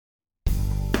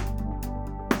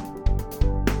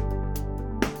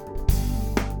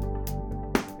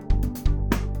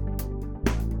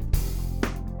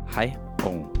Hej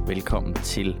og velkommen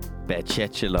til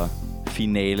Bachelor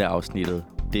finaleafsnittet.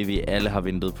 Det vi alle har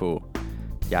ventet på.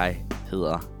 Jeg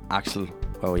hedder Axel,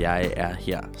 og jeg er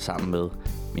her sammen med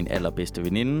min allerbedste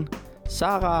veninde,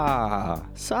 Sara.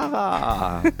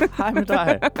 Sara, hej med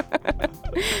dig.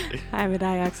 Hej med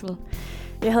dig, Axel.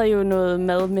 Jeg havde jo noget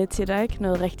mad med til dig, ikke?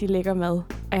 Noget rigtig lækker mad.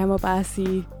 Og jeg må bare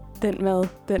sige, den mad,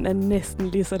 den er næsten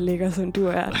lige så lækker, som du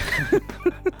er.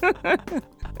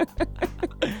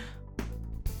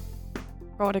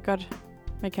 Går det godt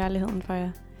med kærligheden for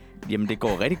jer? Jamen, det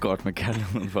går rigtig godt med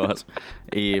kærligheden for os.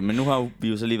 Men nu har vi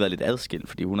jo så lige været lidt adskilt,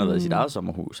 fordi hun har været i sit eget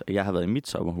sommerhus, og jeg har været i mit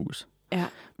sommerhus. Ja.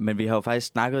 Men vi har jo faktisk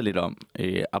snakket lidt om,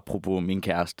 apropos min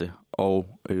kæreste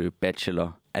og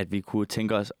Bachelor, at vi kunne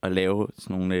tænke os at lave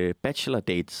sådan nogle Bachelor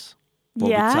dates,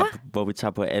 hvor vi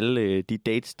tager på alle de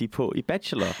dates, de er på i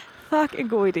Bachelor. Fuck, en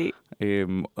god idé.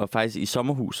 Og faktisk i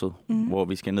sommerhuset, hvor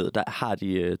vi skal ned, der har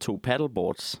de 2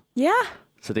 paddleboards. Ja.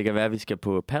 Så det kan være, at vi skal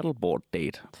på paddleboard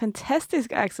date.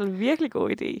 Fantastisk, Axel. Virkelig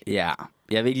god idé. Ja,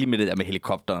 jeg ved ikke lige med det der med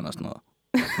helikopteren og sådan noget.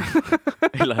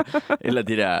 eller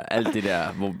det der, alt det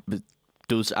der, hvor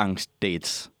dødsangst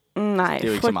dates. Nej, det er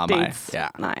jo ikke så meget dates. mig. Ja.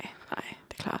 Nej,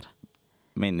 det er klart.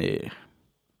 Men det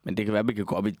kan være, at vi kan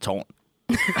gå op i et tårn.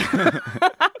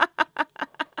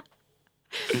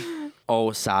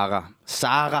 Og Sara.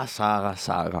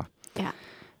 Ja.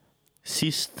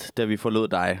 Sidst, da vi forlod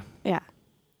dig, Ja.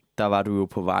 der var du jo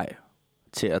på vej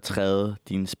til at træde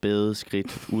dine spæde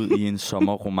skridt ud i en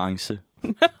sommerromance.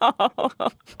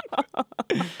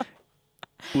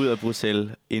 Ud af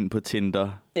Bruxelles, ind på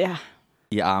Tinder, Ja.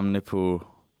 i armene på,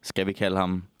 skal vi kalde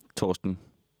ham Torsten?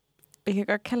 Vi kan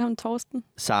godt kalde ham Torsten.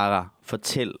 Sara,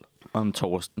 fortæl om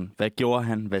Torsten. Hvad gjorde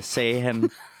han? Hvad sagde han?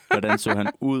 Hvordan så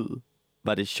han ud?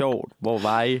 Var det sjovt? Hvor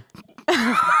var I?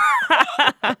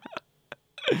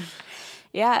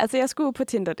 Ja, altså jeg skulle på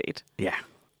Tinder-date. Ja.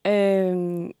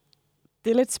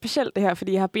 Det er lidt specielt det her,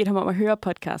 fordi jeg har bedt ham om at høre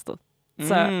podcastet.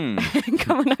 Så han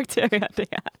kommer nok til at høre det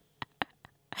her.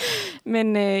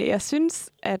 Men jeg synes,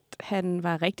 at han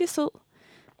var rigtig sød.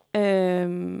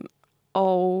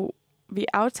 Og vi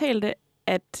aftalte,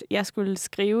 at jeg skulle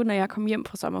skrive, når jeg kom hjem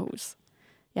fra sommerhus.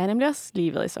 Jeg har nemlig også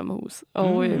lige været i sommerhus.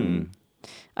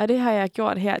 Og det har jeg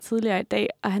gjort her tidligere i dag,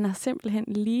 og han har simpelthen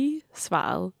lige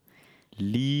svaret.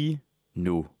 Lige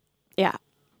nu. Ja.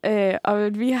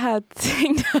 Og vi har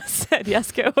tænkt os, at jeg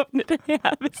skal åbne den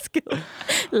her besked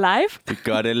live. Vi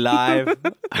gør det live.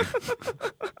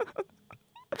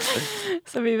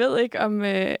 Så vi ved ikke,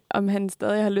 om han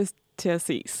stadig har lyst til at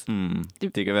ses.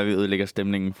 Det kan være, at vi ødelægger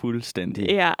stemningen fuldstændig.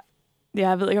 Ja.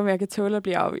 Jeg ved ikke, om jeg kan tåle at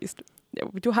blive afvist.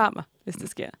 Jo, du har mig, hvis det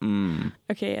sker.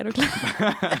 Okay, er du klar?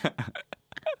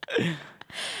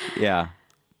 Ja.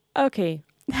 Okay.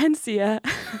 Han siger,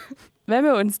 hvad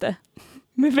med onsdag?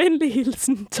 Med venlig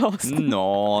hilsen, Torsten.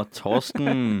 Nå,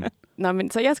 Torsten. Nå,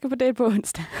 men så jeg skal på date på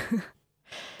onsdag.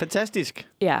 Fantastisk.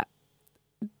 Ja.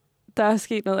 Der er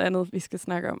sket noget andet, vi skal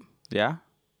snakke om Ja.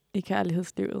 i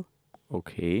kærlighedslivet.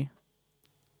 Okay.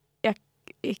 Jeg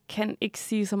kan ikke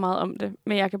sige så meget om det,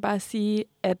 men jeg kan bare sige,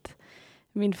 at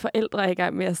mine forældre er i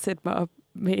gang med at sætte mig op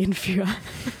med en fyr.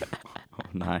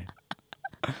 Nej.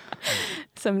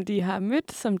 Som de har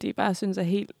mødt, som de bare synes er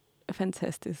helt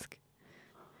fantastisk.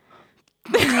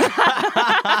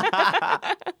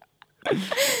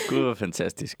 Gud, hvor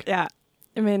fantastisk. Ja,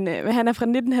 men han er fra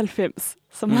 1990,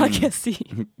 så meget kan jeg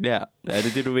sige. Ja, er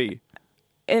det du ved?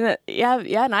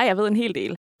 Nej, jeg ved en hel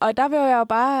del. Og der vil jeg jo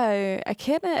bare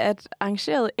erkende, at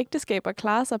arrangerede ægteskaber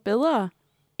klarer sig bedre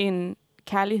end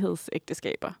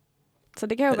kærlighedsægteskaber. Så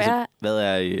det kan jo være...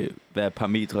 Hvad er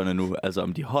parametrene nu? Altså,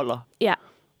 om de holder? Ja.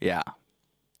 Ja.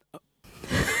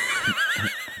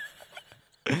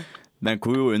 Man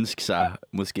kunne jo ønske sig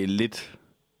måske lidt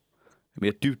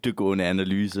mere dybdegående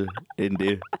analyse end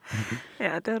det.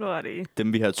 Ja, det har du ret i.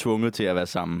 Dem, vi har tvunget til at være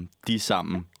sammen, de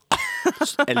sammen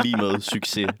er lige med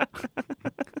succes.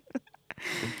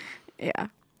 Ja,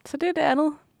 så det er det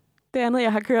andet. Det andet,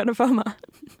 jeg har kørende for mig.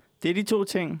 Det er de 2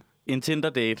 ting. En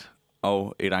Tinder-date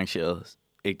og et arrangeret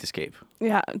ægteskab.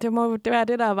 Ja, det må være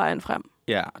det, der er vejen frem.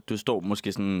 Ja, du står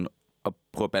måske sådan og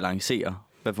prøver at balancere,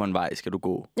 hvad for en vej skal du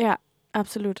gå. Ja,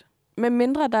 absolut. Men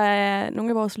mindre der er nogle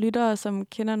af vores lyttere, som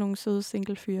kender nogle søde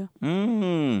single-fyre.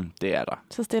 Det er der.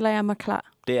 Så stiller jeg mig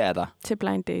klar. Det er der. Til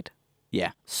blind date.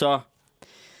 Ja, så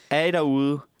er I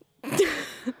derude.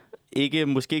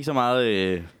 Måske ikke så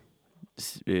meget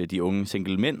de unge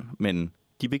single mænd, men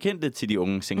de bekendte til de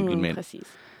unge single mænd.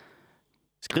 Præcis.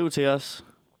 Skriv til os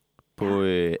på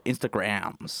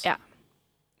Instagrams. Ja.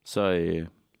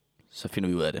 Så finder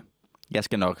vi ud af det. Jeg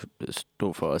skal nok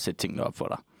stå for at sætte tingene op for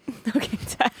dig. Okay,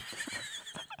 tak.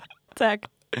 Tak,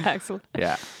 Axel.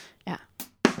 Ja. Ja.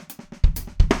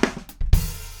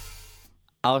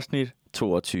 Afsnit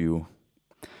 22.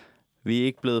 Vi er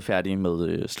ikke blevet færdige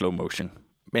med slow motion.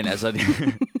 Men altså, de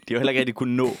har jo heller ikke rigtig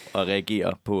kunnet nå at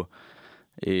reagere på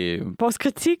vores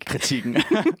kritikken.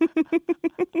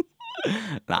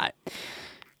 Nej.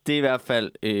 Det er i hvert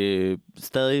fald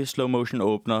stadig slow motion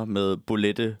åbner med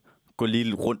Bolette går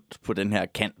lige rundt på den her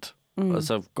kant. Og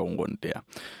så går hun rundt der.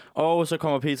 Og så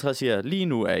kommer Petra og siger, lige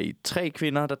nu er I 3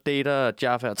 kvinder, der dater,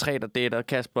 Jaffa er 3, der dater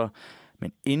Kasper.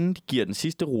 Men inden de giver den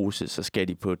sidste rose, så skal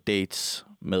de på dates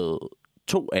med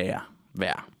 2 af jer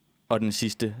hver. Og den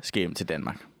sidste skal hjem til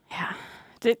Danmark. Ja,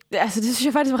 det synes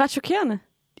jeg faktisk var ret chokerende.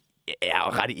 Ja,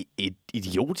 og ret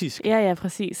idiotisk. Ja,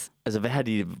 præcis. Altså, hvad har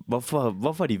de,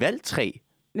 hvorfor har de valgt 3?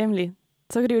 Nemlig.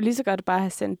 Så kan de jo lige så godt bare have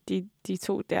sendt de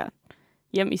 2 der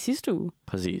hjem i sidste uge.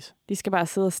 Præcis. De skal bare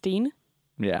sidde og stene.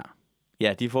 Ja.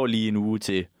 Ja, de får lige en uge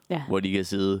til, hvor de kan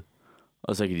sidde,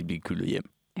 og så kan de blive kyldet hjem.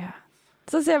 Ja.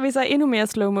 Så ser vi så endnu mere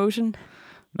slow motion.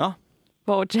 Nå.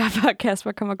 Hvor Jaffa og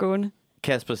Kasper kommer gående.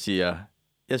 Kasper siger,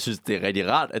 jeg synes, det er rigtig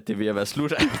rart, at det vil være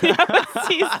slut. Ja,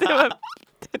 præcis.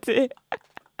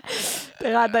 Det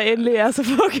er rart, der endelig er så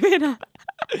få kvinder.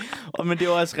 Men det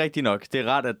er også rigtigt nok. Det er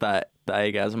rart, at der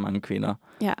ikke er så mange kvinder.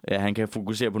 Ja. Han kan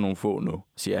fokusere på nogle få nu,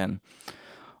 siger han.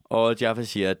 Og Jaffa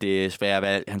siger, at det er svære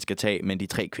valg, han skal tage, men de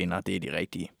 3 kvinder, det er de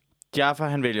rigtige. Jaffa,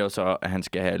 han vælger så, at han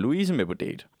skal have Louise med på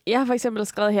date. Jeg har for eksempel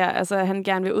skrevet her, at han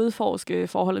gerne vil udforske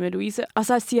forholdet med Louise, og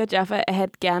så siger Jaffa, at han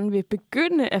gerne vil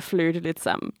begynde at flytte lidt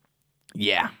sammen. Ja.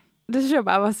 Yeah. Det synes jeg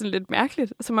bare var sådan lidt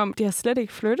mærkeligt, som om de har slet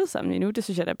ikke flyttet sammen endnu. Det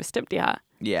synes jeg da bestemt, de har.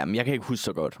 Ja, men jeg kan ikke huske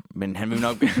så godt, men han vil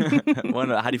nok...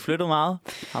 Har de flyttet meget?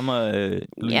 Ham og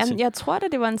Louise? Ja, jeg tror da,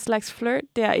 det var en slags flirt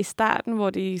der i starten, hvor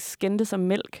de skændte som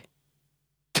mælk.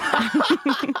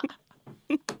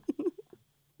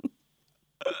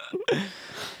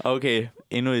 Okay,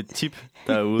 endnu et tip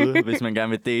derude, hvis man gerne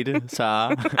vil date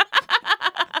Sara.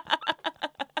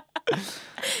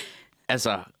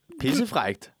 Altså,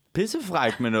 pissefrækt.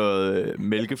 Pissefrækt med noget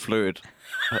mælkefløt.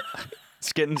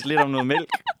 Skændes lidt om noget mælk.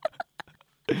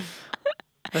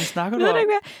 Hvad snakker du om?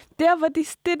 Det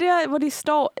er der, hvor de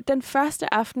står den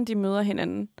første aften, de møder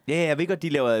hinanden. Ja, jeg ved godt, de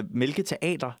laver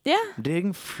mælketeater. Ja. Men det er ikke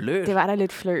en fløt. Det var da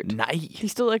lidt fløt. Nej. De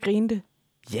stod og grinte.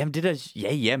 Jamen, det der...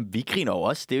 Ja, vi griner jo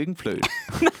også. Det er jo ikke en fløt.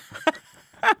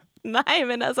 Nej,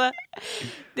 men altså...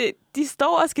 De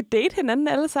står og skal date hinanden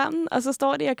alle sammen, og så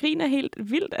står de og griner helt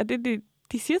vildt af det,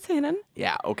 de siger til hinanden.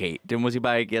 Ja, okay. Det er måske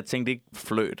bare ikke... Jeg tænkte ikke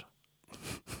fløt.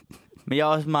 Men jeg er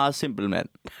også en meget simpel mand.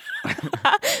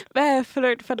 Hvad er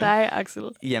fløt for dig, Axel?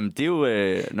 Jamen, det er jo,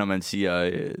 når man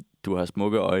siger, du har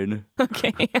smukke øjne.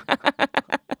 Okay.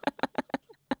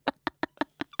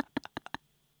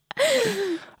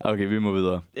 Okay, vi må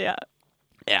videre. Ja.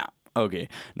 Ja, okay.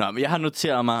 Nå, men jeg har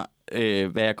noteret mig,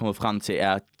 hvad jeg er kommet frem til,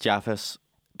 er Jaffas...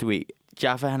 Du ved,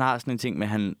 Jaffa, han har sådan en ting med,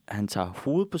 han tager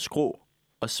hovedet på skrå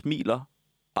og smiler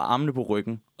og armene på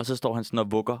ryggen, og så står han sådan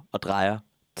og vugger og drejer.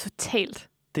 Totalt.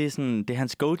 Det er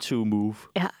hans go-to move.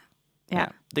 Ja.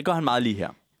 Det gør han meget lige her.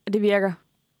 Det virker.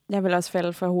 Jeg vil også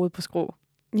falde for hovedet på skrå.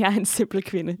 Jeg er en simpel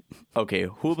kvinde. Okay,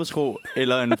 hoved på skrå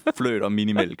eller en fløt og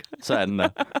minimælk. Så er den der.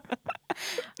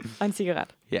 Og en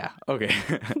cigaret. Ja, okay.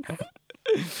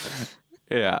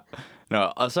 Ja. Nå,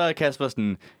 og så er Kasper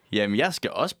sådan, jamen jeg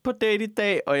skal også på date i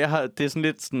dag, og det er sådan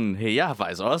lidt sådan, hey, jeg har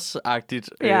faktisk også agtigt.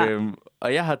 Ja.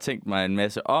 Og jeg har tænkt mig en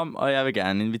masse om, og jeg vil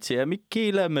gerne invitere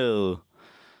Michaela med.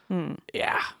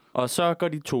 Ja, og så går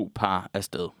de 2 par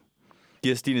afsted.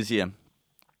 Kirstine siger,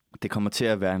 det kommer til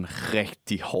at være en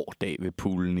rigtig hård dag ved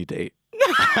poolen i dag.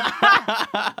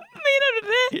 Mener du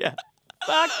det? Ja.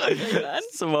 Fuck,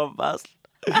 som var bare...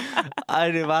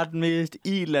 Ej, det var den mest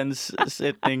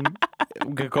ilandssætning,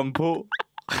 hun kan komme på.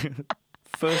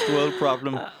 First world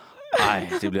problem. Ej,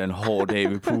 det bliver en hård dag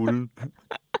ved poolen.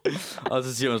 Og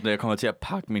så siger hun sådan, at jeg kommer til at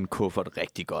pakke min kuffert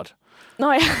rigtig godt.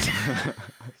 Nå ja, det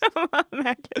var meget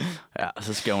mærkeligt. Ja, og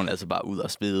så skal hun altså bare ud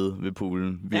og svede ved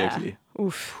poolen. Virkelig. Ja.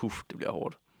 Uff, det bliver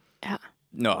hårdt. Ja.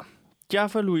 Nå,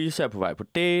 Jaffa og Louise er på vej på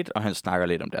date, og han snakker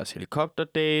lidt om deres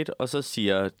helikopterdate, og så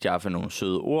siger Jaffa nogle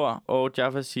søde ord, og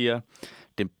Jaffa siger,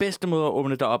 den bedste måde at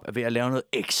åbne dig op er ved at lave noget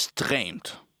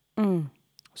ekstremt.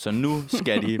 Så nu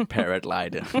skal de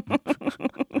paraglide.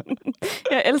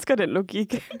 Jeg elsker den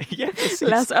logik. Ja, præcis.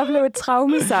 Lad os opleve et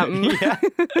traume sammen. Ja,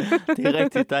 det er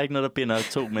rigtigt. Der er ikke noget, der binder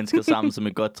 2 mennesker sammen som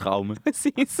et godt traume.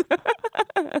 Præcis.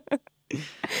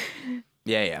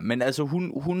 Ja, men altså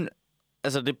hun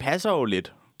altså det passer jo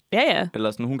lidt. Ja.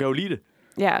 Eller sådan, hun kan jo lide det.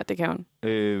 Ja, det kan hun.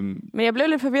 Men jeg blev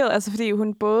lidt forvirret, altså fordi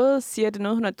hun både siger, at det er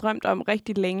noget, hun har drømt om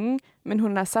rigtig længe, men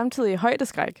hun har samtidig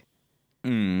højdeskræk.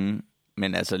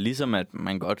 Men altså ligesom at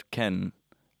man godt kan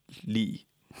lide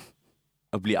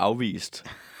at blive afvist.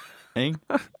 Ikke?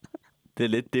 Det er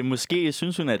lidt. Det er måske,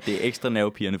 synes hun, at det er ekstra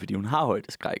nervepirrende, fordi hun har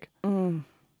højdeskræk.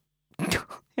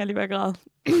 Jeg er lige ved at græde.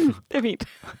 Det er fint.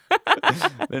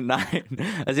 Men nej,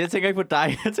 altså jeg tænker ikke på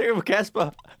dig. Jeg tænker på Kasper.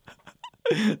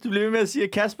 Du bliver ved med at sige,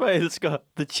 at Kasper elsker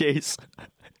The Chase.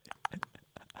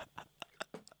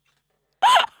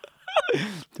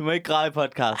 Du må ikke græde i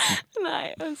podcasten.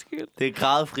 Nej, undskyld. Det er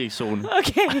grædefri zone.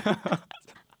 Okay.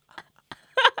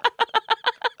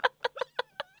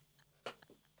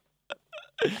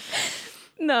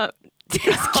 Nå.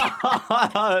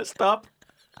 Stop.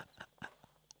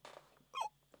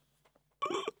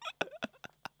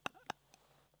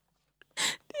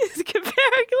 Det skal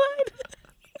paraglide.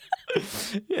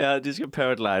 Ja, de skal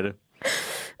paraglide.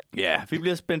 Ja, vi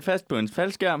bliver spændt fast på en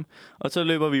faldskærm, og så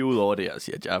løber vi ud over det, og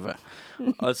siger Jaffa.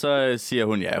 Og så siger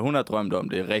hun, ja, hun har drømt om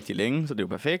det rigtig længe, så det er jo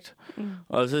perfekt.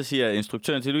 Og så siger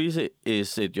instruktøren til Louise,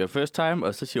 is it your first time?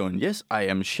 Og så siger hun, yes, I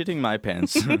am shitting my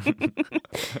pants. Hun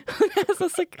er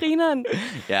så grineren.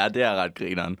 Ja, det er ret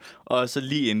grineren. Og så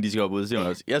lige inden de skal op ud, så siger hun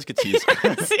også, jeg skal tisse.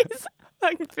 Ja, præcis.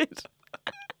 Fucking fedt.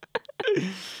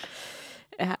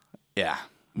 Ja. Ja,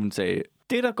 hun sagde,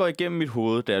 det der går igennem mit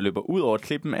hoved, da jeg løber ud over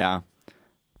klippen er,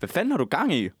 hvad fanden har du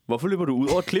gang i? Hvorfor løber du ud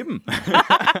over klippen?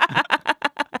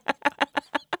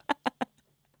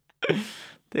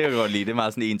 Det kan jeg godt lide. Det er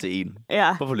meget sådan en til en.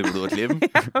 Ja. Hvorfor løber du ud over klippen?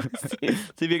 Ja,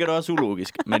 det virker da også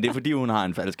ulogisk. Men det er fordi, hun har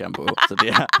en faldskærm på. Så det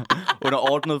er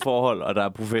under ordnet forhold, og der er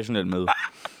professionelt med.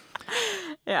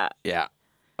 Ja. Ja.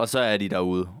 Og så er de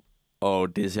derude.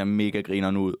 Og det ser mega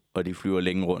grineren ud, og de flyver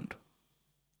længe rundt.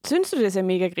 Synes du, det ser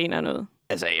mega grineren ud?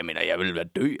 Altså, jeg mener, jeg vil være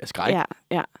dø af skræk. Ja,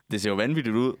 ja. Det ser jo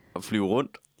vanvittigt ud at flyve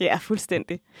rundt. Ja,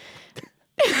 fuldstændig.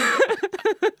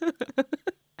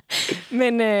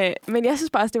 men jeg synes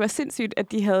bare også, det var sindssygt,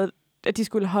 at de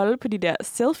skulle holde på de der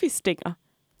selfie-stinger.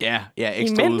 Ja,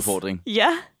 ekstra udfordring. Ja,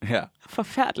 Ja.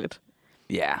 forfærdeligt.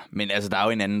 Ja, men altså, der er jo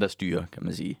en anden, der styrer, kan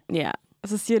man sige. Ja, og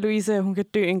så siger Louise, at hun kan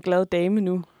dø en glad dame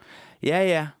nu.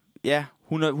 Ja.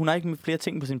 Hun har ikke med flere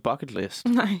ting på sin bucket list.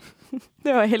 Nej,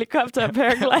 det var helikopter og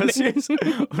paragliding. Præcis.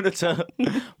 Hun har taget,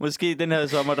 måske den her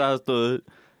sommer, der har stået,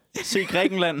 se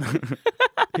Grækenland,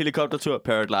 helikoptertur,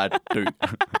 paraglide, dø.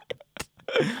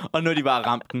 Og nu er de bare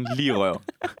ramt den lige i røv.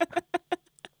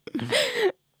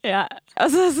 Ja,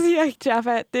 og så siger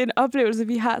Jaffa, at det er en oplevelse,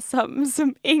 vi har sammen,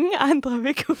 som ingen andre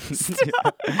vil kunne stå.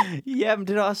 Jamen,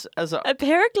 det er da også, altså... At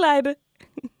paraglide.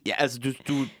 Ja, altså,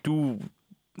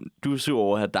 du er sur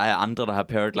over, at der er andre, der har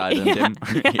paraglidet end dem.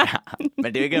 Ja. Men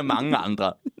det er jo ikke mange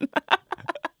andre.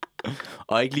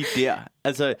 Og ikke lige der.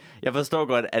 Altså, jeg forstår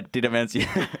godt, at det der med at sige,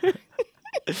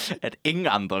 at ingen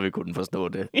andre vil kunne forstå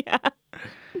det. Ja.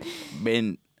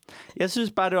 Men jeg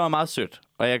synes bare, det var meget sødt.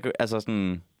 Og jeg, altså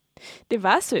sådan... Det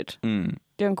var sødt. Mm.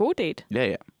 Det var en god date.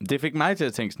 Ja. Det fik mig til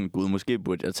at tænke sådan, gud, måske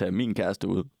burde jeg tage min kæreste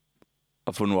ud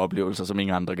og få nogle oplevelser, som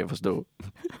ingen andre kan forstå.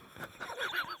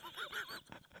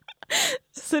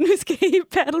 Så nu skal I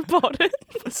paddleboarde.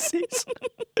 Præcis.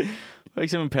 For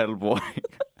eksempel paddleboarding.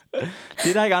 Det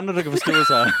er der ikke andre, der kan forstå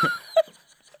sig.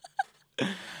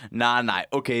 Nej.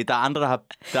 Okay, der er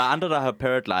andre, der har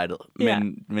paraglidet,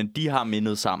 men de har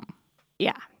mindet sammen.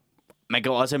 Ja. Man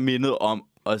kan jo også have mindet om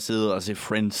at sidde og se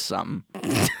Friends sammen.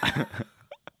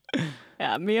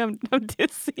 Ja, mere om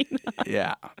det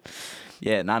senere.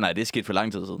 Ja, nej, det er sket for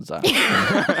lang tid siden, så.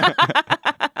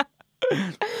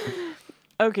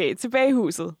 Okay, tilbage i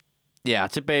huset. Ja,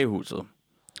 tilbage i huset.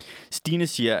 Stine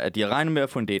siger, at de har regnet med at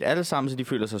få en date alle sammen, så de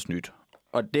føler sig snydt.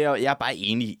 Og det er, jeg er bare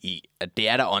enig i, at det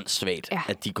er da åndssvagt,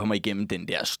 at de kommer igennem den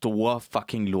der store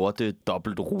fucking lorte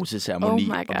dobbelt-rose-ceremoni,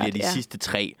 og bliver de sidste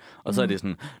 3. Og så er det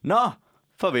sådan, nå,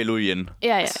 farvel igen.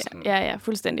 Ja,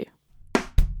 fuldstændig.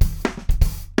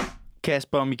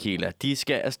 Kasper og Michaela, de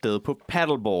skal afsted på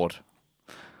paddleboard.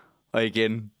 Og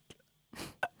igen,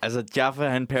 altså Jaffa,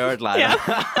 han paraglider. Ja,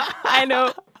 I know.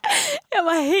 Jeg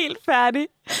var helt færdig,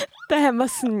 da han var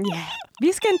sådan,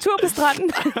 vi skal en tur på stranden.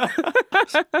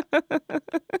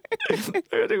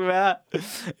 Det kunne være,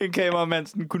 en kameramand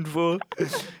sådan kunne få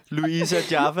Louise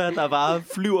og Jaffa, der bare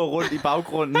flyver rundt i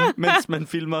baggrunden, mens man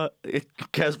filmer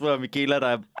Kasper og Michaela,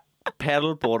 der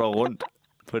paddleboarder rundt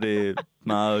på det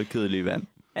meget kedelige vand.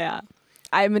 Ja.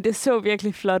 Ej, men det så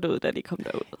virkelig flot ud, da de kom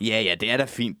derud. Ja, det er da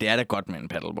fint. Det er da godt med en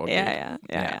paddleboard. Ja.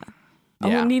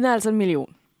 Og hun ligner altså 1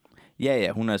 million.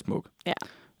 Ja, hun er smuk. Ja.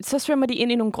 Så svømmer de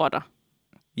ind i nogle grotter.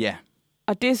 Ja.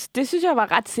 Og det synes jeg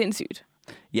var ret sindssygt.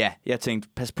 Ja, jeg tænkte,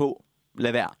 pas på,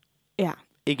 lad være. Ja.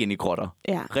 Ikke ind i grotter.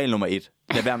 Ja. Regel nummer 1.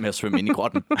 Lad være med at svømme ind i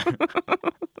grotten.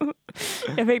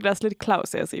 Jeg fik da også lidt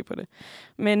klaus af at se på det.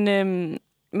 Men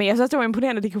jeg synes, det var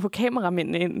imponerende, at de kunne få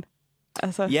kameramændene ind.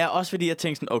 Altså. Ja, også fordi jeg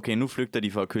tænkte sådan, okay, nu flygter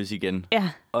de for at kysse igen. Ja.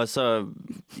 Og så,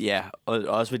 ja, og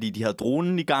også fordi de havde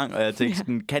dronen i gang, og jeg tænkte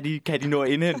sådan, kan de nå at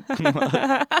indhente den?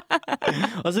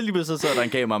 Og så lige pludselig så er der en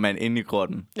kameramand inde i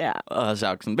grotten. Ja. Og har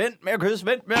sagt sådan, vent med at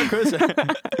kysse.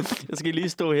 Jeg skal lige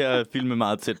stå her og filme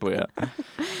meget tæt på jer.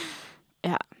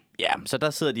 Ja. Ja, så der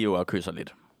sidder de jo og kysser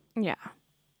lidt. Ja.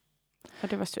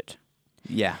 Og det var sødt.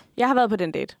 Ja. Jeg har været på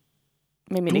den date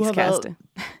med min ekskæreste.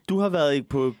 Du har været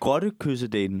på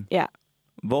grottekyssedaten? Ja.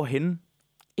 Hvorhenne?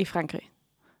 I Frankrig.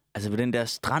 Altså på den der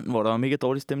strand, hvor der var mega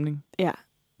dårlig stemning? Ja.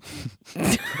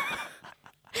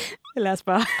 Lad os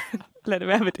bare lad det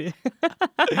være med det.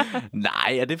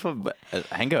 Nej, er det for...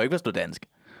 Altså, han kan jo ikke forstå dansk.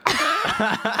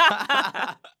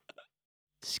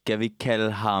 Skal vi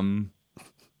kalde ham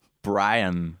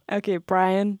Brian? Okay,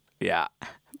 Brian. Ja.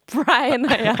 Brian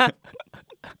og jeg.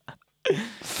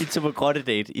 I tog på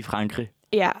grottedate i Frankrig.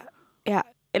 Ja.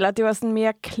 Eller det var sådan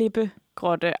mere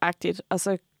klippegrotte-agtigt, og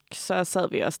så sad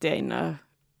vi også derinde og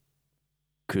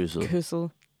kyssede.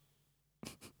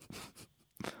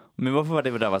 Men hvorfor var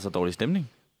det, der var så dårlig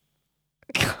stemning?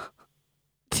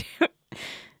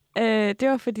 Det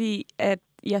var fordi, at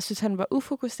jeg synes, han var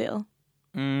ufokuseret.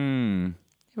 Jeg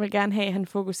vil gerne have, at han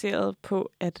fokuserede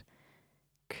på at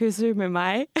kysse med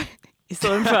mig, i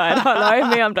stedet for at holde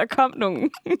øje med, om der kom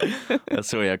nogen. Jeg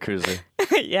så jeg kysse.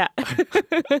 Ja.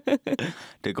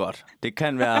 Det er godt. Det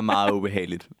kan være meget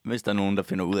ubehageligt, hvis der er nogen, der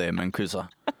finder ud af, at man kysser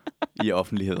i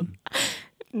offentligheden.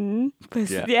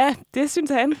 Ja, det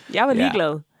synes han. Jeg var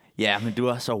ligeglad. Ja, men du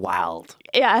er så wild.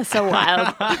 Jeg er så wild.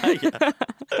 Ja.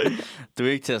 Du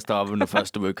er ikke til at stoppe, når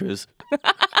først du vil kysse.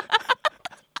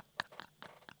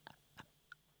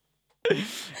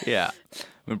 Ja,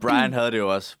 men Brian havde det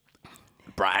jo også.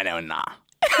 Brian er jo en nar.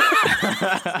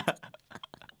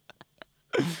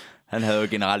 Han havde jo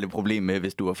generelt et problem med,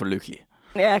 hvis du var for lykkelig.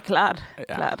 Ja, klart.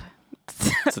 Klart.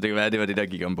 Så det kan være, at det var det, der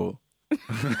gik om på.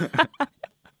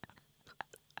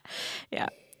 Ja.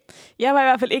 Jeg var i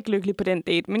hvert fald ikke lykkelig på den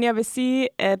date, men jeg vil sige,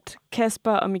 at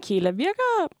Kasper og Michaela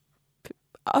virker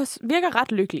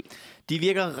ret lykkelige. De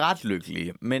virker ret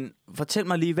lykkelige, men fortæl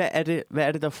mig lige, hvad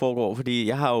er det der foregår? Fordi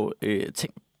jeg har jo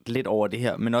tænkt lidt over det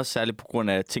her, men også særligt på grund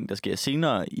af ting, der sker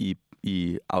senere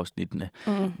i afsnittene.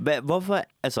 Hvorfor,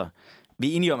 altså,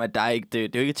 vi er enige om, at det er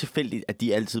jo ikke tilfældigt, at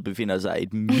de altid befinder sig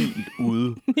et mil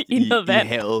ude i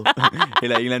havet.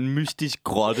 Eller en eller anden mystisk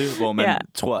grotte, hvor man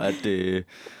tror, at...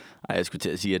 jeg skulle til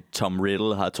at sige, at Tom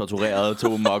Riddle har tortureret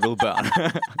 2 muggle-børn.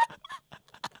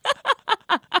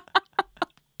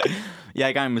 Jeg er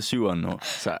i gang med 7'eren nu,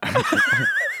 så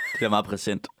det er meget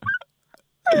præsent.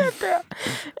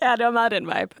 Ja, det var meget den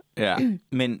vibe. Ja,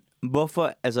 men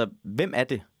hvorfor, altså, hvem er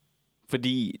det?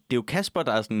 Fordi det er jo Kasper,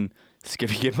 der er sådan, skal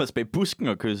vi gemme os bag busken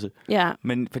og kysse? Ja.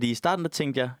 Men fordi i starten, der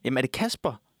tænkte jeg, jamen er det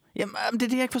Kasper? Jamen, det er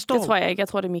det, jeg ikke forstår. Det tror jeg ikke, jeg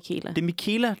tror det er Michaela. Det er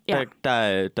Michaela,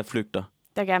 der flygter.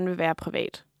 Der gerne vil være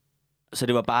privat. Så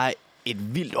det var bare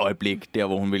et vildt øjeblik, der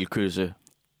hvor hun ville kysse.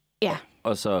 Ja.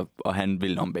 Og han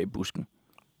ville om bag busken.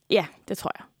 Ja, det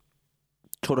tror jeg.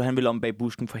 Tror du, han ville om bag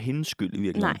busken for hendes skyld i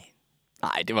virkeligheden?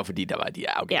 Nej, det var fordi, der var de...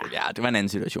 Ja, okay. Ja, det var en anden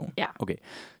situation. Ja. Okay.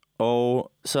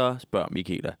 Og så spørger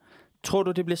Michaela, tror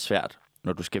du, det bliver svært,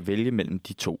 når du skal vælge mellem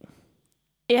de 2?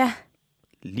 Ja.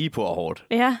 Lige på og hårdt.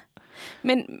 Ja.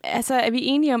 Men altså, er vi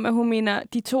enige om, at hun mener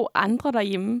de 2 andre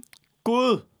derhjemme?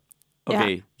 Gud!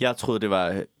 Okay, jeg troede, det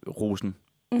var Rosen.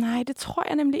 Nej, det tror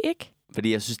jeg nemlig ikke.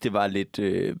 Fordi jeg synes, det var lidt...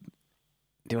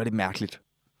 det var lidt mærkeligt,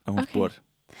 at hun spurgte.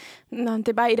 Nå, det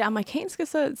er bare i det amerikanske,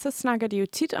 så snakker de jo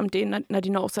tit om det, når de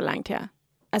når så langt her.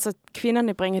 Altså,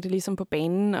 kvinderne bringer det ligesom på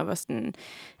banen, og var sådan,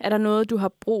 er der noget, du har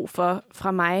brug for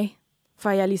fra mig, for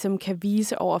jeg ligesom kan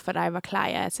vise over for dig, hvor klar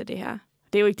jeg er til det her?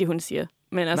 Det er jo ikke det, hun siger.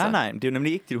 Men altså, Nej, det er jo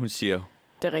nemlig ikke det, hun siger.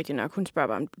 Det er rigtigt nok. Hun spørger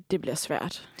bare, om det bliver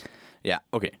svært. Ja,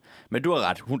 okay. Men du har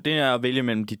ret. Det er at vælge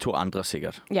mellem de 2 andre,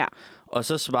 sikkert. Ja. Og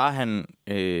så svarer han...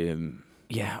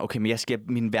 ja, okay, men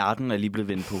min verden er lige blevet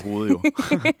vendt på hovedet, jo.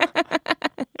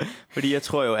 Fordi jeg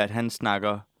tror jo, at han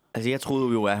snakker... Altså, jeg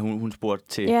troede jo, at hun spurgte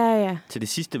til det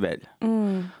sidste valg.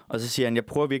 Og så siger han, jeg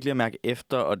prøver virkelig at mærke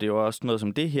efter, og det er jo også noget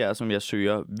som det her, som jeg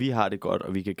søger. Vi har det godt,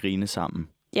 og vi kan grine sammen.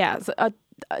 Ja, og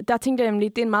der tænkte jeg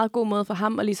nemlig, det er en meget god måde for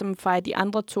ham at ligesom feje de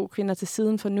andre 2 kvinder til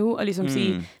siden for nu, og ligesom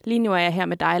sige, lige nu er jeg her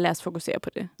med dig, lad os fokusere på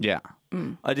det. Ja,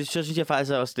 og det synes jeg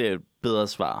faktisk også, det er et bedre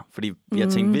svar. Fordi jeg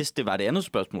tænkte, hvis det var det andet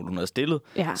spørgsmål, hun havde stillet,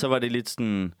 så var det lidt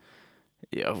sådan,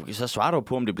 så svarer du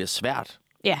på, om det bliver svært.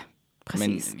 Ja,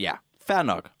 præcis. Men ja, fair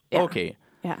nok. Ja. Okay.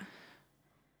 Ja.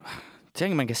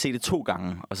 Tænk, man kan se det 2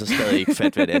 gange, og så stadig ikke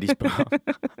fatte, hvad det er, de spørger.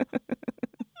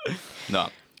 Nå,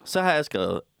 så har jeg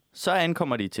skrevet, så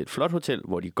ankommer de til et flot hotel,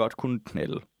 hvor de godt kunne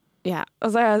knalde. Ja,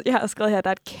 og så jeg har skrevet her, der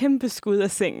er et kæmpe skud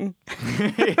af sengen.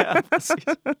 Ja, præcis.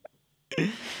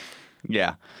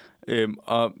 Ja.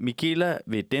 Og Michaela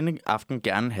vil denne aften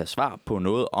gerne have svar på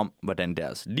noget om, hvordan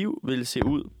deres liv vil se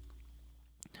ud.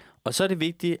 Og så er det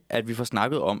vigtigt, at vi får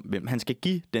snakket om, hvem han skal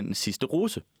give den sidste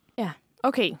rose. Ja,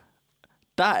 okay.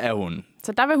 Der er hun.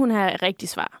 Så der vil hun have rigtig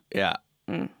svar. Ja.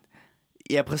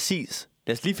 Ja, præcis.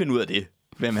 Lad os lige finde ud af det.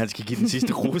 Hvem han skal give den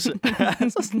sidste rose.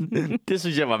 Det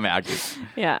synes jeg var mærkeligt.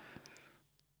 Ja.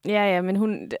 Ja, men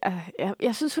hun...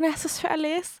 Jeg synes, hun er så svær at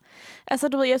læse. Altså,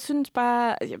 du ved, jeg synes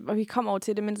bare... Og vi kommer over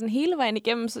til det, men sådan hele vejen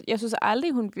igennem, så jeg synes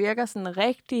aldrig, hun virker sådan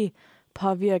rigtig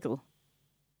påvirket.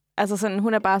 Altså sådan,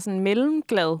 hun er bare sådan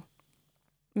mellemglad.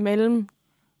 Mellem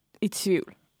i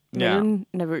tvivl. Mellem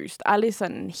nervøst. Aldrig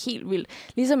sådan helt vildt.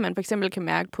 Ligesom man for eksempel kan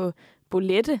mærke på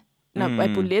Bolette,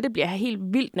 når Bolette bliver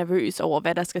helt vildt nervøs over,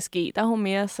 hvad der skal ske. Der er hun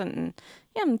mere sådan,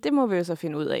 jamen det må vi jo så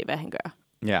finde ud af, hvad han gør.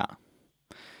 Ja.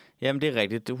 Jamen det er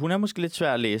rigtigt. Hun er måske lidt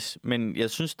svær at læse, men jeg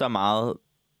synes, der er meget...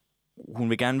 Hun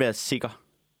vil gerne være sikker.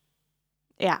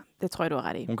 Ja, det tror jeg, du har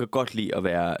ret i. Hun kan godt lide at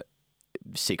være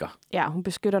sikker. Ja, hun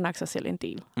beskytter nok sig selv en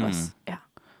del også. Ja.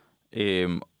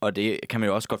 Og det kan man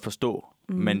jo også godt forstå.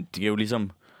 Men det er jo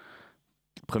ligesom...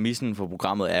 Præmissen for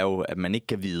programmet er jo, at man ikke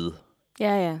kan vide.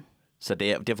 Ja. Så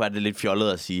derfor er det lidt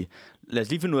fjollet at sige, lad os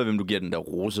lige finde ud af, hvem du giver den der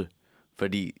rose.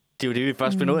 Fordi det er jo det, vi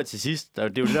først finder ud af til sidst. Det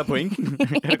er jo det der pointen.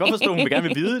 Jeg kan godt forstå, at hun vil gerne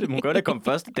vil vide det. Hun gør det komme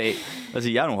første dag og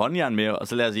sige, jeg har nogle håndjern med, og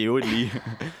så lad os i øvrigt lige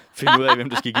finde ud af, hvem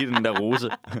der skal give den der rose.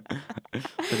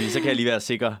 Fordi så kan jeg lige være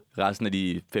sikker resten af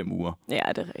de 5 uger. Ja,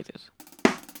 det er rigtigt.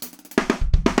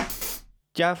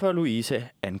 Jaffa og Louise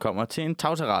ankommer til en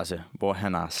tagterrasse, hvor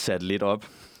han har sat lidt op.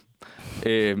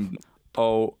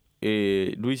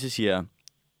 Louise siger,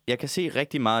 jeg kan se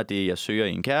rigtig meget af det, jeg søger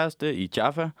i en kæreste, i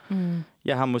Jaffa.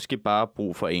 Jeg har måske bare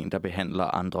brug for en, der behandler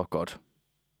andre godt.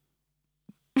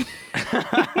 Det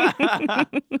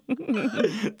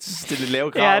er lidt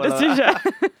lave krav. Ja, det synes jeg.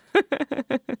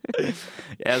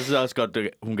 Jeg synes også godt, at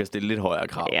hun kan stille lidt højere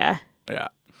krav. Ja.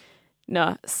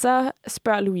 Nå, så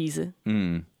spørger Louise.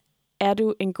 Er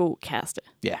du en god kæreste?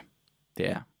 Ja, det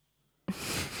er.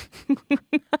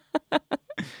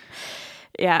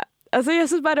 Ja, altså jeg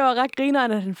synes bare, det var ret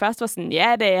grineren, at han først var sådan,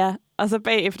 ja, det er jeg. Og så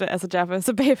bagefter, altså Jaffa,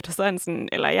 så er han sådan,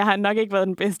 eller jeg har nok ikke været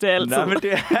den bedste altid. Nej, men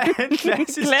det er en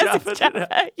klassisk Jaffa.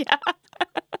 Ja.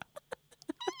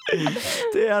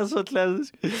 Det er så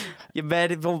klassisk. Jamen, hvad er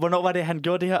det? Hvornår var det, han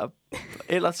gjorde det her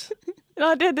ellers? Nå,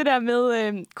 det er det der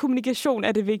med kommunikation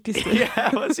er det vigtigste. Ja,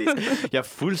 præcis. Jeg er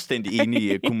fuldstændig enig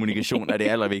i, at kommunikation er det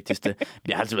allervigtigste.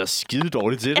 Jeg har altid været skide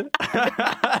dårlig til det.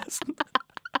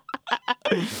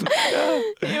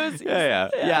 Ja.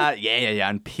 Jeg er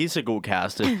en pissegod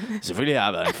kæreste. Selvfølgelig har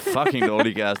jeg været en fucking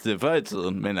dårlig kæreste før i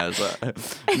tiden, men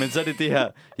så er det her,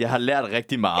 jeg har lært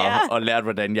rigtig meget, og lært,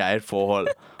 hvordan jeg er i et forhold,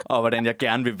 og hvordan jeg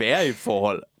gerne vil være i et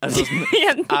forhold. Altså sådan,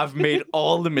 I've made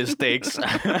all the mistakes.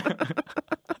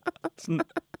 Sådan,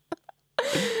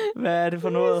 hvad er det for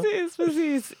noget?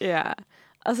 Præcis, ja.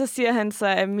 Og så siger han så,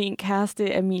 at min kæreste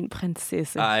er min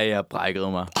prinsesse. Ej, jeg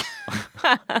brækkede mig.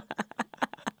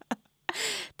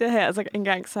 Det har jeg altså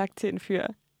engang sagt til en fyr,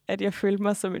 at jeg følte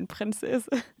mig som en prinsesse.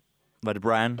 Var det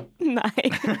Brian? Nej.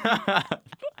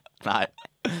 Nej,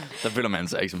 så føler man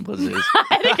sig ikke som en prinsesse.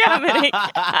 Nej, det gør man ikke.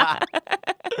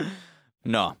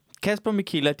 Nå, Kasper og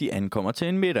Michaela, de ankommer til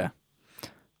en middag.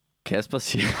 Kasper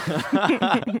siger,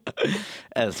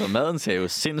 altså maden ser jo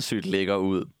sindssygt lækker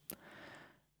ud.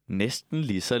 Næsten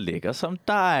lige så lækker som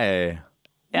dig.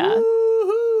 Ja.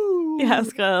 Jeg har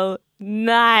skrevet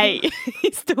nej i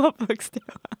store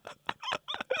bogstaver.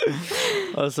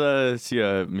 Og så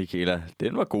siger Michaela,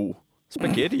 den var god.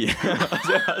 Spaghetti. Og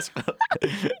så har jeg skrevet,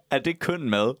 er det kun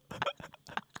mad?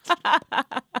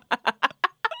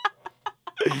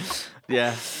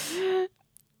 Ja.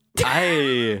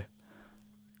 Ej.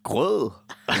 Grød.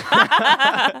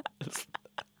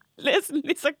 Næsten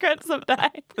lige så køn som dig.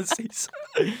 Præcis.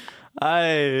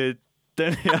 Ej,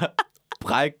 den her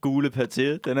brækgule paté,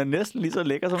 den er næsten lige så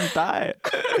lækker som dig.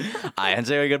 Ej, han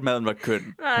sagde jo ikke, at maden var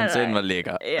køn. Han sagde, den var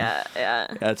lækker. Ja.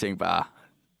 Jeg tænkte bare,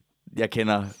 jeg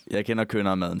kender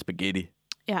kønner af maden spaghetti.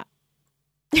 Ja.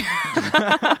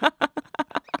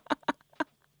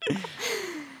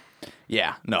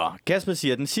 Ja, Kasper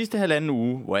siger, at den sidste 1,5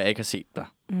 uge, hvor jeg ikke har set dig,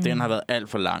 den har været alt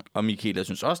for lang. Og Michaela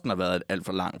synes også, den har været alt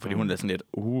for lang, fordi hun er sådan lidt,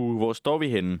 hvor står vi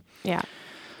henne? Ja.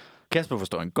 Kasper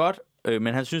forstår hende godt,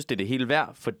 men han synes, det er det hele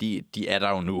værd, fordi de er der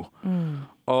jo nu.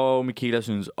 Og Michaela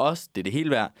synes også, det er det hele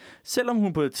værd, selvom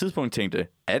hun på et tidspunkt tænkte,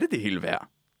 er det hele værd?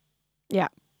 Ja.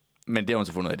 Men det har hun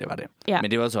så fundet ud af, det var det. Ja.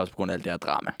 Men det var så også på grund af alt det her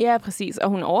drama. Ja, præcis. Og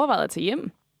hun overvejede at tage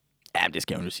hjem. Ja, det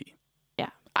skal hun jo sige. Ja.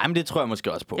 Ej, men det tror jeg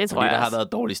måske også på. Det tror jeg der også. har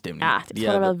været dårlig stemning. Ja, det tror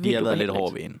jeg har været de har været lidt ubehageligt.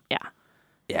 hårde ved hende. Ja.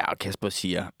 Ja, og Kasper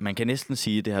siger, man kan næsten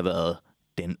sige, at det har været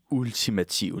den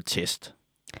ultimative test.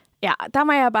 Ja, der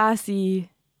må jeg bare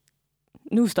sige,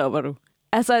 nu stopper du.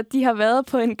 Altså, de har været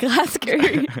på en græsk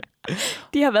ø.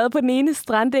 De har været på den ene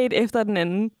stranddate efter den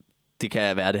anden. Det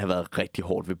kan være, at det har været rigtig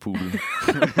hårdt ved poolen.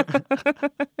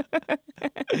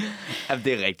 Jamen,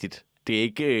 det er rigtigt. Det er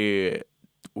ikke...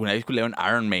 hun har ikke skulle lave en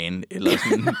Ironman, eller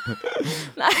sådan...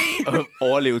 Nej.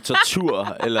 Overleve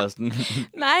tortur, eller sådan...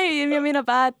 Nej, jeg mener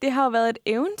bare, at det har jo været et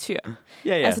eventyr.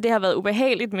 Ja. Altså, det har været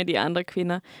ubehageligt med de andre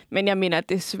kvinder. Men jeg mener, at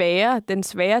den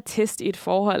svære test i et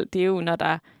forhold, det er jo, når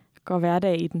der går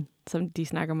hverdag i den, som de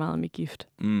snakker meget om i gift.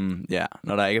 Ja,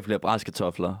 når der ikke er flere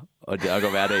bræskartofler, og der går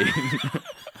hverdag i den.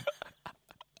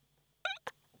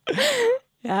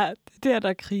 Ja, det er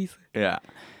der krise. Ja.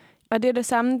 Og det er det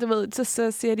samme, du ved,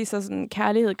 så siger de så sådan,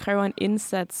 kærlighed kræver en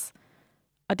indsats.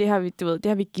 Og det har vi, du ved, det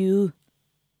har vi givet.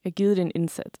 Vi har givet det en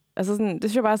indsats. Altså sådan, det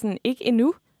synes jeg bare sådan, ikke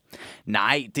endnu.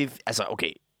 Nej, altså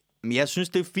okay. Men jeg synes,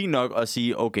 det er fint nok at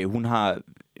sige, okay, hun har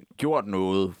gjort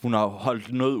noget. Hun har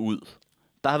holdt noget ud.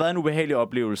 Der har været en ubehagelig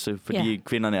oplevelse, fordi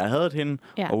kvinderne har hadet hende,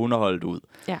 og hun har holdt ud.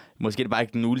 Ja. Måske er det bare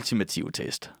ikke den ultimative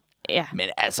test. Ja. Men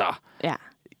altså,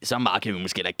 så meget kan vi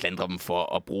måske da ikke klandre dem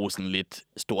for at bruge sådan lidt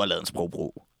storladen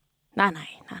sprogbrug. Nej.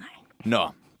 Nå,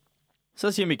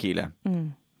 så siger Michaela,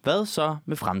 hvad så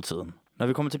med fremtiden? Når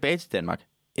vi kommer tilbage til Danmark,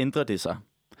 ændrer det sig?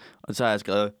 Og så har jeg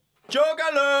skrevet, joke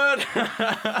alert!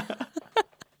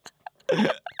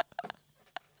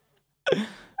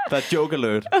 Der er joke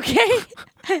alert. Okay.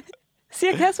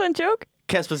 Siger Kasper en joke?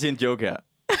 Kasper siger en joke her.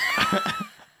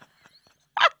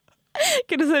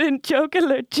 Kan du sætte en joke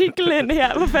alert jingle ind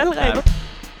her på faldrebet?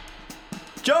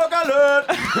 Joke alert!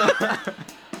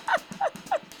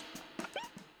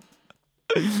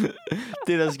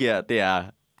 Det, der sker, det er,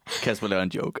 Kasper laver en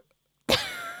joke.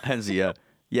 Han siger,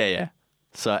 ja,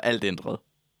 så er alt ændret.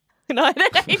 Nå, det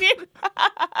er rigtigt.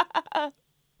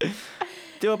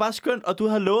 Det var bare skønt, og du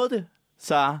havde lovet det,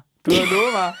 Sara. Du havde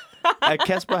lovet mig, at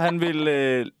Kasper, han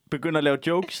ville begynde at lave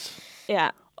jokes. Ja.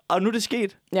 Og nu er det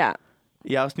sket. Ja.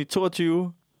 I afsnit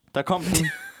 22, der kom den,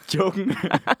 joken.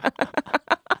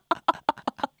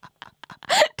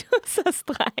 Du er så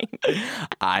streng.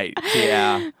 Ej, det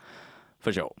er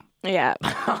for sjov. Ja.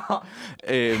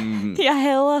 Jeg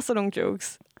hader sådan nogle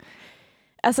jokes.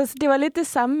 Altså, det var lidt det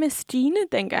samme med Stine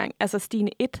dengang. Altså,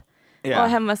 Stine 1. Ja. Og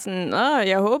han var sådan,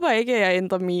 jeg håber ikke, at jeg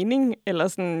ændrer mening. Eller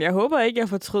sådan, jeg håber ikke, at jeg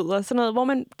fortryder. Sådan noget, hvor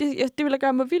man, det ville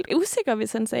gøre mig vildt usikker,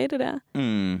 hvis han sagde det der.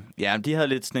 Ja, de havde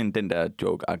lidt sådan den der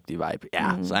joke-agtige vibe.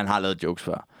 Ja, så han har lavet jokes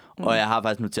før. Og jeg har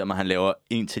faktisk noteret mig, at han laver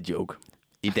en til joke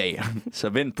i dag. Så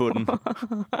vent på den.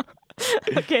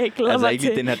 Okay, glæder altså mig ikke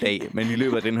lige den her dag, men i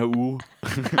løbet af den her uge.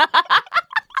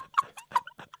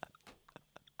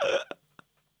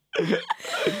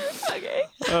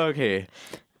 Okay.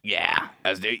 Ja,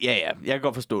 altså jeg kan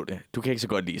godt forstå det. Du kan ikke så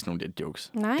godt lide sådan nogle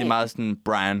jokes. Nej. Det er meget sådan,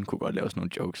 Brian kunne godt lave sådan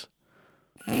nogle jokes.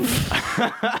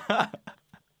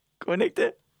 Kunne han ikke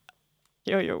det?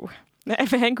 Jo. Nej,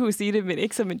 for han kunne sige det, men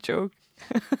ikke som en joke.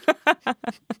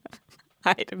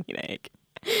 Nej, det mener jeg ikke.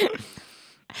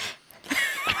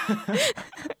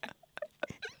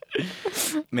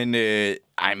 Men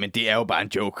det er jo bare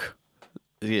en joke.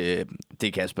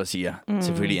 Det Kasper siger.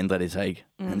 Selvfølgelig ændrer det sig ikke.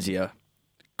 Han siger,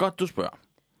 godt du spørger.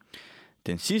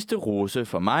 Den sidste rose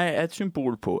for mig er et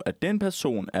symbol på, at den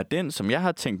person er den, som jeg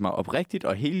har tænkt mig oprigtigt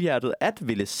og helhjertet at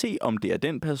ville se, om det er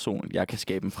den person, jeg kan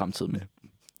skabe en fremtid med.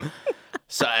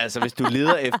 Så altså, hvis du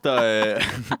leder efter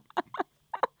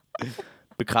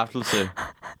bekræftelse,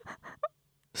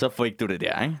 så får ikke du det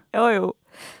der, ikke? Jo.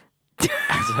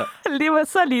 Altså, det var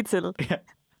så lige til. Ja,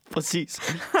 præcis.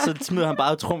 Så smider han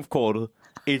bare trumfkortet.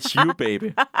 It's you,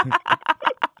 baby.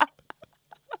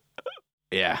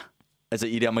 Ja. Altså,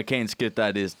 i det amerikanske, der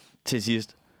er det til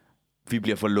sidst, vi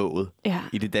bliver forlovet. Ja.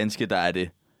 I det danske, der er det,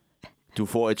 du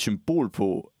får et symbol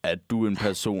på, at du er en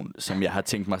person, som jeg har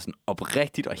tænkt mig sådan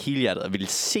oprigtigt og helhjertet at ville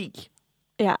se,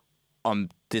 om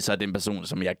det så er den person,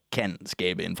 som jeg kan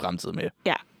skabe en fremtid med.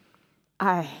 Ja.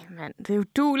 Ej, mand, det er jo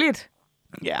dueligt.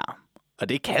 Ja, og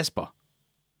det er Kasper.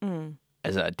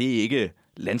 Altså, det er ikke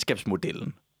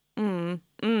landskabsmodellen. Det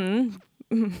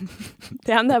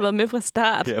er ham, der har været med fra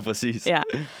start. Ja, præcis. Ja.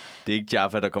 Det er ikke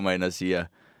Jaffa, der kommer ind og siger,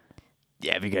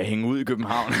 ja, vi kan hænge ud i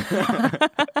København.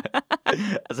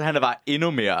 Altså, han er bare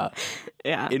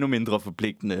endnu mindre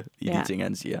forpligtende i de ting,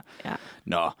 han siger. Ja.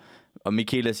 Nå, og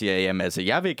Michaela siger, jamen altså,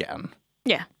 jeg vil gerne.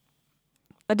 Ja,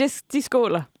 og de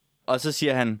skåler. Og så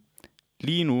siger han,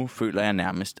 lige nu føler jeg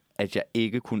nærmest, at jeg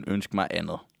ikke kunne ønske mig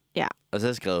andet. Ja. Og så har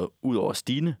jeg skrevet, ud over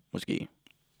Stine, måske.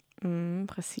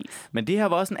 Præcis. Men det her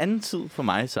var også en anden tid for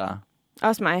mig, Sara.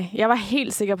 Også mig. Jeg var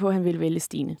helt sikker på, at han ville vælge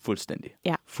Stine. Fuldstændig.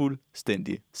 Ja.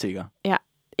 Fuldstændig sikker.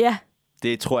 Ja.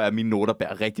 Det tror jeg, at mine noter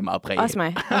bærer rigtig meget præg. Også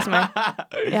mig.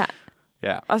 Ja.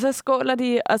 Ja. Og så skåler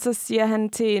de, og så siger han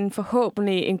til en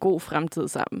forhåbentlig en god fremtid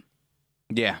sammen.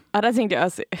 Ja. Og der tænkte jeg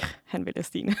også, han vælger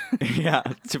Stine. Ja,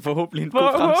 til forhåbentlig en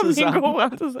god fremtid sammen. en god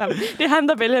fremtid sammen. Det er ham,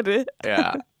 der vælger det.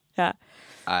 Ja. Ja.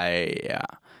 Ej, ja.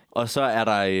 Og så er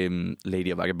der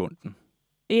Lady og Vagabunden.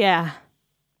 Ja.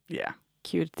 Ja.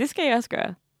 Cute. Det skal jeg også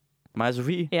gøre. Mig og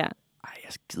Sofie? Ja. Ej,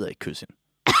 jeg gider ikke kysse hende.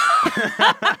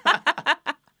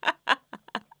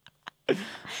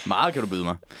 Meget kan du byde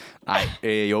mig.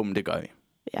 Nej, jo, men det gør vi.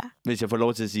 Ja. Hvis jeg får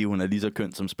lov til at sige, at hun er lige så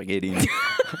køn som spaghetti.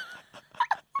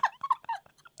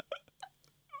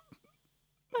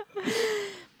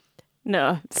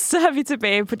 Nå, så er vi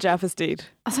tilbage på Jaffas date.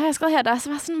 Og så har jeg skrevet her, der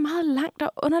var sådan meget langt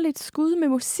og underligt skud med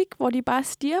musik, hvor de bare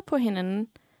stirrer på hinanden.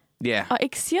 Ja. Og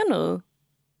ikke siger noget.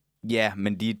 Ja,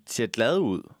 men de ser glade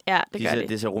ud. Ja, det gør de.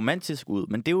 Det ser romantisk ud,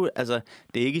 men det er jo, altså,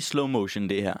 det er ikke slow motion,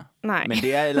 det her. Nej. Men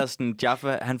det er ellers sådan,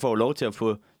 Jaffa, han får lov til at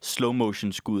få slow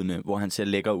motion skuddene, hvor han ser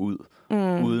lækker ud,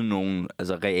 uden nogen,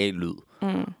 altså real lyd.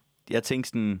 Jeg tænkte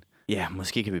sådan, ja,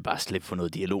 måske kan vi bare slippe for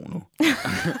noget dialog nu.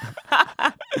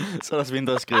 Så er der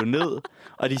Svindre at skrive ned,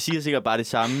 og de siger sikkert bare det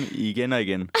samme igen og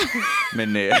igen.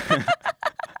 Men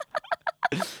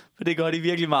for det gør de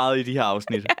virkelig meget i de her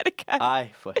afsnit. Ja, det gør. Ej,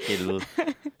 for helvede.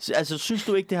 Altså, synes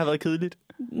du ikke, det har været kedeligt?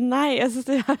 Nej, jeg synes,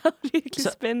 det har været virkelig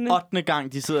spændende. 8.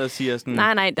 gang, de sidder og siger sådan,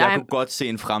 nej, jeg kunne godt se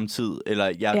en fremtid,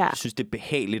 eller jeg synes, det er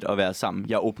behageligt at være sammen.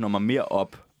 Jeg åbner mig mere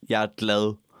op. Jeg er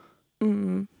glad.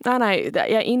 Nej,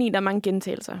 jeg er enig i, der er mange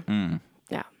gentagelser.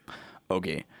 Ja.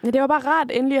 Okay. Men det var bare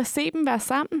rart endelig at se dem være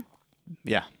sammen.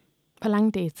 Ja. På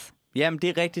lange dates. Jamen, det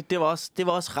er rigtigt. Det var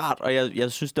også rart, og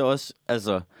jeg synes det også,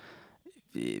 altså,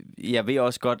 jeg ved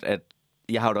også godt, at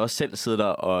jeg har jo da også selv siddet der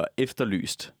og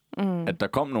efterlyst, at der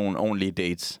kom nogle ordentlige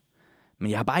dates.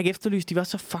 Men jeg har bare ikke efterlyst, de var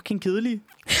så fucking kedelige.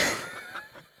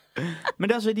 Men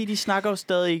det er også fordi, de snakker jo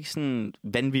stadig ikke sådan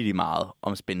vanvittigt meget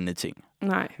om spændende ting.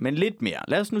 Nej. Men lidt mere.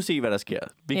 Lad os nu se, hvad der sker.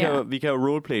 Vi kan jo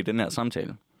roleplay den her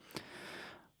samtale.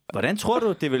 Hvordan tror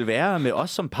du, det vil være med os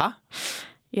som par?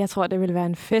 Jeg tror, det vil være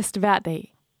en fest hver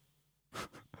dag.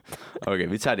 Okay,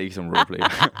 vi tager det ikke som roleplay.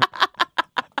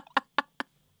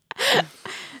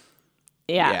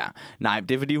 Ja. Nej,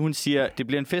 det er fordi, hun siger, det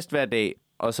bliver en fest hver dag,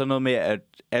 og så noget med, at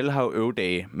alle har jo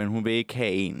øvedage, men hun vil ikke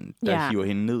have en, der hiver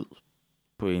hende ned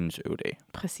på hendes øvedage.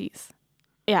 Præcis.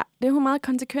 Ja, det er hun meget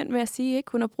konsekvent ved at sige,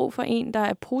 ikke? Hun har brug for en, der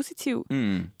er positiv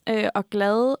og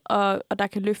glad, og der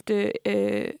kan løfte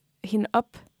hende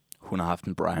op. Hun har haft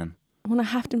en Brian. Hun har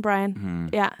haft en Brian,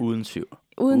 ja. Uden tvivl.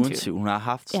 Uden tvivl. Hun har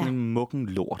haft sådan en mukken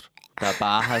lort, der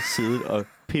bare har siddet og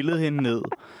pillet hende ned,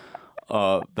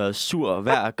 og været sur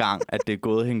hver gang, at det er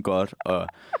gået hende godt, og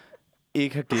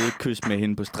ikke har givet et kys med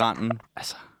hende på stranden.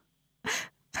 Altså.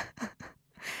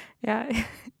 Ja,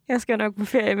 jeg skal nok på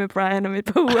ferie med Brian om et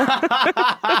par uger.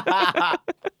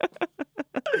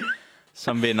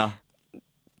 Som venner.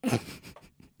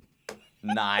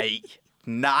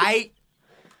 Nej!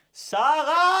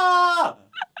 Sarah!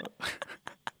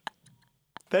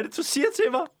 Hvad er det, du siger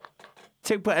til mig?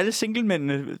 Tænk på alle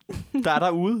singlemændene, der er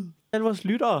derude. Alle vores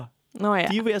lyttere. Nå ja.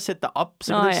 De er ved at sætte dig op,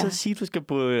 så kan du ikke sige, at du skal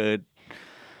på... Ej,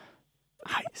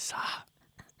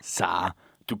 Sarah,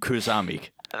 du kysser ham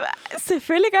ikke.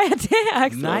 Selvfølgelig gør jeg det,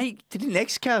 Axel. Nej, det er din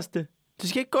ekskæreste. Du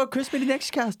skal ikke gå og kysse med din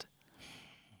ekskæreste.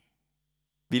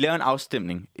 Vi laver en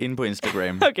afstemning inde på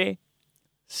Instagram. Okay.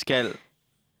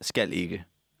 Skal ikke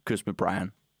kysse med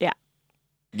Brian. Ja.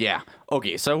 Ja,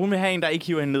 okay, så hun vil have en, der ikke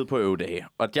hiver hende ned på øvedage.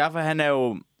 Og Jaffa, han er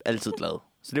jo altid glad.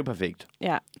 Så det er jo perfekt.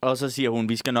 Ja. Og så siger hun,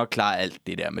 vi skal nok klare alt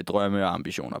det der med drømme og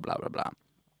ambitioner, bla bla bla.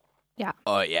 Ja.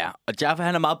 Og Jaffa,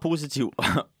 han er meget positiv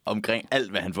omkring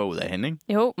alt, hvad han får ud af hende, ikke?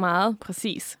 Jo, meget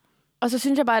præcis. Og så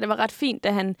synes jeg bare, at det var ret fint,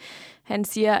 da han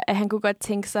siger, at han kunne godt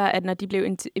tænke sig, at når de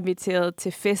blev inviteret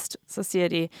til fest, så siger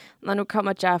de, når nu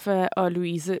kommer Jaffa og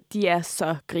Louise, de er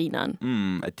så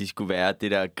grineren. At de skulle være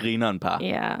det der grineren par.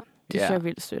 Ja, det er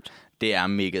vildt sødt. Det er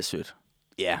mega sødt.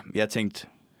 Ja, jeg tænkte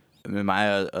med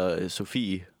mig og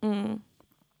Sofie.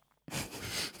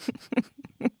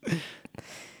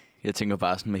 Jeg tænker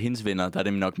bare sådan, med hendes venner, der er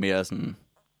det nok mere sådan,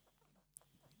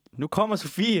 nu kommer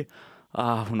Sofie.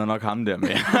 Hun er nok ham der med.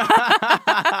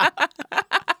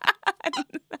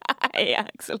 Nej,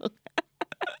 Axel.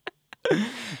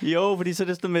 Jo, fordi så er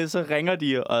det sådan med, så ringer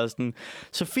de og sådan,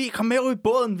 Sofie, kom med ud i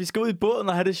båden. Vi skal ud i båden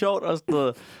og have det sjovt og sådan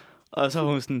noget. Og så er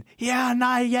hun sådan, ja.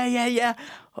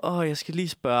 Jeg skal lige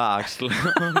spørge Axel.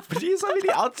 Fordi så har vi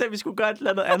lige aftalt, at vi skulle gøre et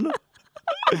eller andet.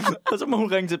 Og så må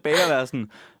hun ringe tilbage og være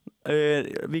sådan,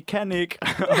 vi kan ikke.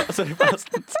 Og så er det bare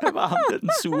sådan, så er det bare ham, den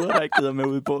sure, der ikke gider med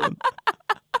ud i båden.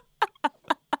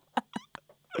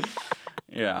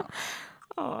 Ja.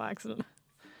 Axel.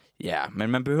 Ja,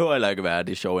 men man behøver heller ikke at være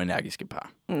det sjove, energiske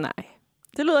par. Nej.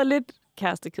 Det lyder lidt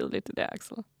kærestekedeligt, det der,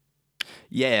 Axel.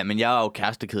 Ja, men jeg er jo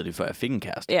kærestekedelig, før jeg fik en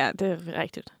kæreste. Ja, det er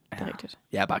rigtigt. Det er rigtigt.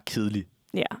 Jeg er bare kedelig.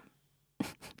 Ja.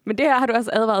 Men det her har du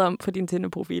også advaret om på din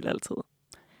Tinder-profil altid.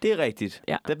 Det er rigtigt.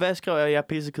 Ja. Hvad skrev jeg? Jeg er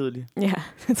pissekedelig. Ja,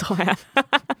 det tror jeg.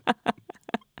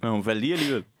 Men hun faldt lige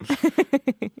alligevel.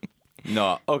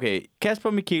 Nå, okay. Kasper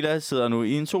og Michaela sidder nu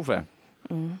i en sofa.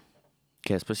 Mm.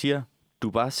 Kasper siger, du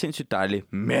er bare sindssygt dejlig,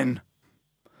 men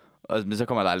men så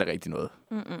kommer der aldrig rigtig noget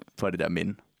for det der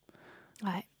men.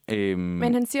 Nej.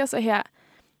 Men han siger så her,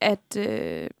 at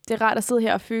det er rart at sidde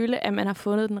her og føle, at man har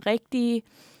fundet den rigtige,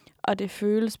 og det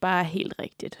føles bare helt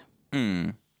rigtigt.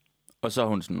 Og så er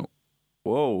hun sådan,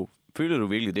 wow, føler du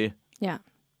virkelig det? Ja.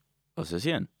 Og så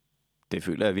siger han, det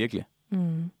føler jeg virkelig.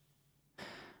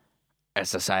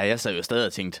 Altså, så jeg sad jo stadig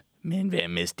og tænkt, men hvad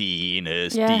med Stine?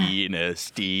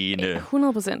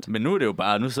 100%. Men nu er det jo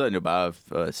bare, nu sidder han jo bare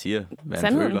og siger, hvad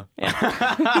Sandheden. han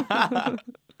føler.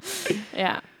 Ja.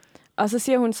 Ja. Og så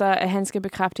siger hun så, at han skal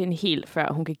bekræfte hende helt,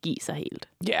 før hun kan give sig helt.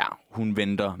 Ja, hun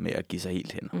venter med at give sig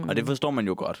helt hen. Og det forstår man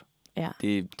jo godt. Ja.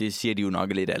 Det siger de jo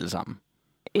nok lidt alle sammen.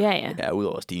 Ja. Ja,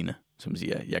 udover Stine, som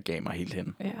siger, jeg gav mig helt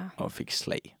hen. Ja. Og fik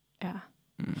slag. Ja.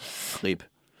 Rip.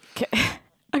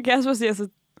 Og Kasper siger så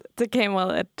til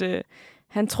kameraet, at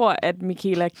han tror, at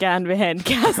Michaela gerne vil have en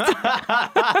kæreste.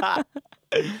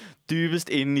 Dybest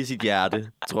inde i sit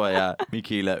hjerte, tror jeg,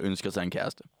 Michaela ønsker sig en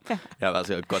kæreste. Ja. Jeg har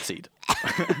altså godt set.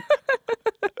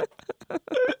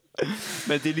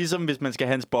 Men det er ligesom, hvis man skal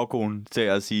have en spåkone til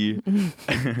at sige,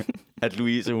 at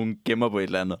Louise, hun gemmer på et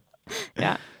eller andet.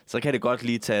 Ja. Så kan det godt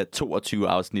lige tage 22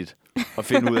 afsnit og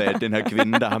finde ud af, at den her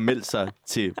kvinde, der har meldt sig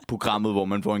til programmet, hvor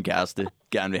man får en kæreste,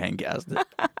 gerne vil have en kæreste.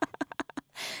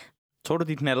 Tror du,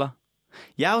 de knaller?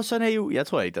 Jeg er jo så naiv. Jeg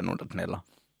tror ikke, der er nogen, der knaller.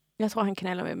 Jeg tror, han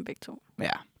knaller med dem begge to.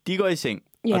 Ja, de går i seng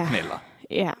og knaller.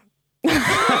 Ja.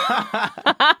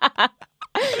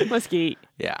 Måske.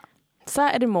 Ja. Så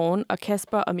er det morgen, og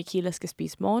Kasper og Michaela skal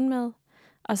spise morgenmad.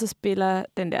 Og så spiller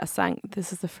den der sang,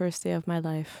 This is the first day of my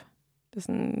life. Det er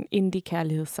sådan en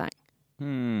indie-kærlighedssang.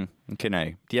 Den kender jeg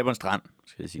ikke. De er på en strand,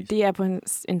 skal jeg sige. Det er på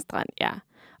en strand, ja.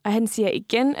 Og han siger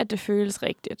igen, at det føles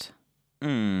rigtigt.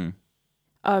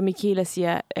 Og Michaela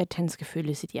siger, at han skal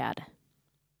følge sit hjerte.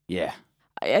 Ja.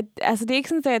 Yeah. Altså, det er ikke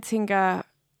sådan, at jeg tænker,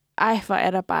 hvor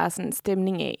er der bare sådan en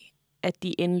stemning af, at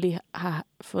de endelig har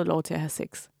fået lov til at have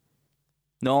sex.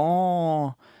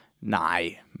 Nå,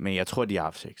 nej, men jeg tror, de har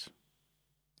haft sex.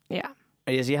 Ja.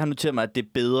 Jeg har noteret mig, at det er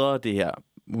bedre, det her.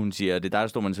 Hun siger, det er der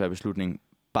står med en svær beslutning.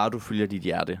 Bare du følger dit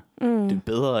hjerte. Det er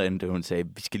bedre, end det hun sagde.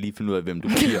 Vi skal lige finde ud af, hvem du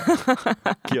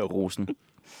giver rosen.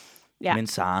 Ja. Men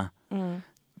Sara,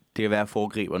 det kan være, at jeg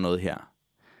foregriber noget her.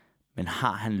 Men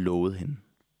har han lovet hende,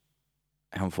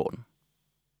 at hun får den?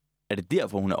 Er det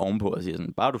derfor, hun er ovenpå og siger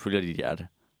sådan, bare du følger dit hjerte?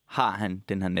 Har han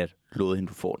den her nat lovet hende,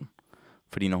 du får den?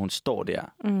 Fordi når hun står der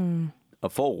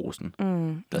og får rosen,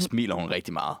 der smiler hun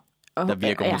rigtig meget. Der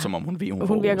virker hun, som om hun ved, hun får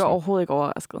Hun virker rosen. overhovedet ikke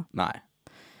overrasket. Nej.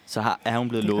 Så er hun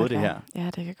blevet lovet det her? Ja,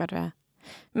 det kan godt være.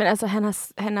 Men altså,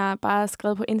 han har bare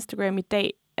skrevet på Instagram i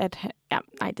dag, at...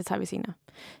 nej, det tager vi senere.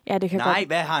 Ja, det kan godt...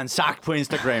 Hvad har han sagt på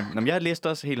Instagram? Nå, jeg har læst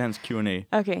også hele hans Q&A.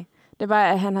 Okay. Det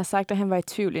var, at han har sagt, at han var i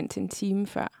tvivl indtil en time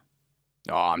før.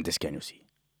 Men det skal han jo sige.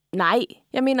 Nej,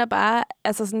 jeg mener bare,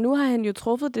 altså sådan, nu har han jo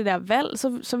truffet det der valg,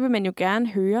 så vil man jo gerne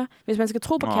høre, hvis man skal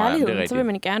tro på kærligheden, så vil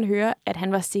man gerne høre, at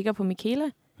han var sikker på Michaela.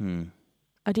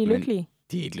 Og de er lykkelige.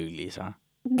 De er ikke lykkelige, så.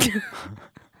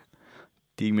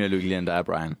 De er ikke mere lykkelige, end dig,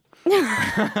 Brian.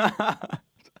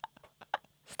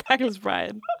 Stakkels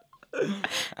Brian.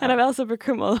 Han har været så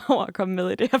bekymret over at komme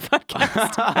med i det her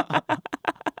podcast.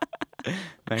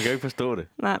 Man kan jo ikke forstå det.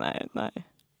 Nej.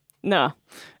 Nå.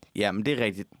 Ja, men det er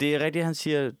rigtigt. Det er rigtigt, han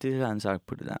siger, det har han sagt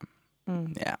på det der.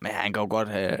 Ja, men han kan jo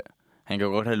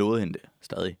godt have lovet hende det,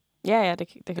 stadig. Ja, det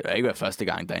kan ikke være første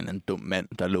gang, der er en eller anden dum mand,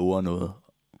 der lover noget.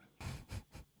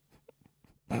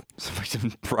 Så for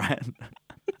eksempel Brian.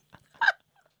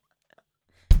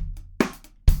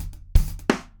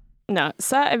 Nå,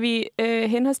 så er vi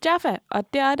hen hos Jaffa,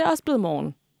 og der er det også blevet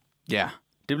morgen. Ja,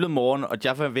 det er blevet morgen, og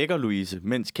Jaffa vækker Louise,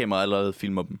 mens kameraet allerede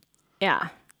filmer dem. Ja.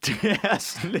 Det er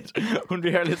sådan lidt... Hun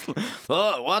bliver lidt sådan...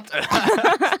 What?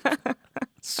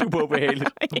 Super ubehageligt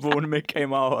at vågne med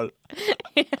kamerahold.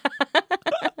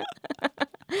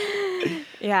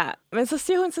 Ja, men så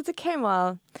siger hun så til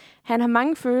kameraet, han har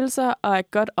mange følelser og er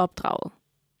godt opdraget.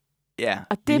 Ja,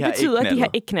 og det betyder, at de har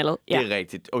ikke knaldet. Ja. Det er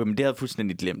rigtigt. Okay, men det havde jeg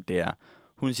fuldstændig glemt, det her.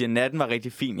 Hun siger, natten var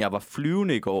rigtig fin. Jeg var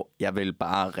flyvende i går. Jeg vil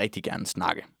bare rigtig gerne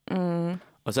snakke.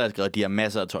 Og så har jeg skrevet, at de har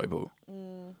masser af tøj på.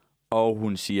 Og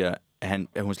hun siger, at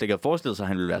hun slet ikke havde forestillet sig, at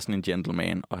han ville være sådan en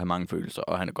gentleman og have mange følelser,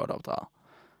 og han er godt opdraget.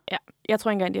 Ja, jeg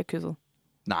tror ikke engang, de har kysset.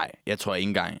 Nej, jeg tror ikke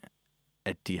engang,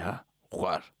 at de har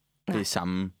rørt det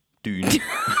samme dyne.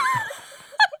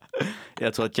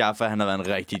 Jeg tror, at Jaffa, han har været en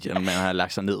rigtig gentleman, han har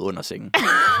lagt sig ned under sengen.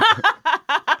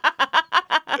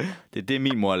 Det er det,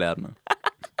 min mor lærte mig.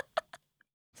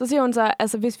 Så siger hun så,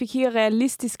 altså hvis vi kigger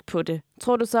realistisk på det,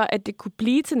 tror du så, at det kunne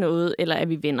blive til noget, eller er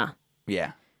vi vinder?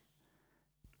 Ja.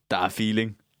 Der er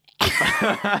feeling.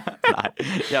 Nej,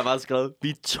 jeg har bare skrevet, vi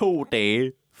er 2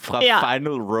 dage fra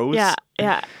Final Rose.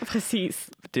 Ja, præcis.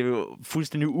 Det er jo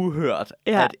fuldstændig uhørt,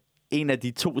 at en af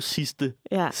de 2 sidste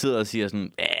sidder og siger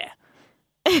sådan,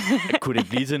 kunne det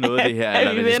blive til noget, det her?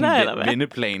 Eller er det sådan en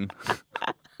vendeplan?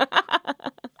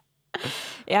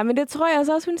 Ja, men det tror jeg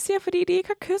altså også, hun siger, fordi de ikke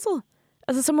har kysset.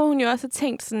 Altså, så må hun jo også have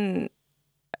tænkt sådan,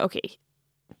 okay,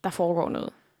 der foregår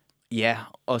noget. Ja,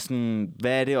 og sådan,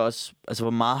 hvad er det også? Altså,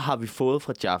 hvor meget har vi fået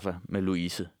fra Jaffa med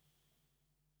Louise?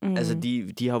 Altså,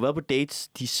 de har jo været på dates.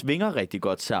 De svinger rigtig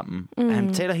godt sammen.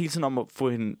 Han taler hele tiden om at få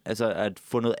hende, altså at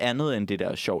få noget andet end det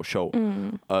der sjov.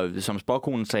 Og som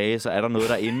spåkonen sagde, så er der noget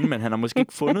derinde, men han har måske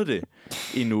ikke fundet det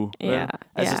endnu.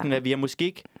 Altså sådan, at vi har måske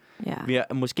ikke...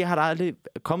 Måske har der aldrig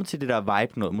kommet til det der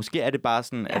vibe noget. Måske er det bare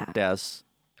sådan, at deres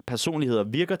personligheder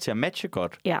virker til at matche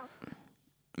godt. Ja.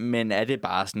 Men er det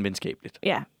bare sådan venskabeligt?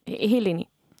 Ja, helt enig.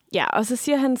 Ja, og så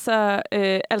siger han så,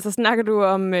 altså snakker du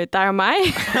om dig og mig?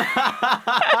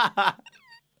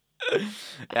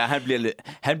 Ja,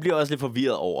 han bliver også lidt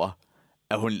forvirret over,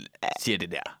 at hun siger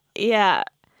det der. Ja,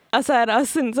 og så er der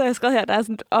også sådan, så har jeg skrevet her, der er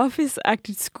sådan et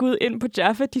office-agtigt skud ind på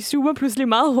Jaffa. De zoomer pludselig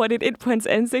meget hurtigt ind på hans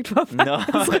ansigt for at få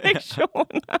hans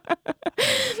reaktioner.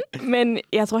 Men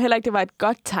jeg tror heller ikke, det var et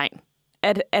godt tegn,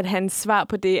 at hans svar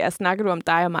på det er, snakker du om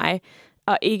dig og mig,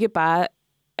 og ikke bare,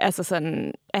 altså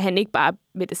sådan, at han ikke bare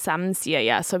med det samme siger,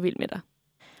 jeg er så vild med dig.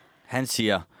 Han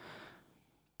siger,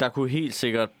 der kunne helt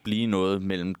sikkert blive noget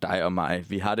mellem dig og mig.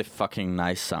 Vi har det fucking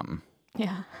nice sammen.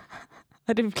 Ja,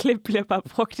 og det klip bliver bare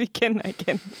brugt igen og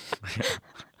igen.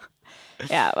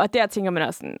 Ja, og der tænker man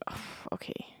også sådan,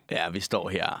 okay. Ja, vi står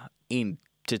her 1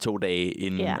 til 2 dage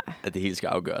inden, at det hele skal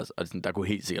afgøres. Og sådan, der kunne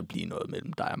helt sikkert blive noget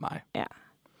mellem dig og mig. Ja.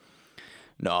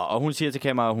 Nå, og hun siger til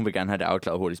kameraet, at hun vil gerne have det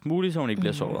afklaret hurtigst muligt, så hun ikke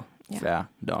bliver såret. Ja. Fair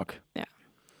nok. Ja.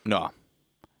 Nå.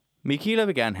 Michaela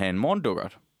vil gerne have en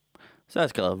morgendukkert. Så har jeg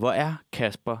skrevet, hvor er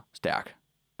Kasper stærk?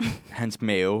 Hans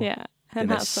mave, han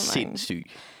den er sindssyg.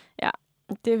 Ja,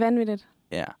 det er vanvittigt.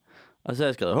 Ja. Og så har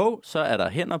jeg skrevet, så er der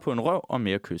hænder på en røv og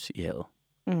mere kys i havet.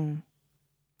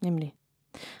 Nemlig.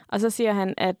 Og så siger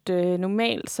han, at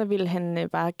normalt så vil han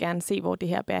bare gerne se, hvor det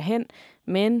her bærer hen.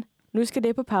 Men nu skal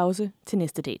det på pause til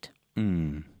næste date.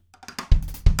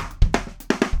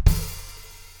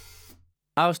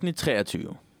 Afsnit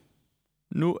 23.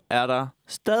 Nu er der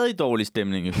stadig dårlig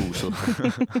stemning i huset.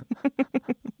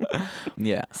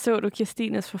 Ja. Så du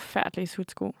Kirstines forfærdelige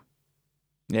sutsko?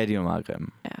 Ja, de er meget grimme.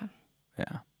 Ja.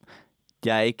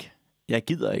 Jeg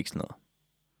gider ikke sådan noget.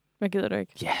 Hvad gider du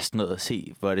ikke? Ja, sådan noget at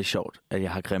se, hvor er det sjovt, at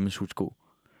jeg har grimme sutsko.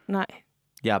 Nej.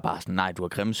 Jeg er bare sådan, nej, du har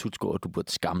grimme sutsko, og du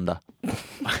burde skamme dig.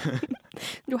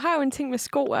 Du har jo en ting med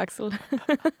sko, Axel.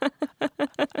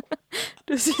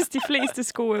 Du synes, de fleste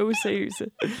sko er useriøse.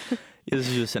 Jeg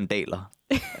synes jo, sandaler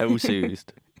er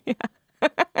useriøst. Ja.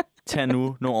 Tag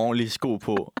nu nogle ordentlige sko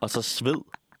på, og så sved.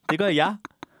 Det gør jeg.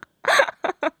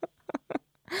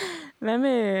 Hvad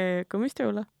med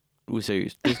gummistøvler?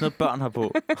 Useriøst. Det er sådan noget, børn har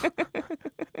på.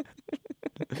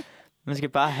 Man skal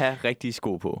bare have rigtige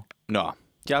sko på. Nå,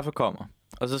 Jaffa kommer.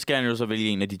 Og så skal han jo så vælge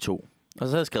en af de 2. Og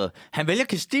så har jeg skrevet, han vælger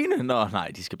Kirstine. Nå, nej,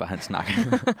 de skal bare have en snak.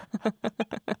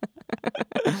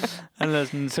 Han er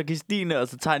sådan, så Kirstine, og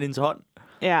så tager han hendes hånd.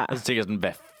 Ja. Og så tænker jeg sådan,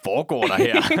 hvad foregår der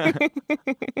her?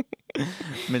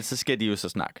 Men så skal de jo så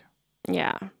snakke.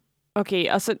 Ja.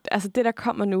 Okay, og så altså det, der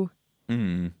kommer nu,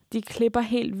 de klipper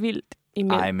helt vildt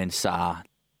imellem. Ej, men Sara,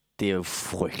 det er jo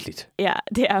frygteligt. Ja,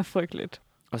 det er frygteligt.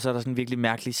 Og så er der sådan en virkelig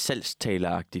mærkelig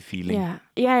salgstaleragtig feeling.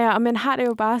 Ja, og man har det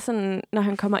jo bare sådan, når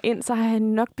han kommer ind, så har han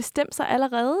nok bestemt sig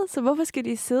allerede. Så hvorfor skal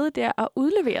de sidde der og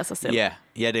udlevere sig selv? Ja,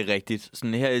 det er rigtigt.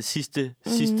 Sådan her er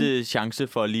sidste chance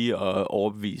for lige at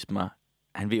overbevise mig.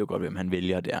 Han ved jo godt, hvem han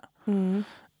vælger der.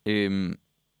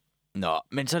 Nå,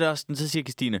 men så er det også, så siger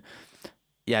Kirstine,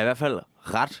 jeg er i hvert fald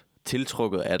ret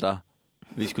tiltrukket af dig.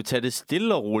 Vi skulle tage det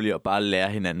stille og roligt og bare lære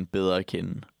hinanden bedre at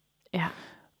kende. Ja.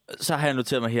 Så har jeg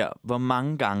noteret mig her, hvor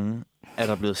mange gange er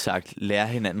der blevet sagt, lære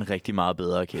hinanden rigtig meget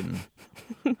bedre at kende.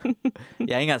 Jeg er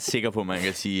ikke engang sikker på, at man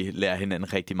kan sige, lære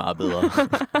hinanden rigtig meget bedre.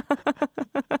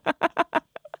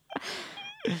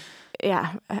 Ja,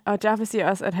 og Jaffa siger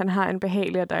også, at han har en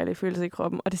behagelig og dejlig følelse i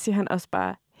kroppen, og det siger han også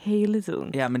bare hele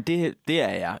tiden. Ja, men det er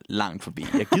jeg langt forbi.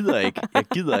 Jeg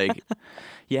gider ikke.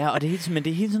 Ja, og det er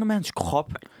hele tiden med hans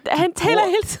krop. Han taler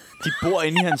hele tiden. De bor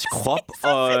inde i hans krop,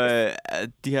 og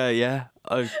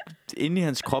og inde i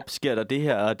hans krop sker der det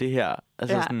her og det her.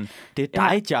 Altså sådan, det er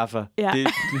dig, Jaffa. Ja.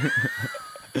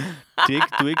 Det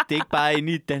er ikke bare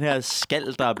inde i den her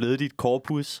skal, der er blevet dit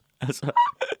korpus. Altså.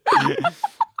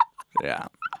 Ja.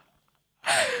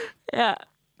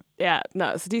 Ja,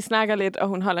 så de snakker lidt, og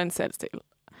hun holder en salgsdel.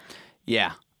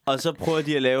 Ja, og så prøver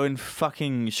de at lave en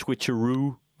fucking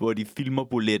switcheroo, hvor de filmer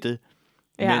Bolette,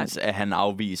 mens at han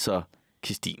afviser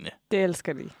Christine. Det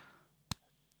elsker de.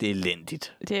 Det er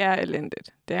elendigt. Det er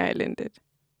elendigt.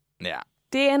 Ja.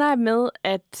 Det ender med,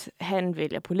 at han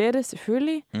vælger Bolette,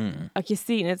 selvfølgelig. Og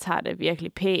Christine tager det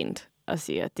virkelig pænt og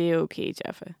siger, det er okay,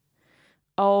 Jaffa.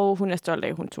 Og hun er stolt af,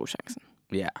 at hun tog chancen.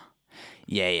 Ja.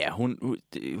 Ja,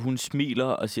 hun smiler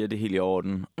og siger, det helt i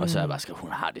orden. Og så er jeg bare skrevet,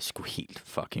 hun har det sgu helt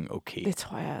fucking okay. Det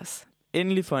tror jeg også.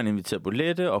 Endelig får han inviteret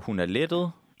Bolette, og hun er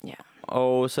lettet. Ja.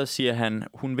 Og så siger han,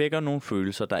 hun vækker nogle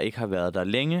følelser, der ikke har været der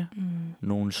længe.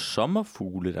 Nogle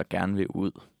sommerfugle, der gerne vil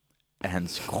ud af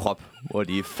hans krop, hvor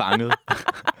de er fanget.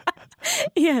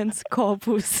 I hans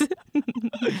korpus.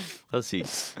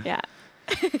 Præcis. Ja.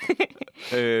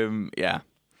 Ja.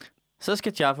 Så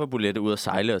skal Jaffa og Bolette ud og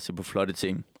sejle og se på flotte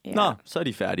ting. Ja. Nå, så er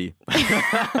de færdige.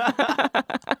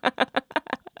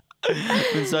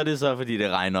 Men så er det så, fordi det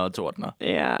regner og tordner.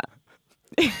 Ja.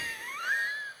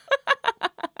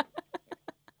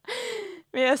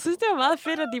 Men jeg synes, det var meget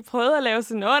fedt, at de prøvede at lave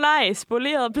sådan,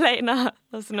 spolerede planer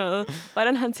og sådan noget.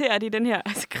 Hvordan håndterer de den her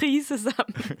krise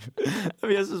sammen?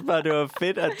 Jeg synes bare, det var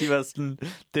fedt, at de var sådan,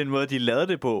 den måde, de lavede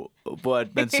det på, hvor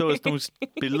at man så sådan nogle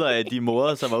billeder af de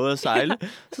mødre, som var ude at sejle.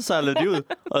 Så sejlede de ud,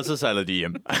 og så sejlede de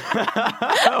hjem.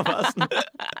 Sådan,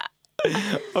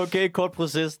 okay, kort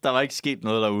proces. Der var ikke sket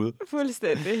noget derude.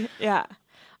 Fuldstændig, ja.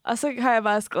 Og så har jeg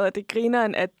bare skrevet, at det griner,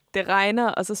 at det regner,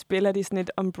 og så spiller de sådan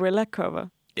et umbrella cover.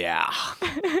 Ja,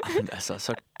 men altså,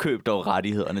 så køb dog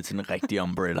rettighederne til en rigtig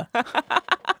umbrella.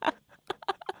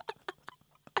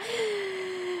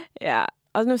 Ja,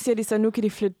 og nu siger de så, nu kan de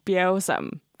flytte bjerge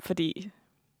sammen, fordi...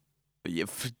 Ja,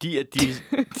 fordi at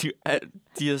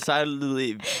de har sejlet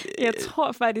i... Jeg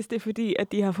tror faktisk, det er fordi,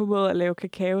 at de har formået at lave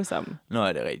kakao sammen. Nå,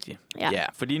 er det rigtigt. Ja,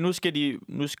 fordi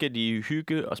nu skal de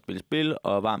hygge og spille spil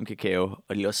og varm kakao,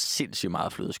 og de er også sindssygt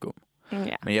meget flødeskum.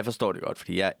 Ja. Men jeg forstår det godt,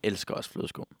 fordi jeg elsker også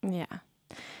flødeskum.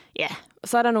 Ja, og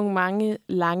så er der nogle mange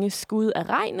lange skud af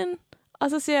regnen, og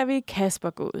så ser vi Kasper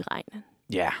gå i regnen.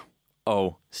 Ja,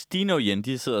 og Stine og Jen,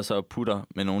 de sidder så og putter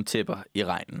med nogle tæpper i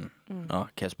regnen, når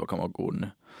Kasper kommer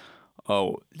gående.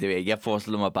 Og det ved jeg ikke, jeg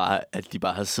forestiller mig bare, at de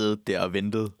bare har siddet der og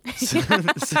ventet,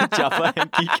 så Jaffa han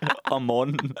gik om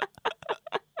morgenen.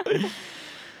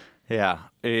 Ja,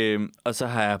 og så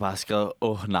har jeg bare skrevet,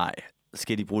 nej,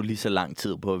 skal de bruge lige så lang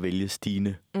tid på at vælge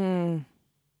Stine?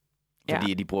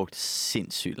 Fordi de brugte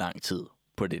sindssygt lang tid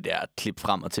på det der klip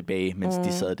frem og tilbage, mens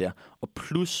de sad der. Og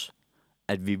plus,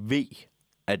 at vi ved,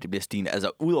 at det bliver Stine.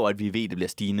 Altså, udover at vi ved, at det bliver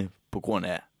Stine på grund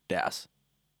af deres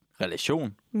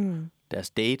relation, deres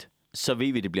date, så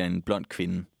ved vi, at det bliver en blond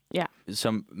kvinde. Ja.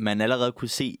 Som man allerede kunne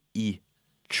se i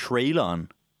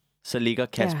traileren, så ligger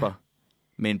Kasper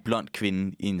med en blond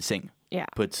kvinde i en seng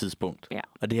på et tidspunkt. Ja.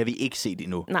 Og det har vi ikke set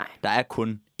endnu. Nej. Der er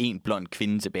kun én blond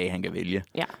kvinde tilbage, han kan vælge.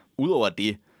 Ja. Udover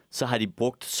det, så har de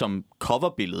brugt som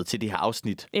coverbillede til det her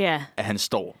afsnit, at han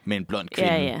står med en blond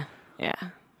kvinde. Ja,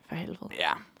 for helvede.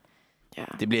 Ja.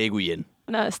 Det bliver ikke igen.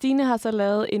 Nå, Stine har så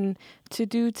lavet en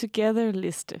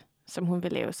to-do-together-liste, som hun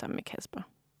vil lave sammen med Kasper.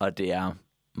 Og det er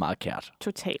meget kært.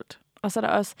 Totalt. Og så er der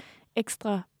også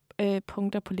ekstra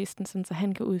punkter på listen, sådan, så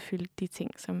han kan udfylde de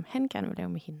ting, som han gerne vil lave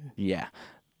med hende. Ja,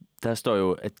 der står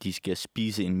jo, at de skal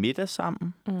spise en middag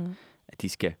sammen, at de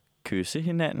skal kysse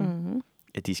hinanden,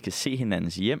 at de skal se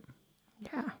hinandens hjem,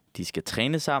 de skal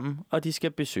træne sammen, og de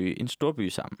skal besøge en storby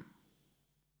sammen.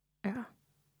 Ja.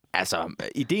 Altså,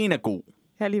 ideen er god.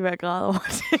 Jeg har lige været græde over,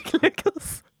 at det ikke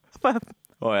lykkedes.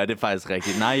 Ja, det er faktisk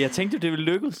rigtigt. Nej, jeg tænkte, det ville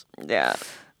lykkes. Ja.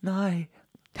 Nej.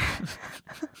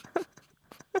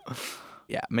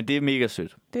 Ja, men det er mega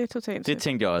sødt. Det er totalt sødt. Det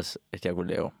tænkte jeg også, at jeg kunne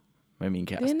lave med min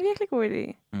kæreste. Det er en virkelig god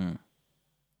idé.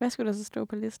 Hvad skulle der så stå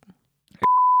på listen?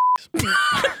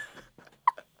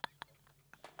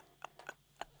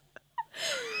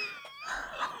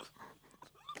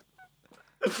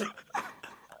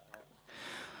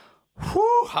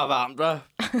 Har varmt der.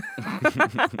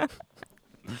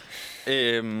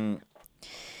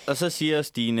 Og så siger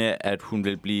Stine, at hun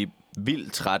vil blive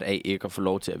vildt træt af ikke at få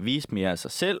lov til at vise mere af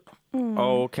sig selv.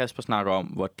 Og Kasper snakker om,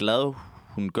 hvor glad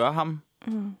hun gør ham.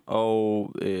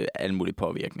 Og alle mulige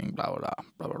påvirkninger, bla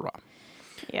bla bla.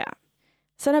 Ja.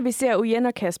 Så når vi ser Uyen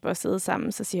og Kasper sidde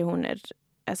sammen, så siger hun,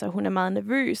 at hun er meget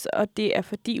nervøs, og det er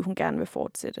fordi, hun gerne vil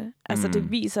fortsætte. Altså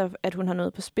det viser, at hun har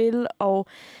noget på spil, og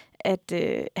at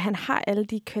han har alle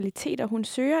de kvaliteter, hun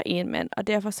søger i en mand, og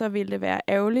derfor så vil det være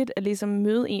ærgerligt at ligesom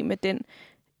møde en med den,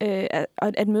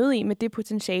 at møde en med det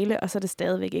potentiale, og så er det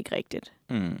stadigvæk ikke rigtigt.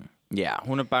 Ja,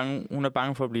 hun er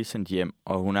bange for at blive sendt hjem,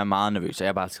 og hun er meget nervøs. Og jeg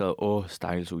har bare skrevet,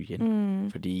 stakkels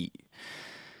Uyen. Fordi,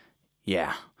 ja.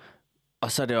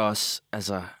 Og så er det også,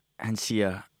 han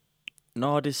siger,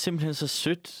 nå, det er simpelthen så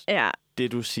sødt,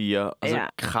 det du siger. Og så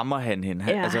krammer han hende.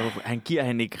 Han giver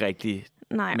hende ikke rigtigt.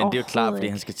 Nej, men det er jo klart, fordi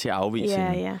han skal til at afvise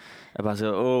hende. Ja. Jeg bare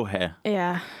siger,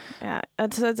 Ja. Og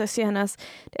så siger han også,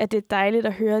 at det er dejligt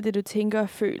at høre det, du tænker og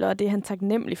føler, og det er han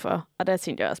taknemmelig for. Og der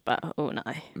tænkte jeg også bare,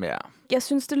 nej. Ja. Jeg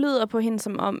synes, det lyder på hende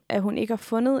som om, at hun ikke har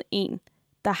fundet en,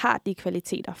 der har de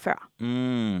kvaliteter før.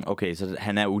 Okay, så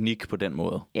han er unik på den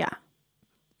måde. Ja.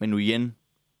 Men nu igen,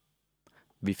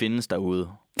 vi findes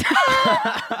derude.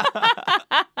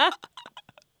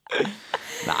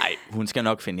 Nej, hun skal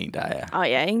nok finde en, der er...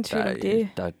 jeg er ingen tvivl om det.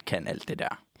 Der kan alt det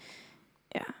der.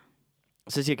 Ja.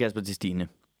 Så siger Kasper til Stine.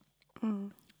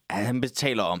 Han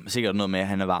betaler om sikkert noget med, at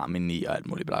han er varm indeni og alt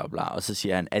muligt bla bla. Og så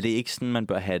siger han, er det ikke sådan, man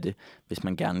bør have det, hvis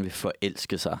man gerne vil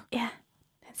forelske sig? Ja,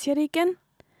 han siger det igen.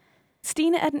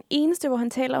 Stine er den eneste, hvor han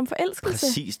taler om forelskelse.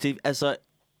 Præcis.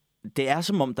 Det er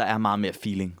som om, der er meget mere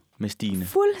feeling med Stine.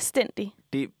 Fuldstændig.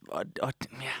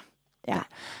 Ja.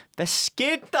 Hvad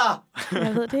skete der?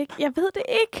 Jeg ved det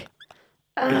ikke.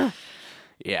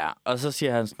 Ja, og så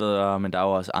siger han sådan noget, men der er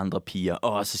jo også andre piger.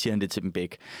 Og så siger han det til dem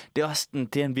begge. Det er også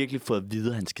det, han virkelig fået at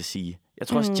vide, han skal sige. Jeg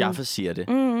tror også, Jaffa siger det.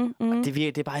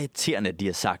 Det er bare irriterende, at de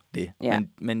har sagt det. Ja.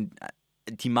 Men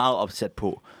de er meget opsat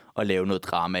på at lave noget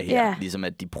drama her. Yeah. Ligesom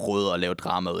at de prøvede at lave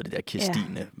drama ud af det der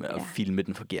Kirstine. Og filme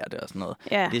den forkerte og sådan noget.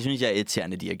 Yeah. Det synes jeg er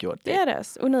irriterende, de har gjort det. Det er det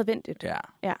også. Unødvendigt.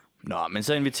 Ja. Nå, men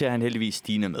så inviterer han heldigvis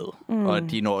Stine med.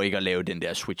 Og de når ikke at lave den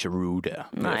der switcheroo der.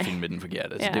 Med at filme den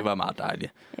forkerte. Så det var meget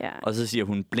dejligt. Ja. Og så siger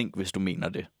hun, blink, hvis du mener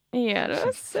det. Ja, det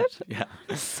var sødt.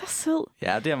 Så sød.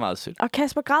 Ja, det er meget sødt. Og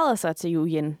Kasper græder så til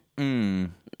Uyen,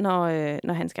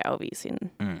 når han skal afvise hende.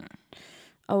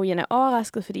 Og Uyen er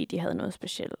overrasket, fordi de havde noget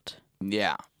specielt.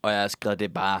 Ja, og jeg har skrevet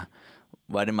det bare,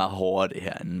 hvor er det meget hårdere det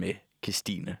her, end med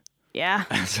Kirstine. Ja,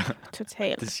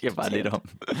 totalt. Det siger bare lidt om,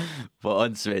 hvor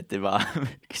åndssvagt det var med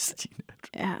Kirstine.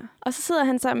 Ja, og så sidder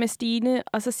han sammen med Stine,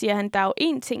 og så siger han, der er jo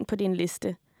én ting på din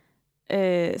liste,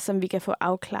 som vi kan få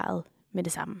afklaret med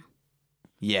det samme.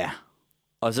 Ja,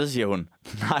 og så siger hun,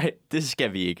 nej, det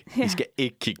skal vi ikke. Vi skal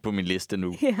ikke kigge på min liste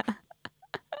nu.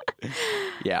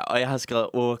 Ja, og jeg har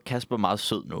skrevet, Kasper er meget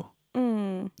sød nu.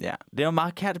 Ja, det var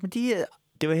meget kært, men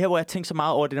det var her, hvor jeg tænkte så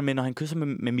meget over det der med, når han kysser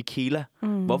med Michaela.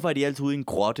 Hvorfor er de altid ude i en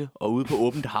grotte og ude på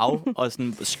åbent hav og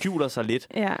sådan skjuler sig lidt?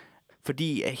 Ja.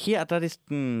 Fordi her, der er det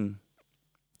sådan...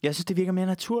 Jeg synes, det virker mere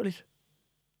naturligt.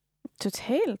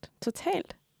 Totalt.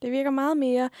 Det virker meget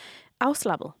mere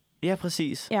afslappet. Ja,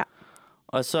 præcis. Ja.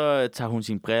 Og så tager hun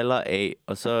sine briller af,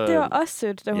 og så... Det var også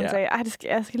sødt, da hun sagde,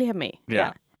 jeg skal lige have med. Ja.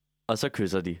 Og så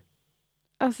kysser de.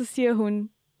 Og så siger hun,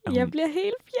 jeg bliver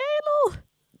helt fjalet.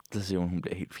 Så siger hun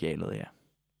bliver helt fjalet, ja.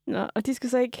 Nå, og de skal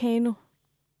så i kano.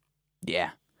 Ja,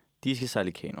 de skal sejle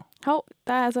i kano. Hov,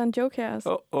 der er altså en joke her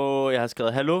også. Jeg har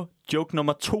skrevet, hallo, joke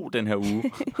nummer 2 den her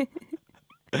uge.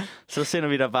 Så sender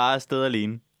vi dig bare afsted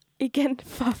alene. Igen,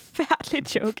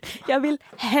 forfærdelig joke. Jeg vil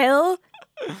have,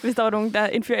 hvis der var nogen,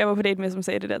 en fyr, jeg var på date med, som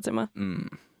sagde det der til mig.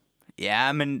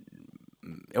 Ja, men...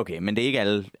 Okay, men det er ikke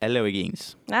alle. Alle er jo ikke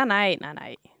ens. Nej.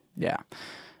 Ja.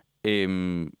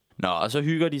 Nå, og så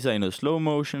hygger de sig i noget slow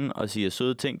motion og siger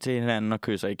søde ting til hinanden og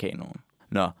kysser i kanonen.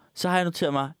 Nå, så har jeg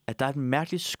noteret mig, at der er et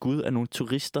mærkeligt skud af nogle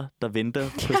turister, der venter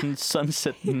på sådan en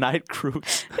sunset night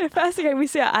cruise. Det er første gang, vi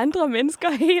ser andre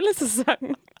mennesker hele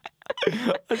sæsonen.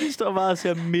 Og de står bare og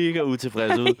ser mega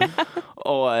utilfredse ud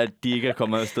over, at de ikke er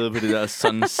kommet afsted på det der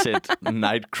sunset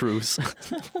night cruise.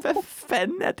 Hvad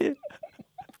fanden er det?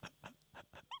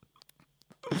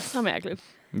 Så mærkeligt.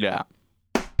 Ja.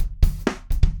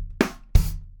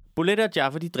 Bolette og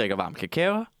Jaffa, de drikker varm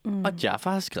kakao, og Jaffa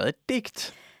har skrevet et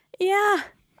digt. Ja,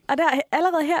 og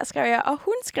allerede her skrev jeg, og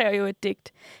hun skrev jo et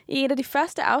digt. I et af de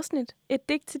første afsnit. Et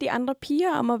digt til de andre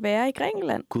piger om at være i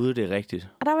Grækenland. Gud, det er rigtigt.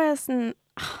 Og der var jeg sådan,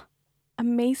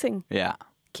 amazing. Ja,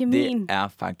 Kemien. Det er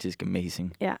faktisk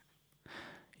amazing. Ja.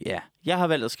 Ja, jeg har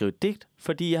valgt at skrive et digt,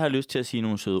 fordi jeg har lyst til at sige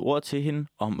nogle søde ord til hende,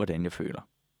 om hvordan jeg føler.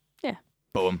 Ja.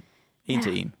 Bum. En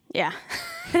til en. Ja,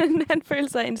 han føler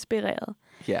sig inspireret.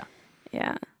 Ja.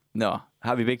 Ja. Nå,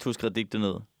 har vi begge to skrevet digtet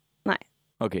ned? Nej.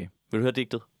 Okay, vil du høre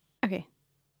digtet? Okay.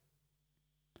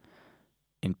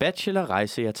 En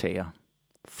bachelorrejse jeg tager,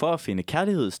 for at finde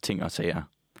kærlighedsting og sager.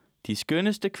 De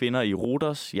skønneste kvinder i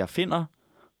Rhodos jeg finder,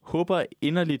 Håber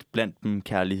inderligt blandt dem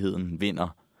kærligheden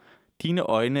vinder. Dine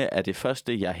øjne er det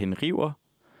første, jeg henriver.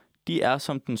 De er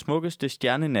som den smukkeste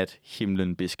stjernenat,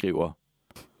 himlen beskriver.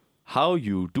 How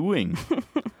you doing?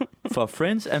 For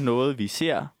Friends er noget, vi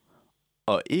ser,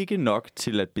 og ikke nok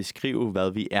til at beskrive,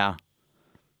 hvad vi er.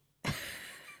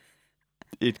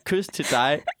 Et kys til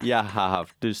dig, jeg har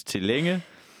haft lyst til længe.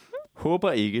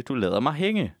 Håber ikke, du lader mig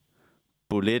hænge.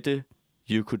 Bolette,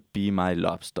 you could be my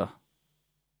lobster.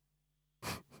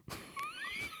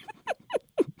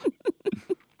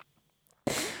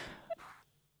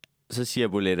 Så siger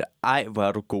Bolette, ej, hvor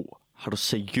er du god. Har du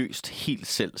seriøst helt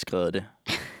selv skrevet det?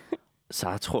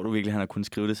 Så tror du virkelig, han har kunnet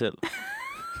skrive det selv?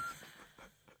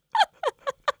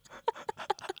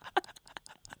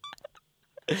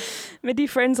 Med de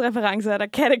Friends-referencer, der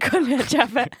kan det kun være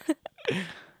Jaffa.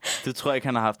 Det tror jeg ikke,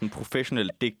 han har haft en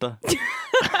professionel digter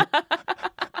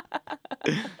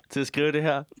til at skrive det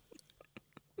her.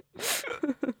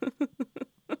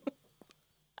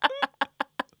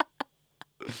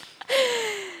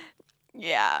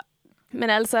 Ja, men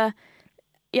altså,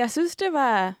 jeg synes, det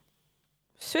var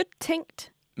sødt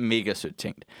tænkt. Mega sødt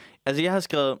tænkt. Altså, jeg har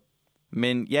skrevet,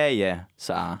 men ja,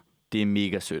 Sara, det er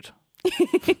mega sødt.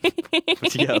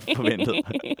 Fordi jeg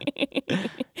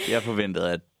har forventet,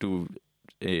 at du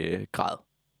græd.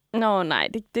 Nå, nej,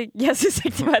 jeg synes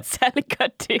ikke, det var et særligt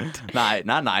godt digt. Nej,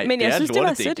 men jeg synes, det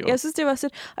var sødt. Jo. Jeg synes, det var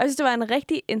sødt. Og jeg synes, det var en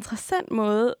rigtig interessant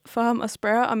måde for ham at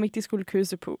spørge, om ikke de skulle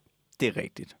kysse på. Det er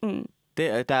rigtigt.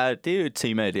 Det er jo et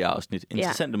tema i det afsnit.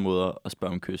 Interessante måder at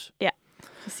spørge om kys. Ja,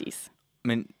 præcis.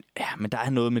 Men der er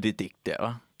noget med det digt der,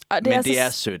 hva'? Og det er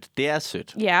sødt. Det er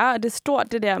sødt. Ja, og det er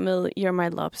stort, det der med You're my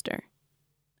lobster.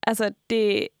 Altså,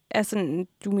 det er sådan,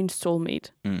 du er min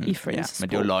soulmate i Friends. Ja, men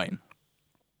det er jo løgn.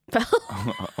 Hvad?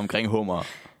 Omkring hummer.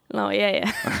 Nå, ja.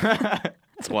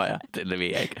 Tror jeg. Det ved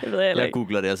jeg ikke. Det ved jeg ikke.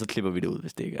 Googler det, og så klipper vi det ud,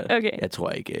 hvis det ikke er. Okay. Jeg tror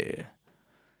ikke...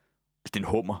 det er en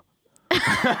hummer.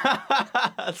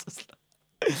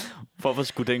 Hvorfor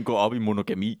skulle den gå op i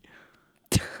monogami?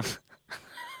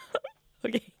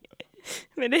 Okay.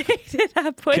 Men det er ikke det, der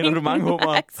er pointen. Kender du mange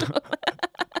hummer?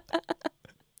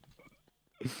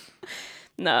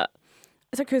 Nå,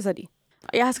 så kysser de.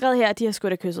 Og jeg har skrevet her, at de har sgu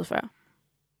da kysset før.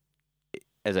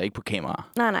 Altså ikke på kamera?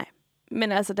 Nej.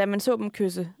 Men altså, da man så dem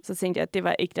kysse, så tænkte jeg, at det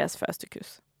var ikke deres første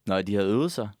kys. Nå, de havde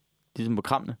øvet sig. Ligesom på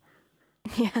krammene.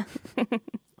 Ja.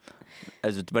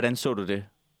 Altså, hvordan så du det?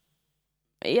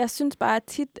 Jeg synes bare, at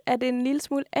tit er det en lille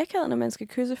smule akavet, når man skal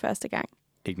kysse første gang.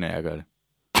 Ikke når jeg gør det.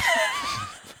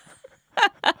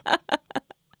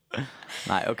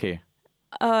 Nej, okay.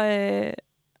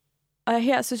 Og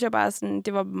her synes jeg bare sådan,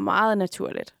 det var meget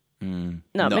naturligt.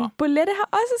 Nå, men Bolette har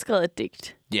også skrevet et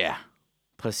digt. Ja,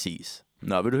 præcis.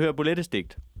 Nå, vil du høre Bolettes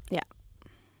digt? Ja.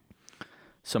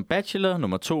 Som bachelor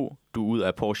nummer 2, du ud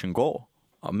af Porschen går,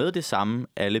 og med det samme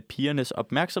alle pigernes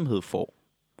opmærksomhed får.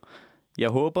 Jeg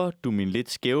håber, du min lidt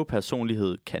skæve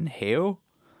personlighed kan have,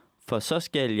 for så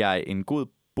skal jeg en god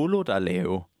bullo der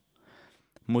lave.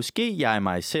 Måske jeg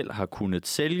mig selv har kunnet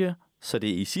sælge, så det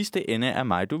i sidste ende er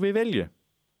mig, du vil vælge.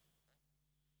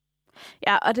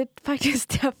 Ja, og det er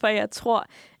faktisk derfor, jeg tror,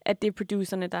 at det er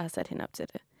producerne, der har sat hende op til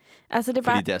det. Altså, det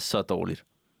er fordi det er så dårligt.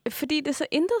 Fordi det er så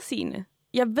intetsigende.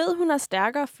 Jeg ved, hun har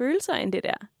stærkere følelser end det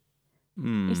der.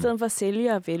 I stedet for at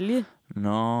sælge og vælge.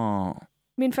 Nå.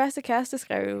 Min første kæreste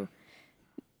skrev jo...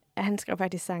 Han skrev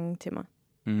faktisk sangen til mig.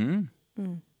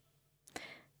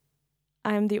 I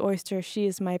am the oyster, she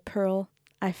is my pearl.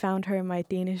 I found her, my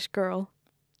Danish girl.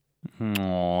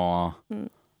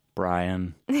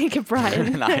 Brian. Ikke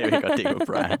Brian. Nej, jeg ved godt, det ikke var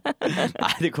Brian.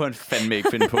 Nej, det kunne han fandme ikke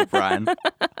finde på, Brian.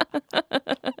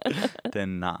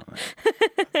 Den navn.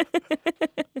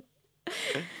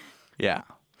 Ja.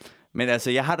 Men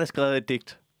altså, jeg har da skrevet et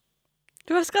digt.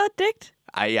 Du har skrevet et digt?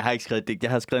 Ej, jeg har ikke skrevet et digt.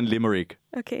 Jeg har skrevet en limerick.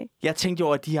 Okay. Jeg tænkte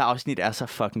jo, at de her afsnit er så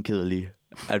fucking kedelige.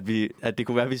 At det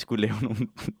kunne være, at vi skulle lave nogle...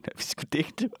 at vi skulle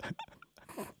digte.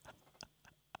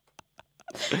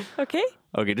 Okay.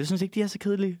 Okay, du synes ikke, de er så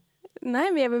kedelige? Nej,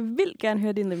 men jeg vil vildt gerne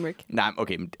høre din limerick. Nej,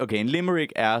 okay, en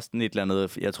limerick er sådan et eller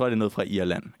andet... Jeg tror, det er noget fra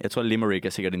Irland. Jeg tror, Limerick er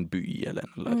sikkert en by i Irland.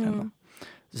 Eller andet.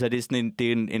 Så det er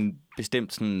sådan en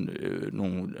bestemt sådan...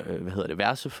 nogle,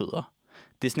 versefødder.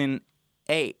 Det er sådan en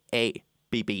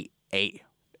A-A-B-B-A.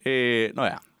 Nå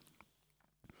ja.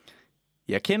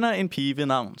 Jeg kender en pige ved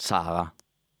navn Sara.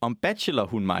 Om bachelor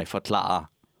hun mig forklarer.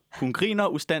 Hun griner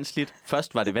ustandsligt.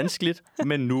 Først var det vanskeligt,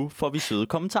 men nu får vi søde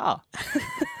kommentarer.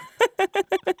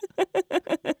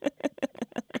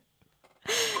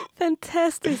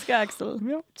 Fantastisk, Axel.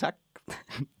 Jo, tak.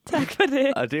 Tak for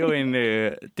det. Og det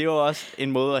er jo også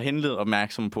en måde at henlede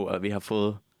opmærksom på, at vi har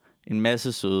fået en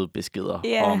masse søde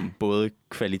beskeder om både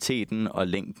kvaliteten og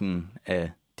længden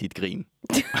af dit grin.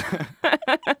 Det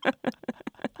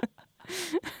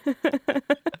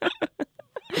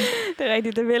er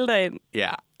rigtigt, det vælter ind.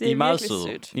 Ja, Det I er meget virkelig søde.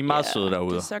 sødt. I er meget søde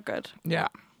derude. Det er så godt. Ja.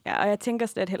 Ja, og jeg tænker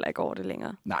slet heller ikke over det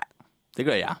længere. Nej, det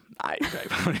gør jeg. Nej, det gør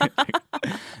jeg ikke.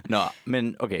 Nå,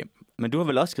 men okay. Men du har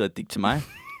vel også skrevet et digt til mig?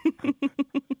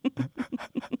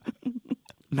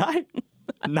 Nej.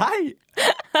 Nej.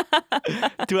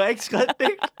 Du har ikke skrevet et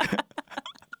digt.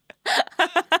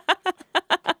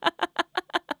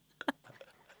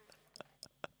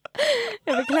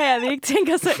 Jeg beklager, at vi ikke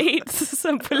tænker så ens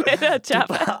som Paulette og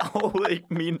Chapa. Det var overhovedet ikke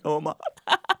min nummer.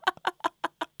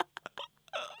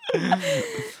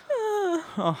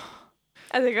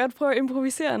 Altså, jeg kan godt prøve at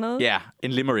improvisere noget. Ja,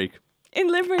 en limerick. En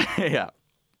limerick. Ja.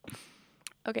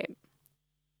 Okay.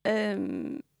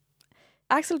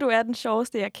 Axel, du er den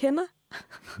sjoveste, jeg kender.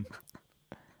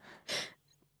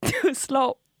 Du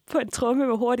slår på en tromme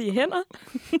med hurtige hænder.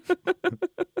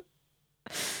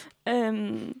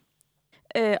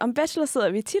 Om Bachelor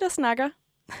sidder vi tit og snakker.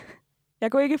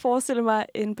 Jeg kunne ikke forestille mig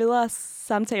en bedre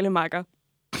samtalemakker.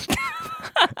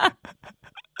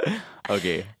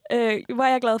 Okay. Hvor er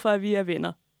jeg glad for, at vi er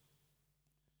venner.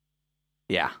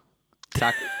 Ja.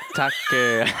 Tak. Tak.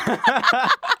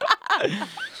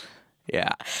 Ja.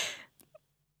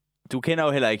 Du kender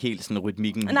jo heller ikke helt sådan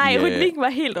rytmikken. Nej, rytmikken var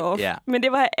helt off. Ja. Men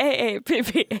det var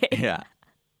AAPPA. Ja.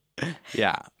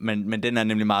 Ja, men den er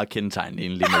nemlig meget kendetegnende i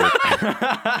en limerick.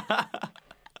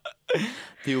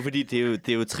 Det er jo fordi, det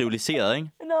er jo trivialiseret, ikke?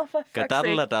 Nå, for fuck's sake.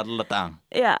 Gadadladadladang.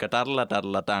 Ja.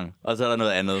 Gadadladadladang. Og så er der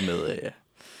noget andet med...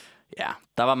 ja,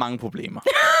 der var mange problemer.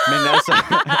 Men altså...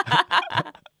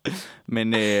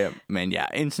 men ja,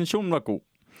 intentionen var god.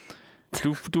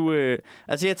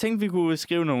 Altså, jeg tænkte, vi kunne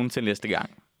skrive nogen til næste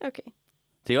gang. Okay.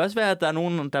 Det kan også være, at der er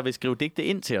nogen, der vil skrive digte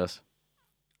ind til os.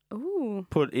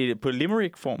 På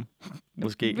limerick-form,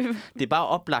 måske. Det er bare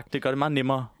oplagt. Det gør det meget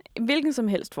nemmere. Hvilken som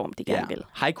helst form, de gerne vil.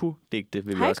 Haiku-digte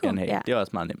vil vi også gerne have. Ja. Det er også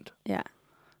meget nemt. Ja.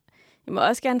 I må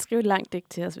også gerne skrive et langt digt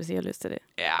til os, hvis I har lyst til det.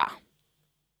 Ja.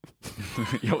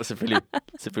 Jo, selvfølgelig.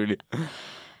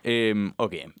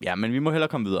 Okay, ja, men vi må hellere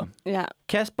komme videre. Ja.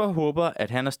 Kasper håber,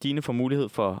 at han og Stine får mulighed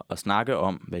for at snakke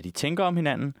om, hvad de tænker om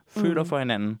hinanden, føler for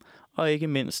hinanden, og ikke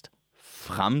mindst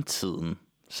fremtiden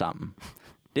sammen.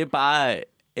 Det er bare,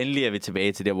 endelig er vi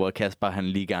tilbage til der, hvor Kasper han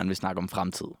lige gerne vil snakke om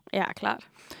fremtid. Ja, klart.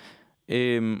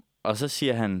 Og så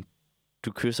siger han,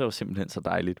 du kysser jo simpelthen så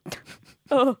dejligt.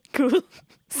 Gud,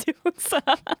 siger hun så.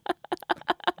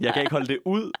 Jeg kan ikke holde det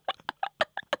ud.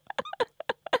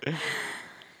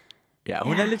 Ja,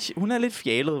 hun er lidt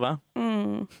fjælet, hva'?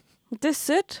 Det er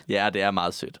sødt. Ja, det er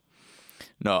meget sødt.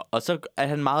 Nå, og så er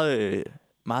han meget,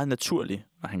 meget naturlig,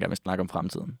 når han gerne vil snakke om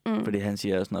fremtiden. Fordi han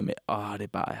siger også noget med, jeg har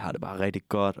det bare rigtig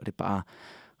godt, og det er bare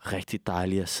rigtig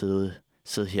dejligt at sidde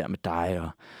her med dig, og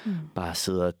bare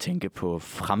sidde og tænke på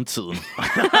fremtiden.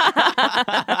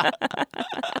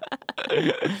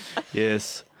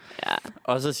 Yes. Ja.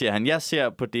 Og så siger han, jeg ser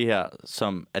på det her,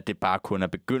 som at det bare kun er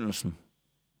begyndelsen.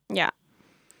 Ja.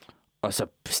 Og så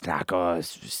snakker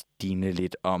Stine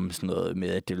lidt om sådan noget med,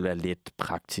 at det vil være lidt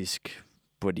praktisk,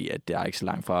 fordi at det er ikke så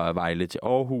langt fra Vejle til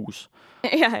Aarhus.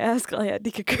 Ja, jeg har skrevet her, at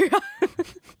de kan køre.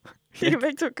 De kan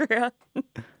begge to køre.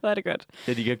 Hvor er det godt.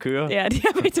 Ja, de kan køre. Ja, de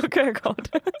har begge to kørekort.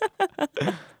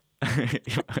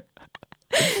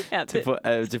 Ja,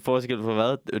 til forskel for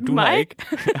hvad? Du mig? har ikke.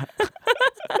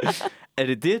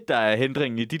 Er det, der er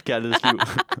hindringen i dit kærlighedsliv?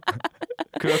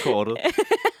 Kørekortet.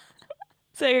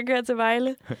 Så jeg kan køre til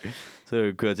Vejle. Så jeg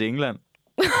kan køre til England.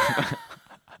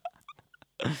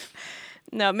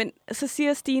 Nå, men så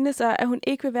siger Stine så, at hun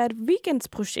ikke vil være et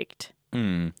weekendsprojekt.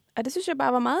 Og det synes jeg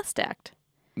bare var meget stærkt.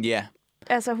 Ja. Yeah.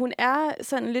 Altså, hun er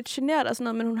sådan lidt genert og sådan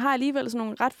noget, men hun har alligevel sådan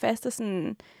nogle ret faste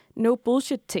sådan no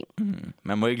bullshit ting.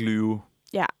 Man må ikke lyve.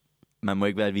 Ja. Man må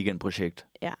ikke være et weekendprojekt.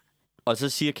 Ja. Og så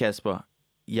siger Kasper,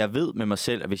 jeg ved med mig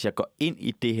selv, at hvis jeg går ind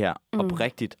i det her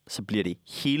oprigtigt, så bliver det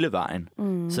hele vejen.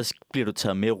 Så bliver du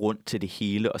taget med rundt til det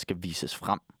hele og skal vises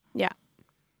frem. Ja.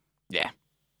 Ja.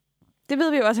 Det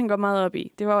ved vi jo også, han går meget op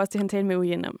i. Det var også det, han talte med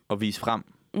Ujenne om. Og vise frem.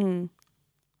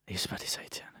 Jeg synes bare, det er så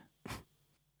irriterende.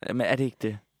 Men er det ikke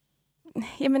det?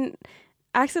 Jamen,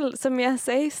 Axel, som jeg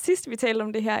sagde sidst, vi talte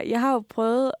om det her, jeg har jo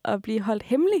prøvet at blive holdt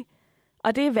hemmelig.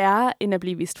 Og det er værre, end at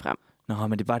blive vist frem. Nå,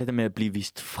 men det er bare det der med at blive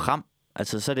vist frem.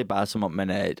 Altså, så er det bare, som om man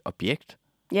er et objekt.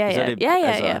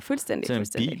 Ja, fuldstændig. Så en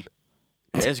bil.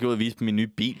 Jeg skal ud og vise min nye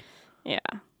bil. Ja.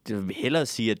 Det vil hellere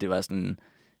sige, at det var sådan,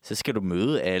 så skal du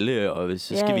møde alle, og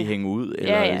så skal vi hænge ud,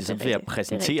 eller så vil jeg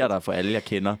præsentere dig for alle, jeg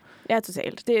kender. Ja,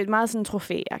 totalt. Det er meget sådan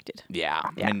trofæagtigt. Ja,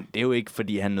 men det er jo ikke,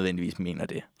 fordi han nødvendigvis mener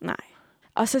det. Nej.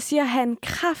 Og så siger han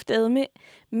kraftedme,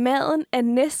 maden er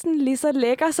næsten lige så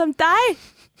lækker som dig.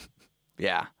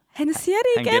 Ja. Han siger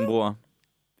det igen. Han genbruger.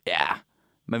 Ja,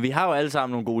 men vi har jo alle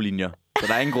sammen nogle gode linjer, så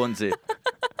der er ingen grund til.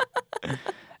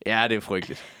 Ja, det er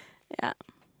frygteligt. Ja.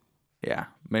 Ja,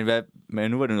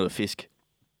 men nu var det noget fisk.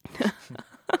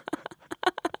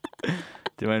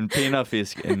 Det var en pænere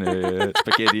fisk end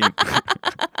spaghetti.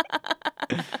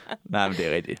 Nej, men det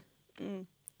er rigtigt.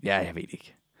 Ja, jeg ved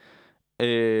ikke.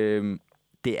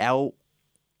 Det er jo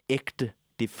ægte.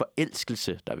 Det er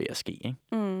forelskelse, der er ved at ske, ikke?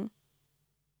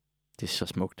 Det er så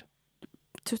smukt.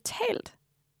 Totalt.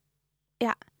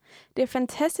 Ja. Det er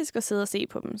fantastisk at sidde og se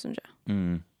på dem, synes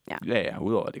jeg. Ja,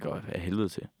 udover at det går af helvede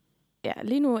til. Ja,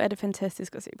 lige nu er det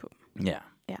fantastisk at se på dem. Ja.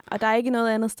 Ja, og der er ikke noget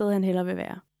andet sted, han hellere vil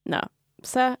være. Nå,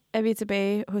 så er vi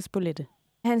tilbage hos Bolette.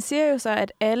 Han siger jo så,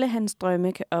 at alle hans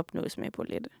drømme kan opnås med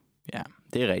Bolette. Ja,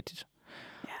 det er rigtigt.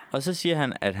 Ja. Og så siger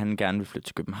han, at han gerne vil flytte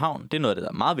til København. Det er noget, der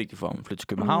er meget vigtigt for ham at flytte til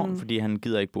København, fordi han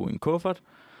gider ikke bo i en kuffert.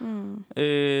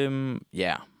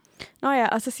 Ja. Nå ja,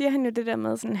 og så siger han jo det der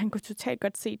med, at han kunne totalt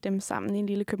godt se dem sammen i en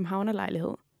lille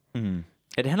københavnerlejlighed.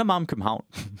 Ja, det handler meget om København.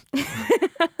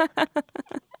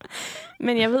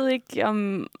 Men jeg ved ikke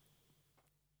om...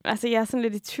 Altså, jeg er sådan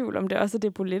lidt i tvivl, om det også er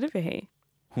det, Bolette vil have.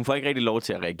 Hun får ikke rigtig lov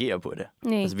til at reagere på det.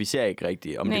 Nej. Altså, vi ser ikke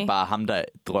rigtigt, om det er bare ham, der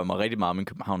drømmer rigtig meget om en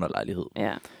københavnerlejlighed.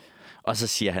 Ja. Og så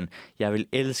siger han, jeg vil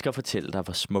elske at fortælle dig,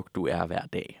 hvor smuk du er hver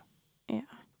dag. Ja.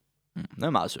 Det er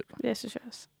meget sødt. Det synes jeg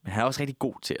også. Men han er også rigtig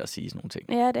god til at sige sådan nogle ting.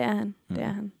 Ja, det er han. Det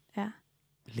er han, ja.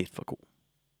 Lidt for god.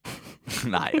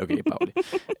 Nej, okay, Pauli.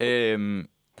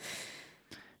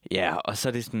 Ja, og så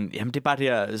er det sådan, jamen det er bare det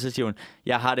her, så siger hun,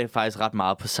 jeg har det faktisk ret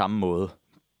meget på samme måde.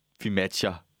 Vi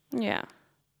matcher. Ja.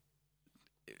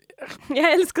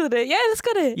 Jeg elskede det. Jeg elsker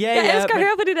det. Ja, jeg elsker at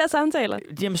høre på de der samtaler.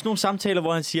 Jamen sådan nogle samtaler,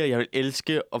 hvor han siger, jeg vil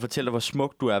elske at fortælle dig, hvor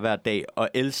smuk du er hver dag, og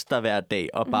elske dig hver dag,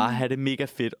 og bare have det mega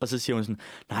fedt. Og så siger hun sådan,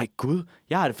 nej gud,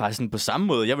 jeg har det faktisk sådan på samme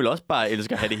måde. Jeg vil også bare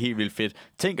elske at have det helt vildt fedt.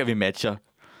 Tænk, at vi matcher.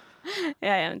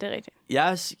 Ja, det er rigtigt.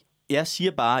 Jeg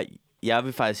siger bare, jeg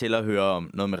vil faktisk hellere høre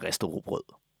om noget med restaurantbrød.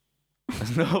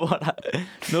 Altså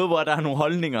noget, hvor der er nogle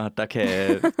holdninger, der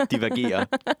kan divergere.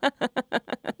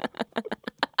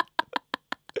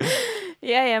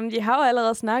 Ja, jamen, de har jo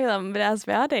allerede snakket om deres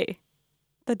hverdag,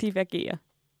 der divergerer.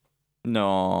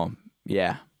 Nå,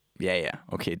 ja.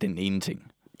 Okay, den ene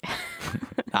ting.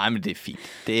 Nej, men det er fint.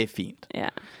 Det er fint. Ja.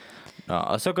 Nå,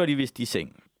 og så går de vist i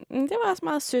seng. Det var også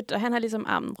meget sødt, og han har ligesom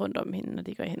armen rundt om hende, når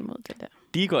de går hen mod det der.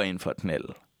 De går ind for et knald.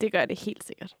 Det gør det helt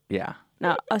sikkert. Ja.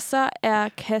 Nå, og så er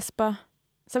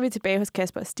så er vi tilbage hos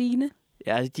Kasper og Stine.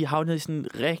 Ja, de havner i sådan en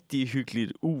rigtig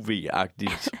hyggeligt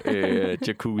UV-agtigt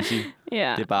jacuzzi.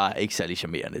 Ja. Det er bare ikke særlig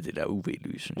charmerende, det der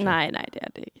UV-lys, synes jeg. Nej, det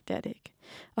er det ikke.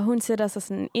 Og hun sætter sig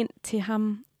sådan ind til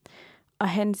ham, og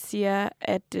han siger,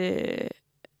 at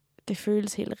det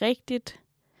føles helt rigtigt.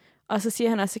 Og så siger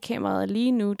han også til kameraet,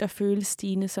 lige nu, der føles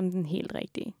Stine som den helt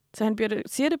rigtige. Så han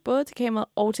siger det både til kameraet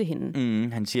og til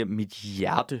hende. Han siger, mit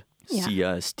hjerte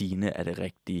siger, Stine er det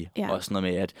rigtige. Ja. Også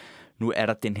noget med, at nu er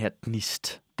der den her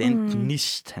gnist. Den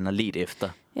gnist, han har let efter.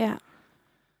 Ja.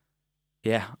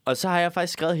 Ja, og så har jeg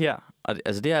faktisk skrevet her,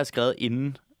 altså det har jeg skrevet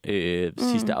inden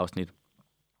sidste afsnit.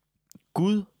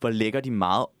 Gud, hvor lægger de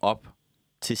meget op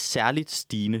til særligt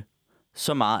Stine.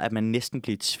 Så meget, at man næsten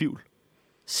bliver i tvivl.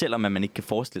 Selvom man ikke kan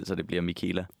forestille sig, at det bliver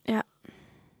Michaela. Ja.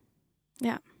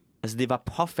 Altså det var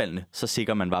påfaldende, så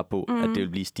sikker man var på, at det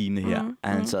ville blive Stine her. At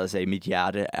han sad og sagde, mit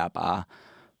hjerte er bare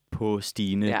på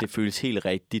Stine. Ja. Det føles helt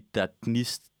rigtigt. Der er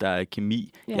gnist, der er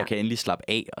kemi. Ja. Jeg kan endelig slappe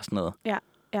af og sådan noget. Ja.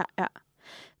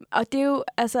 Og det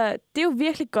er jo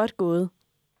virkelig godt gået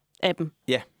af dem.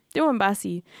 Ja. Det må man bare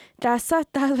sige.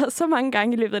 Der har været så mange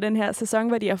gange i løbet af den her sæson,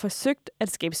 hvor de har forsøgt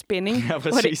at skabe spænding, hvor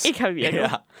det ikke har virket.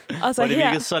 Ja. Og så hvor det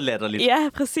virkede så latterligt. Ja,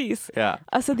 præcis. Ja.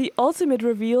 Og så the ultimate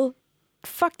reveal.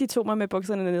 Fuck, de tog mig med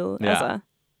bukserne nede. Ja. Altså,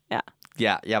 ja.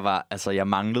 Ja, jeg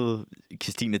manglede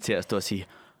Christine til at stå og sige,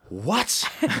 what?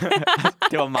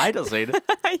 Det var mig, der sagde det.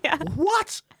 Ja.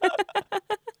 What?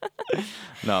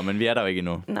 Nå, men vi er der jo ikke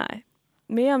endnu. Nej.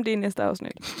 Mere om det i næste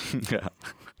afsnit. Ja.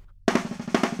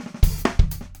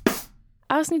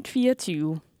 Afsnit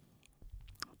 24.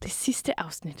 Det sidste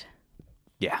afsnit.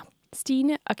 Ja.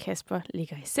 Stine og Kasper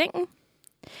ligger i sengen.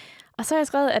 Og så har jeg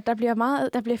skrevet, at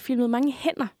der bliver filmet mange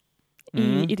hænder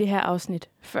i det her afsnit.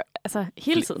 Altså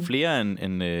hele tiden. Flere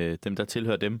end dem, der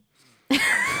tilhører dem.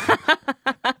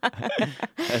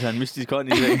 Altså en mystisk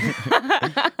hånd i sengen.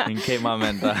 En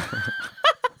kameramand, der...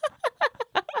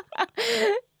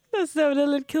 Så det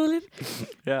lidt kedeligt.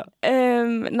 Ja.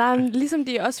 Nej, ligesom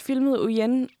de også filmede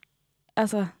Uyen,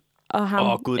 altså, og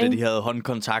ham. Gud, da de havde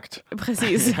håndkontakt.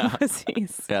 Præcis, Ja.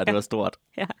 præcis. Ja, det var stort.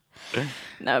 Ja.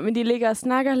 Nå, men de ligger og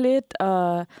snakker lidt,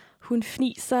 og hun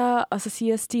fniser, og så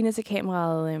siger Stine til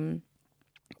kameraet,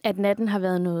 at natten har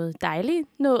været noget dejligt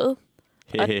noget.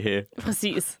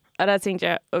 Præcis. Og der tænkte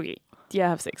jeg, okay, de har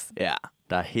haft sex. Ja,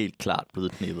 der er helt klart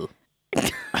blevet knippet.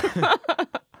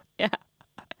 Ja.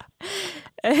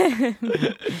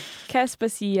 Kasper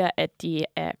siger, at de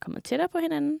er kommet tættere på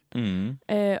hinanden,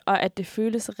 og at det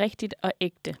føles rigtigt og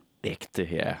ægte. Ægte,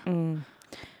 ja.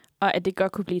 Og at det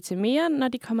godt kunne blive til mere, når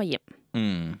de kommer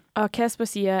hjem. Og Kasper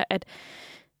siger, at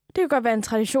det kan godt være en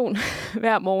tradition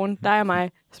hver morgen, dig og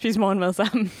mig, spise morgenmad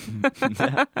sammen.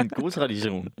 Ja, en god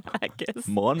tradition. I guess.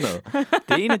 Morgenmad.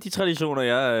 Det er en af de traditioner,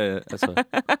 jeg...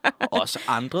 også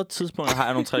andre tidspunkter har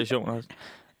jeg nogle traditioner.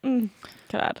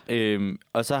 Klart.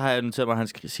 Og så har jeg noteret mig, at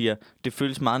han siger, det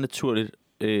føles meget naturligt,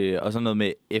 og sådan noget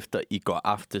med efter i går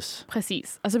aftes.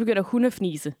 Præcis. Og så begynder hun at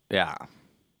fnise. Ja.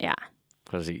 Ja.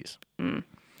 Præcis.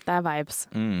 Der er vibes.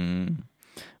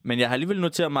 Men jeg har alligevel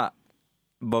noteret mig,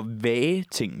 hvor vage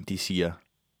ting de siger.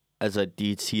 Altså,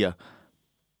 de siger,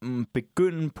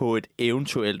 begynde på et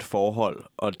eventuelt forhold,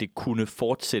 og det kunne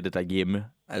fortsætte derhjemme.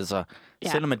 Altså,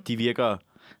 selvom at de virker,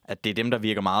 at det er dem, der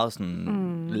virker meget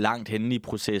sådan langt henne i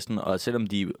processen, og selvom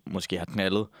de måske har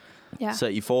knaldet, så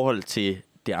i forhold til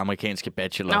det amerikanske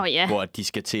Bachelor, hvor de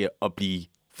skal til at blive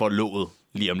forlovet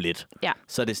lige om lidt,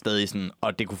 så er det stadig sådan,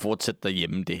 og det kunne fortsætte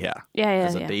derhjemme, det her.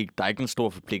 Altså, der er ikke en stor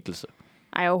forpligtelse.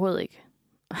 Nej, overhovedet ikke.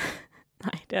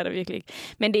 Nej, det er der virkelig ikke.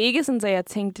 Men det er ikke sådan, at jeg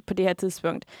tænkte på det her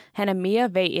tidspunkt. Han er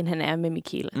mere vag, end han er med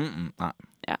Michaela. Nej.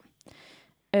 Ja.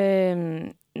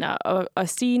 Og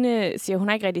Stine siger, hun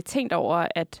har ikke rigtig tænkt over,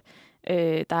 at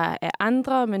der er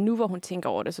andre, men nu hvor hun tænker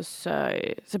over det,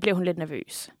 så bliver hun lidt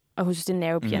nervøs. Og hun synes, det er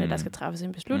nervepigerne, der skal træffes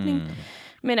en beslutning.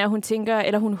 Men at hun tænker,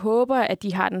 eller hun håber, at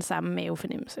de har den samme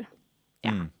mavefornemmelse.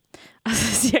 Ja. Og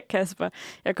så siger Kasper,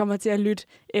 jeg kommer til at lytte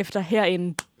efter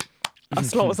herinde, og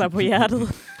slår sig på hjertet.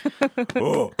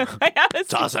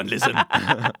 Tarzan, listen.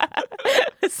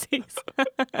 Præcis.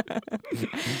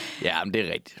 Ja, men det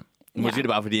er rigtigt. Måske det er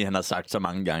bare, fordi han har sagt så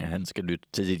mange gange, at han skal lytte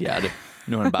til sit hjerte.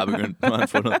 Nu har han bare begyndt. Nu har han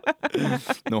fundet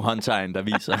nogle håndtegn, der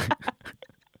viser.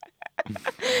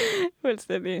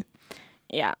 Fuldstændig.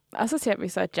 Ja, og så ser vi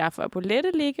så Jaffa og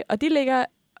Bolette ligge, og de ligger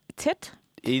tæt.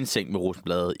 En seng med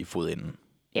rosenbladet i fodenden.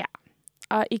 Ja,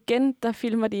 og igen, der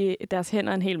filmer de deres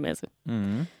hænder en hel masse.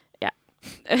 Ja.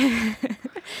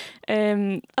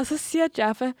 Og så siger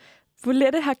Jaffa,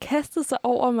 Bolette har kastet sig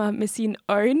over mig med sine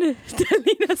øjne, der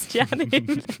ligner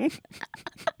stjernehimlen.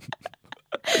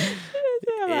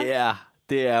 Ja,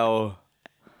 det er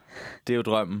jo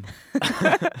drømmen.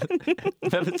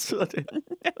 Hvad betyder det?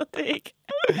 Jeg ved det ikke.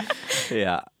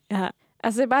 Ja.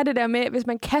 Altså det er bare det der med, hvis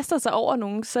man kaster sig over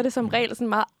nogen, så er det som regel sådan en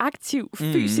meget aktiv,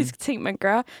 fysisk ting, man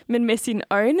gør. Men med sine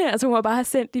øjne, altså hun må bare have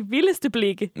sendt de vildeste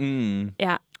blikke.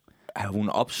 Ja. Hun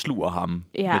opsluger ham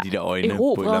med de der øjne.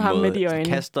 Erobrer ham med de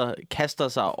øjne. Kaster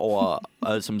sig over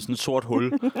som sådan et sort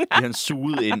hul. Han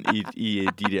suget ind i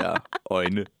de der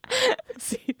øjne.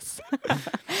 Præcis.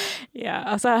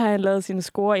 Ja, og så har han lavet sine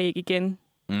scoreæg igen.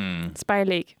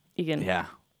 Spejlæg igen. Ja.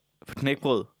 På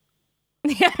knækbrød.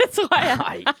 Ja, det tror jeg.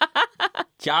 Nej.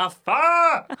 Jaffa!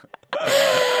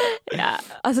 Ja,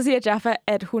 og så siger Jaffa,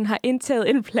 at hun har indtaget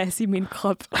en plads i min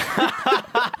krop.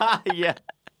 Ja.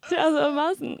 Det er altså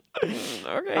meget sådan,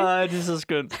 okay. Ej, det er så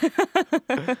skønt.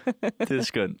 Det er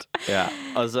skønt. Ja.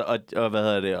 Og hvad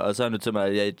hedder det? Og så er det til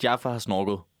mig, at Jaffa har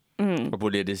snorket. Og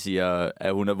Bolette siger,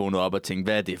 at hun er vågnet op og tænkt,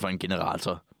 hvad er det for en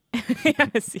generator? Ja,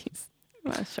 præcis.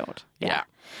 Meget sjovt. Ja.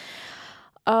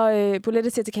 Og Bolette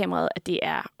siger til kameraet, at det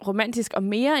er romantisk og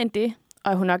mere end det,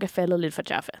 og hun nok er faldet lidt for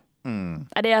Jaffa.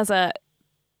 Og det er altså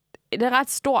en ret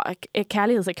stor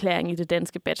kærlighedserklæring i det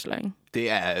danske Bachelor, ikke?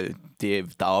 Det er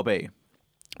deroppe af.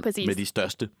 Præcis. Med de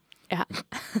største. Ja.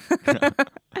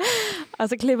 Og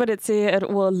så klipper det til, at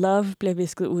ordet love bliver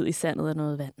visket ud i sandet af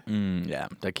noget vand. Ja,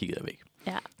 der kiggede jeg væk.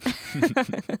 Ja.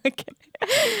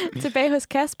 Okay. Tilbage hos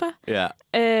Kasper. Ja.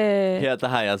 Her der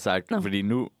har jeg sagt, fordi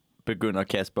nu begynder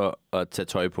Kasper at tage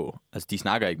tøj på. Altså, de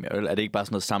snakker ikke mere. Er det ikke bare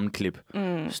sådan noget sammenklip?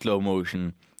 Slow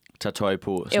motion. Tager tøj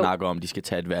på, snakker om, de skal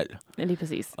tage et valg. Ja, lige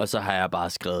præcis. Og så har jeg bare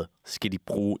skrevet, skal de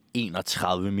bruge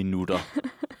 31 minutter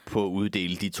på at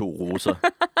uddele de 2 roser?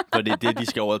 For det er det, de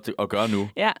skal over at gøre nu.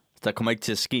 Ja. Der kommer ikke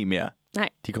til at ske mere. Nej.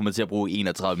 De kommer til at bruge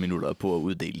 31 minutter på at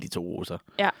uddele de 2 roser.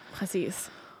 Ja,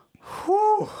 præcis.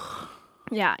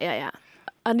 Ja.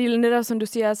 Og netop som du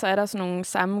siger, så er der sådan nogle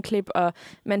sammenklip, og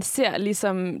man ser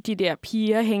ligesom de der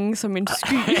piger hænge som en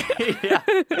sky.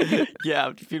 Ja,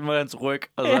 de filmer hans ryg,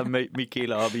 og så er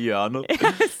Michaela oppe i hjørnet.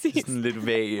 Sådan lidt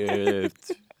vag.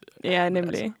 Ja,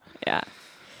 nemlig. Altså. Ja.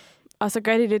 Og så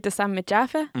gør de lidt det samme med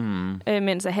Jaffa,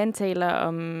 mens han taler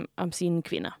om sine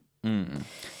kvinder.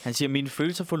 Han siger, mine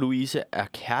følelser for Louise er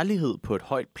kærlighed på et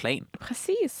højt plan.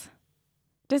 Præcis.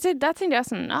 Der tænkte jeg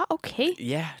sådan, okay.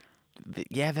 Ja,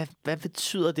 hvad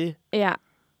betyder det? Ja,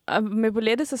 og med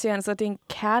Bolette, så siger han så, at det er en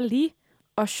kærlig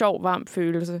og sjov, varm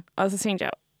følelse. Og så tænkte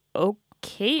jeg,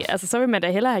 okay, altså så vil man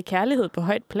da hellere have kærlighed på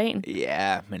højt plan.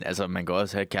 Ja, men altså, man kan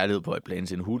også have kærlighed på højt plan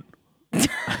til en hund.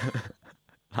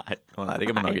 Nej, det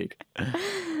kan man nok ikke.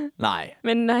 Nej.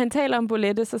 Men når han taler om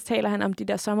Bolette, så taler han om de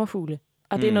der sommerfugle.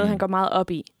 Og det er noget, han går meget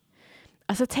op i.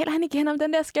 Og så taler han igen om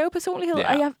den der skæve personlighed,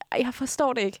 og jeg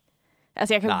forstår det ikke.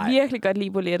 Altså, jeg kan virkelig godt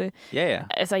lide Bolette. Ja.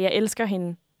 Altså, jeg elsker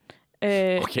hende.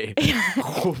 Okay. Jeg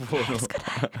elsker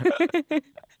dig.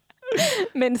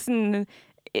 Men sådan,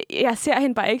 jeg ser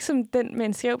hende bare ikke som den med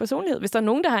en skæv personlighed. Hvis der er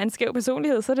nogen, der har en skæv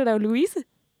personlighed, så er det da jo Louise.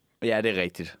 Ja, det er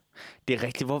rigtigt. Det er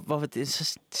rigtigt. Hvorfor det er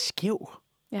så skæv?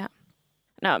 Ja.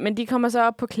 Nå, men de kommer så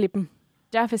op på klippen.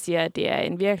 Jaffa siger, at det er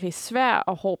en virkelig svær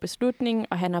og hård beslutning,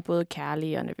 og han har både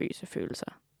kærlige og nervøse følelser.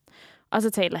 Og så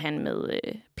taler han med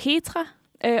Petra,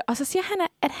 og så siger han,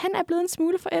 at han er blevet en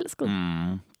smule forelsket.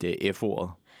 Det er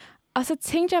F-ordet. Og så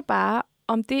tænkte jeg bare,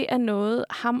 om det er noget,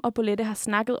 ham og Bolette har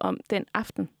snakket om den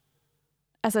aften.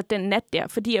 Altså den nat der,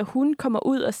 fordi at hun kommer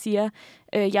ud og siger,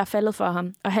 jeg er faldet for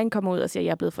ham, og han kommer ud og siger,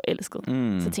 jeg er blevet forelsket.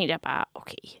 Så tænkte jeg bare,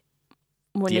 okay.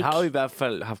 De har jo i hvert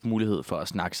fald haft mulighed for at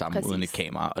snakke sammen uden et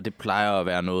kamera, og det plejer at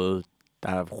være noget,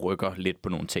 der rykker lidt på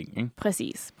nogle ting, ikke?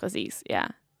 Præcis, ja.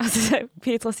 Og så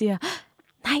Petra siger,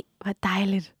 nej, hvor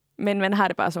dejligt. Men man har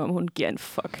det bare, som om hun giver en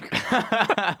fuck.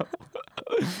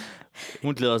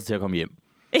 Hun glæder sig til at komme hjem.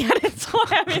 Ja, det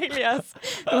tror jeg virkelig også.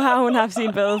 Nu har hun haft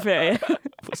sin badeferie.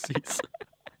 Præcis.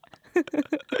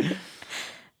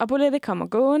 Og Bolette kommer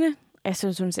gående. Jeg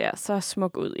synes, hun ser så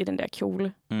smuk ud i den der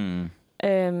kjole.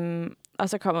 Og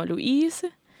så kommer Louise.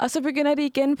 Og så begynder de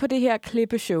igen på det her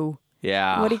klippeshow.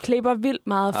 Ja. Hvor de klipper vildt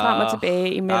meget frem og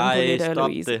tilbage imellem Bolette og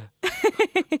Louise. Det.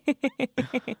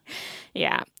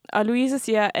 Ja, og Louise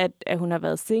siger, at hun har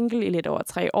været single i lidt over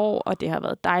 3 år, og det har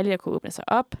været dejligt at kunne åbne sig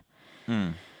op.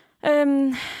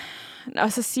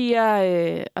 Og så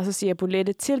siger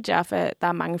Bolette til Jaffa, at der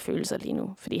er mange følelser lige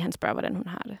nu, fordi han spørger, hvordan hun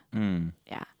har det.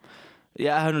 Ja.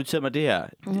 Jeg har noteret mig det her.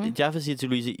 Jaffa siger til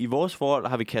Louise, i vores forhold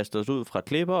har vi kastet os ud fra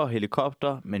klipper og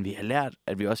helikopter, men vi har lært,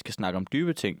 at vi også kan snakke om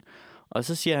dybe ting. Og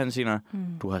så siger han senere,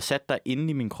 du har sat dig inde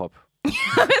i min krop. Ja,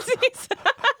 præcis.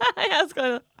 Jeg har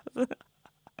skrevet.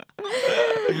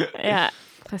 Ja,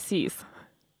 præcis.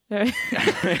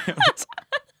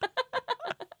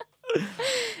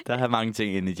 Der er mange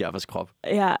ting inde i Jaffas krop.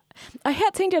 Ja, og her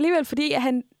tænkte jeg alligevel, fordi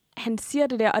han siger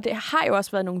det der, og det har jo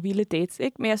også været nogle vilde dates,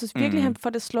 ikke? Men jeg synes virkelig, han får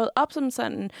det slået op som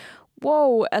sådan,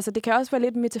 wow, altså det kan også være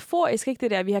lidt metaforisk, ikke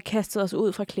det der, vi har kastet os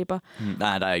ud fra klipper.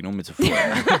 Nej, der er ikke nogen metafor.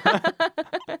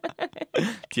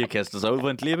 De har kastet sig ud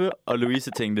fra en klippe, og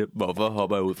Louise tænkte, hvorfor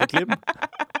hopper jeg ud fra klippen?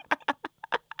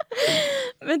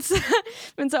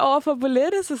 Men så overfor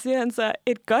Bolette, så siger han så,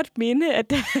 et godt minde, at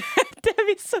da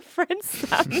vi så friends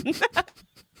sammen.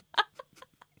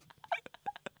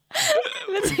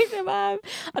 Men tænkte jeg bare,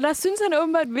 og der synes han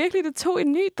åbenbart virkelig, det tog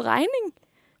en ny drejning.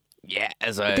 Ja,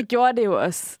 altså... Det gjorde det jo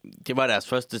også. Det var deres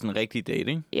første sådan rigtige date,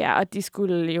 ikke? Ja, og de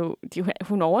skulle jo...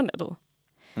 hun overnattede.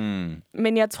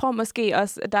 Men jeg tror måske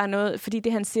også, at der er noget... Fordi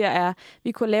det, han siger, er, at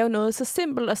vi kunne lave noget så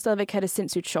simpelt, og stadigvæk have det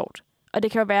sindssygt sjovt. Og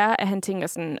det kan jo være, at han tænker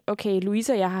sådan, okay,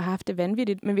 Louise og jeg har haft det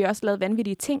vanvittigt, men vi har også lavet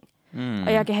vanvittige ting.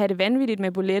 Og jeg kan have det vanvittigt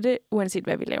med Bolette, uanset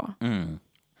hvad vi laver.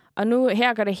 Og nu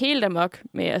her går det helt amok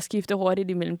med at skifte hurtigt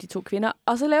imellem de 2 kvinder.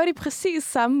 Og så laver de præcis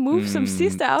samme move som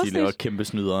sidste afsnit. De laver kæmpe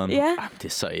snyderen. Ja. Det er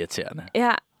så irriterende.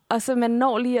 Ja, og så man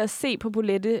når lige at se på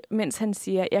Bolette, mens han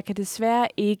siger, jeg kan desværre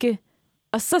ikke.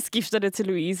 Og så skifter det til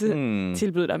Louise.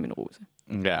 Tilbyder dig min rose.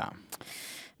 Ja.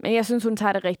 Men jeg synes, hun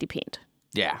tager det rigtig pænt.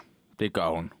 Ja, det gør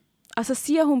hun. Og så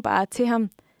siger hun bare til ham,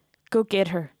 go get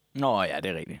her. Nå ja,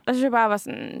 det er rigtigt. Og så synes jeg bare var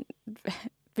sådan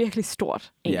virkelig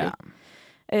stort, egentlig.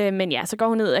 Ja. Men ja, så går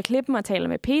hun ned ad klippen og taler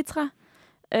med Petra.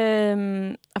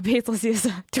 Og Petra siger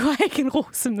så, du har ikke en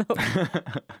rose med.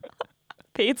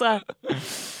 Petra.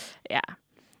 Ja.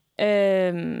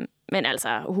 Men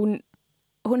altså,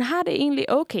 hun har det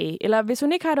egentlig okay. Eller hvis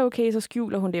hun ikke har det okay, så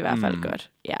skjuler hun det i hvert fald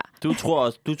godt. Ja. Du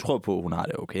tror på, at hun har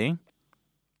det okay, ikke?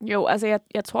 Jo, altså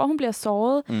jeg tror, hun bliver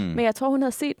såret. Men jeg tror, hun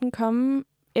havde set den komme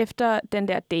efter den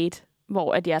der date,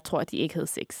 hvor at jeg tror, at de ikke havde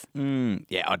sex.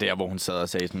 Ja, og der, hvor hun sad og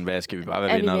sagde sådan, hvad skal vi bare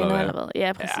være venner eller hvad?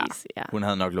 Ja, præcis. Ja. Hun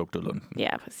havde nok lugtet lunden.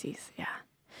 Ja, præcis. Ja.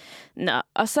 Nå,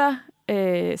 og så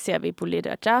ser vi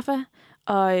Bolette og Jaffa,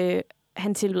 og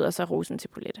han tilbyder så rosen til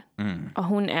Bolette. Og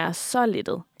hun er så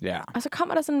lettet. Ja. Og så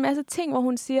kommer der sådan en masse ting, hvor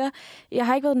hun siger, jeg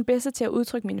har ikke været den bedste til at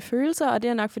udtrykke mine følelser, og det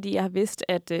er nok, fordi jeg har vidst,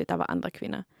 at der var andre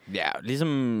kvinder. Ja, ligesom...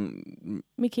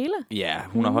 Michaela? Ja,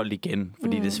 hun har holdt igen,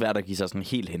 fordi det er svært at give sig sådan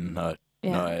helt hen,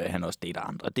 når han også dater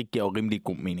andre. Og det giver jo rimelig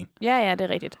god mening. Ja, det er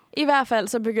rigtigt. I hvert fald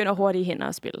så begynder hurtige hænder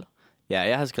at spille. Ja,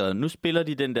 jeg har skrevet, nu spiller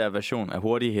de den der version af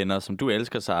Hurtige Hænder, som du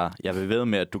elsker, Sara. Jeg vil ved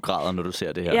med, at du græder, når du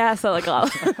ser det her. Jeg sad og græd.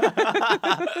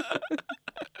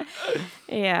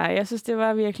 Ja, jeg synes, det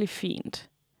var virkelig fint.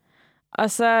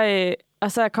 Og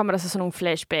så kommer der så sådan nogle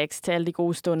flashbacks til alle de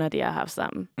gode stunder, de har haft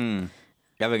sammen.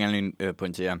 Jeg vil gerne lige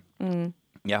pointere.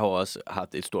 Jeg har også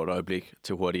haft et stort øjeblik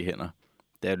til Hurtige Hænder,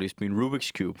 da jeg løste min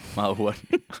Rubik's Cube meget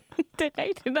hurtigt. Det er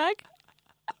rigtigt nok.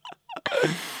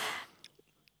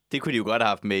 Det kunne de jo godt have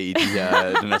haft med i den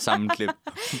her sammenklip.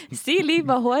 Sig lige,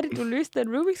 hvor hurtigt du løste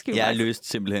den Rubik's Cube. Jeg løste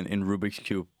simpelthen en Rubik's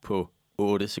Cube på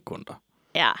 8 sekunder.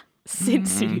 Ja,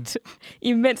 sindssygt.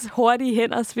 Imens Hurtige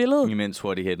Hænder spillede. Imens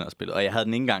Hurtige Hænder spillede. Og jeg havde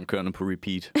den ikke engang kørende på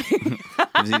repeat.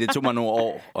 Det tog mig nogle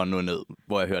år og nå ned,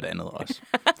 hvor jeg hørte andet også.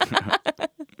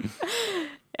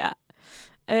 Ja.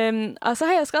 Og så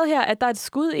har jeg skrevet her, at der er et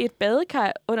skud i et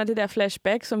badekar under det der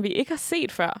flashback, som vi ikke har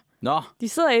set før. Nå. De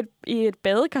sidder i et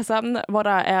badekar sammen, hvor der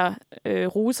er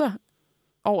ruser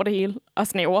over det hele og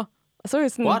snæver. Og så er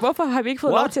jeg sådan, hvorfor har vi ikke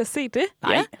fået lov til at se det?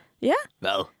 Nej. Ja.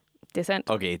 Hvad? Det er sandt.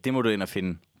 Okay, det må du ind og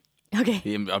finde. Okay.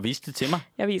 Jamen, og vise det til mig.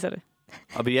 Jeg viser det.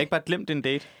 Og vil jeg ikke bare glemt din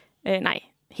date? Nej,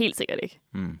 helt sikkert ikke.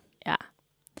 Ja.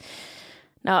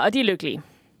 Nå, og de er lykkelige.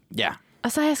 Ja.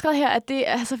 Og så har jeg skrevet her, at det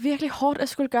er altså virkelig hårdt at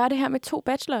skulle gøre det her med 2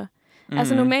 bachelorer.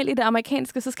 Altså normalt i det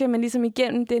amerikanske, så skal man ligesom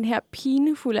igennem den her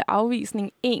pinefulde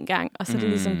afvisning 1 gang, og så er det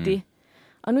ligesom det.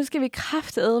 Og nu skal vi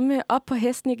kraftedme op på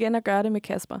hesten igen og gøre det med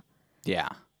Kasper. Ja.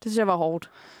 Det synes jeg var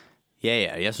hårdt.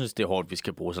 Ja, jeg synes, det er hårdt, vi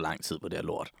skal bruge så lang tid på det her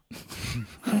lort.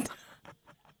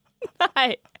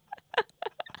 Nej.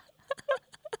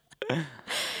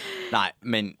 Nej,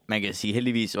 men man kan sige,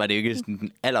 heldigvis var det jo ikke sådan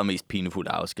den allermest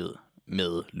pinefulde afsked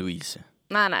med Louise.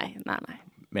 Nej.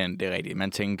 Men det er rigtigt.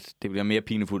 Man tænkte, det bliver mere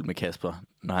pinefuldt med Kasper,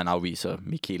 når han afviser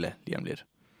Michaela lige om lidt.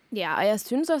 Ja, og jeg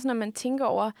synes også, når man tænker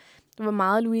over, hvor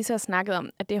meget Louise har snakket om,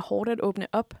 at det er hårdt at åbne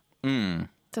op.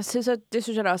 Så det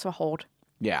synes jeg da også var hårdt.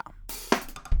 Ja.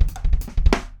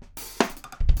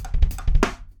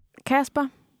 Kasper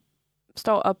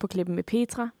står op på klippen med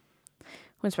Petra.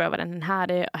 Hun spørger, hvordan han har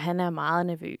det, og han er meget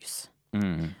nervøs.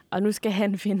 Og nu skal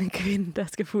han finde en kvinde, der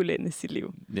skal fuldende sit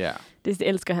liv. Ja. Det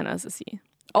elsker han også at sige.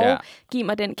 Og giv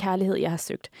mig den kærlighed, jeg har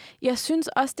søgt. Jeg synes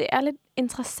også, det er lidt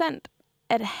interessant,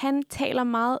 at han taler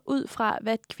meget ud fra,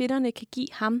 hvad kvinderne kan give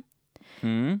ham.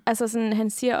 Altså sådan, han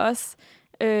siger også,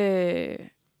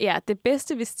 det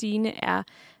bedste ved Stine er,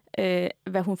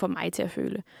 hvad hun får mig til at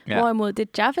føle. Ja. Hvorimod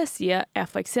det Jaffa siger, er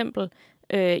for eksempel,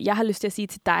 jeg har lyst til at sige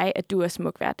til dig, at du er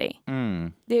smuk hver dag.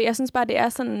 Jeg synes bare, det er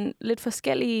sådan lidt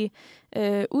forskellige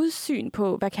udsyn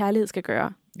på, hvad kærlighed skal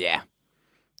gøre. Ja,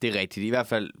 det er rigtigt. I hvert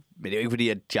fald, men det er jo ikke fordi,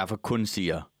 at Jaffa kun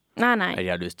siger, nej. at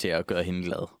jeg har lyst til at gøre hende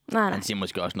glad. Nej. Han siger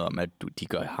måske også noget om, at de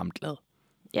gør ham glad.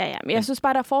 Ja, men jeg synes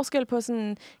bare, der er forskel på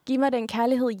sådan, giv mig den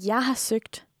kærlighed, jeg har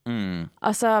søgt.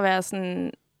 Og så at være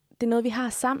sådan, det er noget, vi har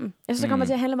sammen. Jeg synes, det kommer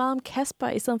til at handle meget om Kasper,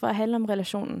 i stedet for at handle om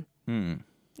relationen.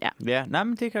 Ja, nej,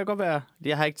 men det kan godt være.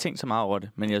 Jeg har ikke tænkt så meget over det,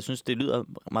 men jeg synes, det lyder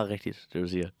meget rigtigt, det du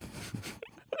siger.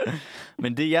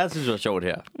 Men det, jeg synes var sjovt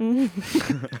her,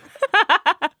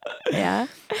 ja.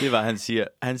 det var,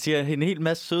 han siger en hel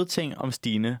masse søde ting om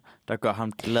Stine, der gør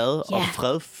ham glad og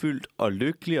fredfyldt og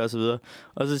lykkelig og så videre.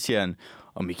 Og så siger han,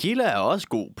 og Michaela er også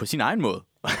god på sin egen måde.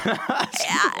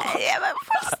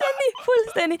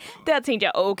 Fuldstændig. Der tænkte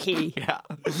jeg, okay,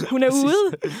 hun er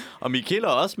ude. Og Michaela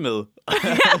er også med.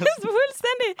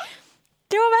 Fuldstændig.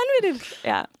 Det var vanvittigt.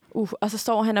 Ja. Og så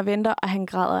står han og venter, og han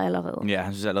græder allerede. Ja,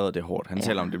 han synes allerede, det er hårdt. Han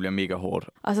taler om, det bliver mega hårdt.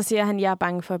 Og så siger han, jeg er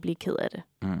bange for at blive ked af det.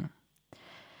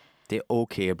 Det er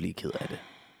okay at blive ked af det.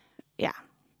 Ja,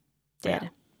 det er det.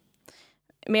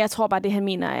 Men jeg tror bare, det han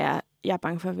mener er, jeg er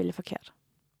bange for at vælge forkert.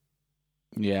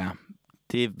 Ja,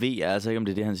 det ved jeg altså ikke, om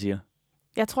det er det, han siger.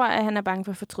 Jeg tror, at han er bange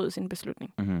for at fortryde sin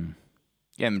beslutning.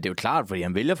 Jamen, det er jo klart, fordi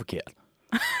han vælger forkert.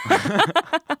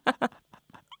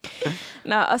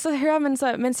 Nå, og så hører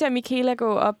man ser Michaela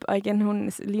gå op, og igen,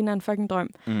 hun ligner en fucking drøm.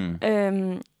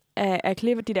 Af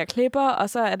de der klipper, og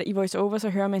så er der i voice-over, så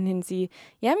hører man hende sige,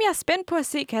 jamen, jeg er spændt på at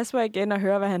se Kasper igen og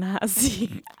høre, hvad han har at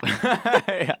sige.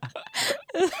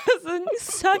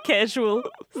 så casual.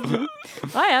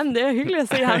 Jamen, det er hyggeligt at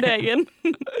se ham der igen.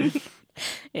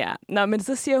 Ja, men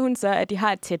så siger hun så, at de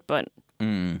har et tæt bånd.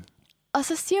 Og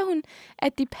så siger hun,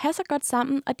 at de passer godt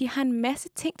sammen, og de har en masse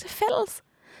ting til fælles.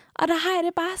 Og der har jeg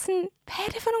det bare sådan, hvad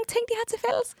er det for nogle ting, de har til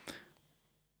fælles?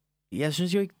 Jeg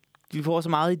synes jo ikke, vi får så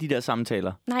meget i de der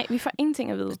samtaler. Nej, vi får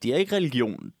ingenting at vide. De har ikke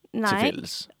religion til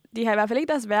fælles. De har i hvert fald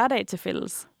ikke deres hverdag til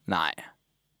fælles. Nej.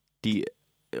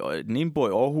 Den ene bor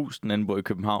i Aarhus, den anden bor i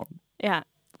København. Ja.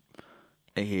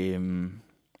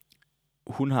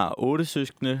 Hun har 8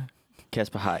 søskende.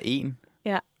 Kasper har 1.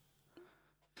 Ja.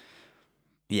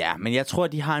 Ja, men jeg tror,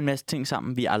 de har en masse ting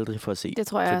sammen, vi aldrig får set. Det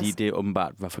tror jeg fordi også. det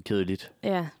åbenbart var for kedeligt.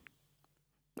 Ja.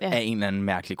 Af en eller anden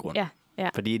mærkelig grund. Ja.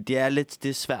 Fordi det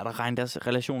er svært at regne deres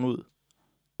relation ud.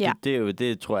 Ja.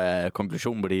 Det tror jeg er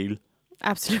konklusionen på det hele.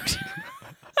 Absolut.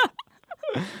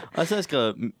 Og så har jeg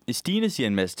skrevet, Stine siger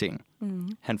en masse ting.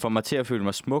 Mm. Han får mig til at føle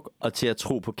mig smuk, og til at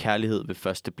tro på kærlighed ved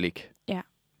første blik. Ja.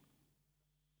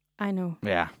 I know.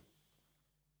 Ja.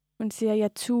 Hun siger,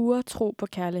 jeg turer tro på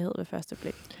kærlighed ved første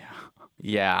blik.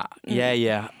 Ja.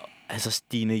 Altså,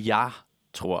 Stine, jeg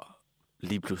tror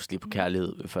lige pludselig på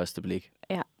kærlighed ved første blik.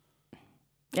 Ja.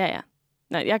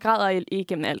 Nej, jeg græder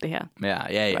igennem alt det her.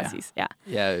 Ja. Præcis, ja.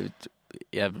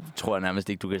 Jeg tror nærmest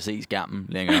ikke, du kan se skærmen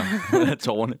længere.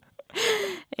 Tårerne.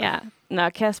 Ja, når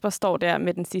Kasper står der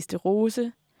med den sidste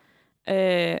rose,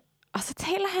 og så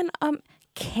taler han om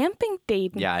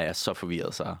campingdaten. Jeg er så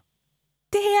forvirret, så.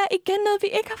 Det er igen noget, vi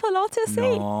ikke har fået lov til at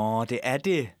se. Nå, det er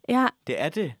det. Ja. Det er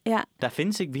det. Ja. Der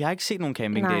findes ikke, vi har ikke set nogen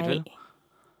campingdate, vel?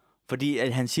 Fordi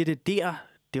at han siger,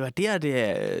 det var der, det var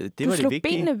det vigtige. Du slog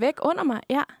benene væk under mig,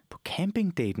 ja. På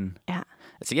campingdaten? Ja.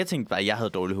 Altså, jeg tænkte bare, at jeg havde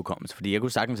dårlig hukommelse, fordi jeg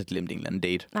kunne sagtens have glemt en eller anden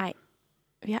date. Nej,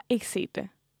 vi har ikke set det.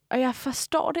 Og jeg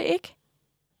forstår det ikke.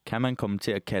 Kan man komme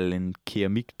til at kalde en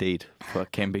keramikdate for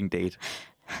campingdate?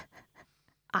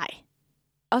 Ej.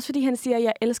 Også fordi han siger,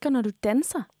 jeg elsker, når du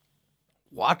danser.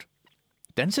 What?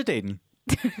 Dansedaten?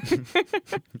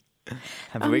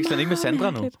 Han forveksler ikke med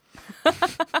Sandra nu.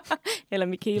 Eller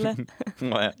Michaela.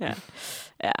 Nå ja.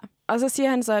 Ja. Og så siger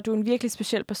han så, at du er en virkelig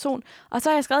speciel person. Og så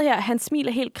har jeg skrevet her, at han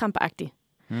smiler helt krampagtigt.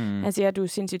 Han siger, at du er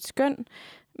sindssygt skøn.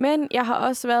 Men jeg har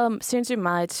også været sindssygt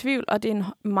meget i tvivl, og det er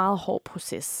en meget hård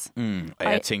proces. Og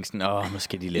jeg tænkte sådan,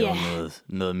 måske de laver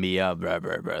noget mere,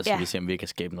 så vi ser, om vi kan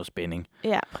skabe noget spænding.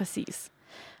 Ja, præcis.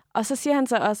 Og så siger han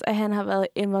så også, at han har været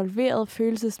involveret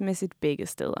følelsesmæssigt begge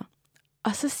steder.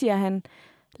 Og så siger han,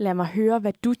 lad mig høre,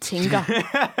 hvad du tænker.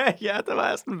 Ja, der var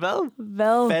jeg sådan,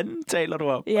 Hvad fanden taler du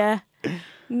om? Ja.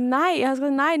 Nej, jeg har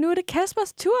skrevet, nej, nu er det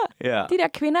Kaspers tur. Ja. De der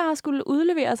kvinder har skulle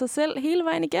udlevere sig selv hele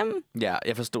vejen igennem. Ja,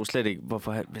 jeg forstod slet ikke,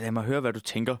 hvorfor. Lad mig høre, hvad du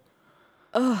tænker.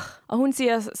 Og hun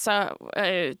siger så,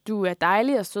 du er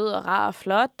dejlig og sød og rar og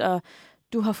flot, og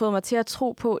du har fået mig til at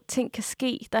tro på, at ting kan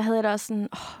ske. Der havde jeg da også sådan,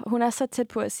 hun er så tæt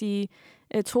på at sige,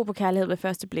 tro på kærlighed ved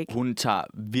første blik. Hun tager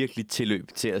virkelig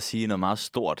tilløb til at sige noget meget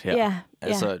stort her. Ja,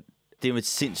 altså, det er jo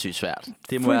sindssygt svært.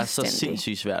 Det må være så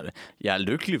sindssygt svært. Jeg er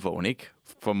lykkelig for, at hun ikke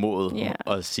formåede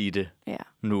at sige det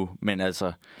nu. Men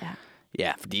altså,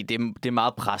 fordi det er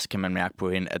meget pres, kan man mærke på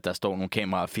hende, at der står nogle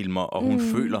kameraer og filmer, og hun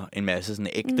føler en masse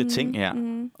sådan ægte ting her.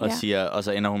 Og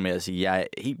så ender hun med at sige, jeg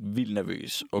er helt vildt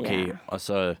nervøs. Okay, og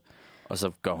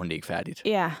så gør hun det ikke færdigt.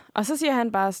 Ja, og så siger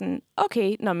han bare sådan,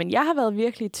 okay, men jeg har været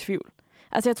virkelig i tvivl.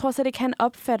 Altså, jeg tror slet ikke, han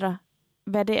opfatter,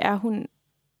 hvad det er, hun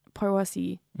prøver at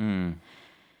sige.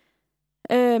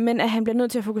 Men at han bliver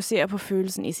nødt til at fokusere på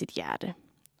følelsen i sit hjerte.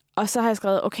 Og så har jeg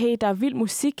skrevet, okay, der er vild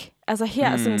musik. Altså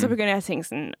her, sådan, så begynder jeg at tænke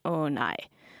sådan, nej.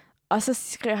 Og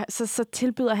så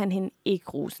tilbyder han hende ikke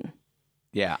rosen.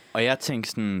 Ja, og jeg tænkte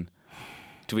sådan,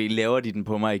 du ved, laver de den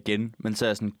på mig igen? Men så er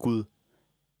jeg sådan, gud,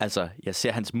 altså, jeg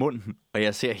ser hans mund, og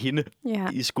jeg ser hende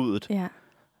i skuddet. Ja.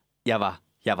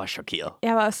 Jeg var chokeret.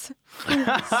 Jeg var også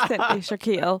fuldstændig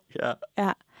chokeret.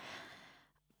 Ja.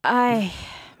 Ej,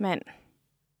 mand.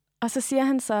 Og så siger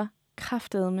han så,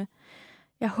 kraftedeme,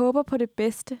 jeg håber på det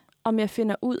bedste. Om jeg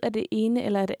finder ud af det ene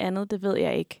eller det andet, det ved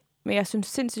jeg ikke. Men jeg synes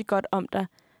sindssygt godt om dig.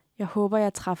 Jeg håber,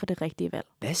 jeg træffer det rigtige valg.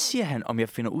 Hvad siger han, om jeg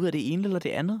finder ud af det ene eller det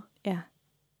andet? Ja.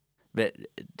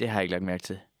 Det har jeg ikke lagt mærke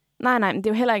til. Nej, men det er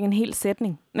jo heller ikke en hel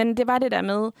sætning. Men det var det der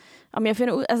med, om jeg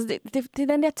finder ud... Altså, det er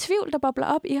den der tvivl, der bobler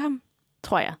op i ham,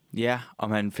 tror jeg. Ja,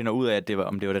 om han finder ud af, at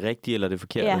om det var det rigtige eller det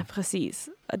forkerte. Ja, præcis.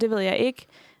 Og det ved jeg ikke.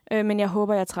 Men jeg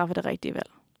håber, jeg træffer det rigtige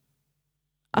valg.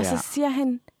 Og så siger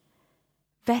han,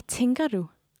 hvad tænker du?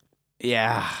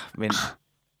 Ja, men...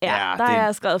 der er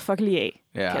jeg skrevet fuck lige af,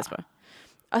 Kasper.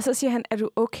 Og så siger han, er du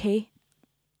okay?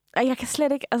 Og jeg kan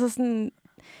slet ikke... Altså sådan,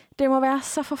 det må være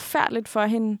så forfærdeligt for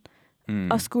hende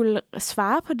at skulle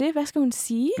svare på det. Hvad skal hun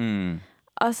sige?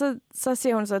 Og så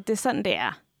siger hun så, det er sådan, det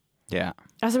er. Ja.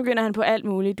 Og så begynder han på alt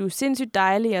muligt. Du er sindssygt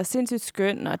dejlig og sindssygt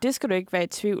skøn, og det skal du ikke være i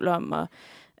tvivl om. Og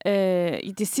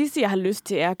det sidste, jeg har lyst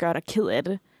til, er at gøre dig ked af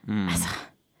det. Altså,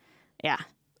 ja.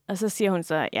 Og så siger hun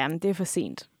så, jamen, det er for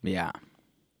sent. Ja.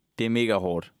 Det er mega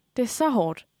hårdt. Det er så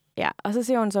hårdt. Ja. Og så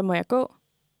siger hun så, må jeg gå?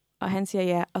 Og han siger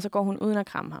ja, og så går hun uden at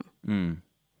kramme ham.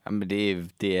 Jamen,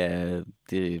 det er...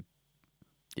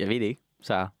 Jeg ved det ikke,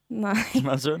 Sara. Nej. Det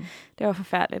var synd. Det var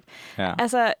forfærdeligt. Ja.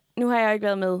 Altså, nu har jeg jo ikke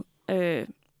været med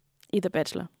i The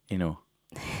Bachelor.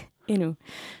 Endnu.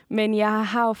 Men jeg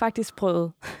har jo faktisk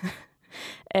prøvet,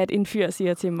 at en fyr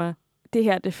siger til mig, det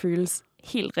her, det føles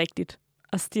helt rigtigt.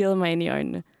 og stirrede mig ind i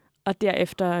øjnene. Og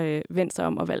derefter vendte sig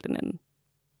om og valgte den anden.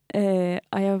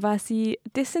 Og jeg vil bare sige,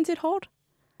 det er sindssygt hårdt.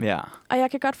 Ja. Og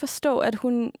jeg kan godt forstå, at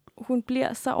hun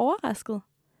bliver så overrasket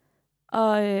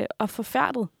og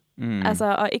forfærdet. Altså,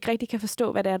 og ikke rigtig kan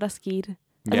forstå, hvad det er, der skete.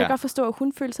 Og jeg kan godt forstå, at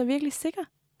hun føler sig virkelig sikker.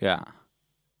 Ja.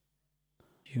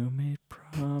 You made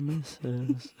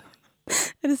promises.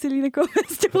 Er det Selena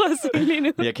Gomez, du prøver at sige lige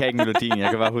nu? Jeg kan ikke melodien. Jeg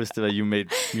kan bare huske, det var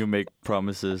You make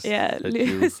promises. Ja,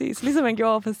 lige præcis. Ligesom man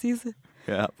gjorde over for Sisse.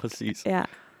 Ja, præcis. Ja.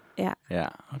 Ja,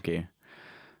 okay.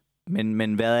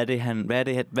 Men hvad er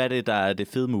det, der er det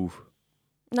fede move?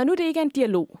 Når nu det ikke er en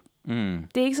dialog.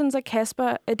 Det er ikke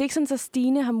sådan, så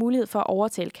Stine har mulighed for at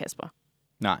overtale Kasper.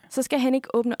 Nej. Så skal han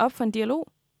ikke åbne op for en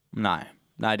dialog. Nej,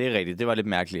 det er rigtigt. Det var lidt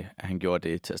mærkeligt, at han gjorde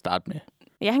det til at starte med.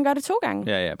 Ja, han gør det 2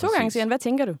 gange. Ja, 2 gange siger han, hvad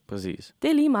tænker du? Præcis. Det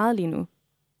er lige meget lige nu.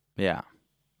 Ja,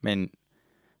 men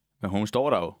hun står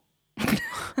der jo.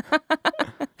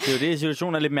 Det er jo det,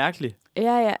 situationen er lidt mærkelig.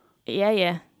 Ja.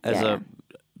 Altså,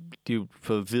 de er jo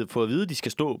for at vide, at de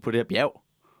skal stå på det her bjerg.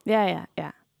 Ja.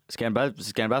 Skal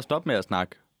han bare stoppe med at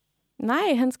snakke?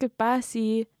 Nej, han skal bare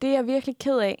sige, det er jeg virkelig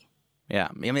ked af. Ja,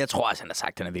 jamen jeg tror også, han har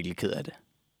sagt, at han er virkelig ked af det.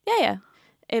 Ja.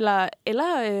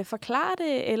 Eller forklare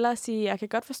det, eller sige, jeg kan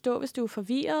godt forstå, hvis du er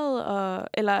forvirret,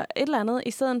 eller et eller andet,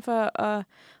 i stedet for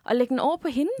at lægge den over på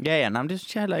hende. Ja, men det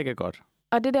synes jeg heller ikke er godt.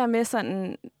 Og det der med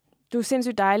sådan, du er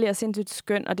sindssygt dejlig og sindssygt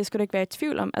skøn, og det skal du ikke være i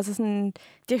tvivl om. Altså sådan,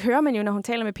 det hører man jo, når hun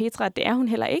taler med Petra, at det er hun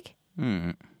heller ikke.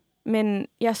 Men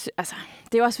det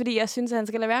er jo også fordi, jeg synes, at han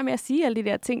skal lade være med at sige alle de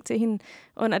der ting til hende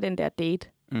under den der date.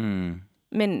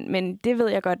 Men det ved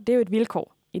jeg godt, det er jo et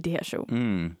vilkår i det her show.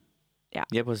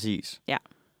 Ja, præcis. Ja.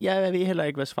 Jeg ved heller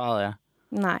ikke, hvad svaret er.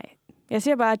 Nej. Jeg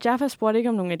siger bare, at Jaffa spurgte ikke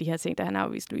om nogle af de her ting, da han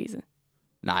afviste Louise.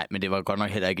 Nej, men det var godt nok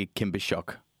heller ikke et kæmpe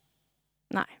chok.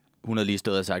 Nej. Hun havde lige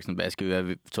stået og sagt,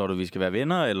 sådan, tror du, vi skal være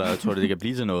venner, eller tror du, det kan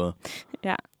blive til noget?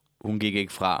 Ja. Hun gik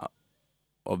ikke fra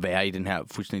at være i den her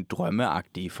fuldstændig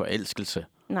drømmeagtige forelskelse.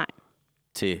 Nej.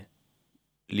 Til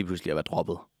lige pludselig at være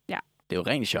droppet. Ja. Det er jo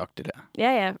rent chok, det der.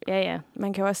 Ja.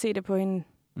 Man kan jo også se det på hende,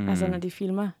 altså når de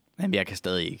filmer. Men jeg kan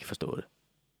stadig ikke forstå det.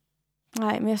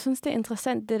 Nej, men jeg synes, det er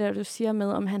interessant, det der, du siger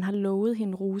med, om han har lovet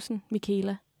hende rosen,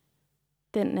 Michaela,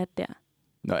 den nat der.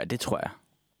 Nå ja, det tror jeg.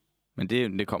 Men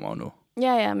det kommer jo nu.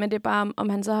 Ja, men det er bare, om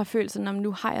han så har følt sådan, om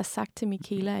nu har jeg sagt til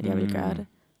Michaela, at jeg vil gøre det.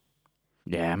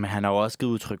 Ja, men han har jo også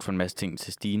givet udtryk for en masse ting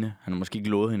til Stine. Han har måske ikke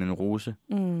lovet hende en rose,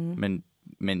 men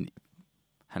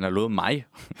han har lovet mig,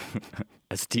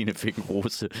 at Stine fik en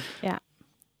rose. Ja.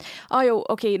 Og jo,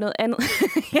 okay, noget andet.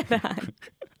 Ja, det har han.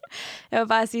 Jeg vil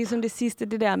bare sige som det sidste,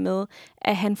 det der med,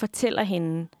 at han fortæller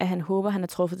hende, at han håber, han har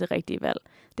truffet det rigtige valg.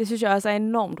 Det synes jeg også er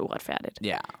enormt uretfærdigt.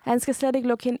 Ja. Han skal slet ikke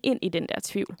lukke hende ind i den der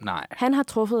tvivl. Nej. Han har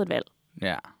truffet et valg.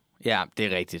 Ja, det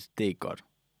er rigtigt. Det er ikke godt.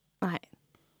 Nej.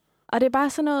 Og det er bare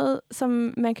sådan noget,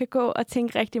 som man kan gå og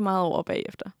tænke rigtig meget over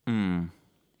bagefter.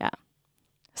 Ja.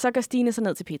 Så går Stine så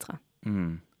ned til Petra.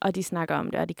 Og de snakker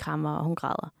om det, og de krammer, og hun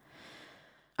græder.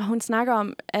 Og hun snakker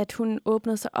om, at hun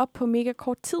åbnede sig op på mega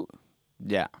kort tid.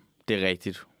 Ja, det er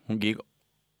rigtigt. Hun gik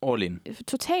all in.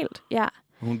 Totalt, ja.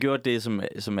 Hun gjorde det,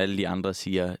 som alle de andre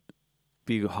siger.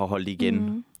 Vi har holdt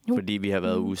igen, fordi vi har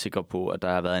været usikre på, at der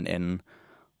har været en anden.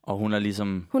 Og hun har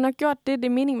ligesom... Hun har gjort det er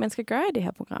meningen, man skal gøre i det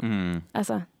her program.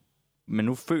 Altså. Men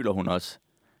nu føler hun også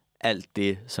alt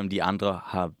det, som de andre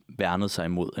har værnet sig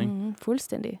imod. Ikke?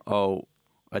 Fuldstændig. Og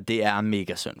det er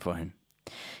mega synd for hende.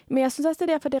 Men jeg synes også, det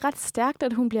er derfor, det er ret stærkt,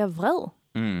 at hun bliver vred.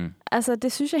 Altså,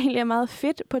 det synes jeg egentlig er meget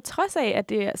fedt, på trods af, at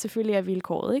det selvfølgelig er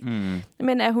vilkåret, ikke?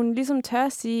 Men at hun ligesom tør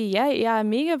at sige, ja, jeg er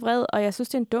mega vred, og jeg synes,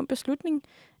 det er en dum beslutning,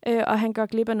 og han går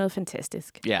glip af noget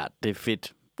fantastisk. Ja, det er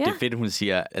fedt. Ja. Det er fedt, hun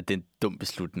siger, at det er en dum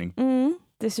beslutning.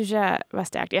 Det synes jeg var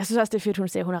stærkt. Jeg synes også, det er fedt, hun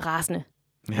siger, at hun er rasende.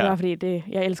 Ja. Det var fordi,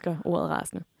 jeg elsker ordet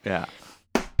rasende. Ja.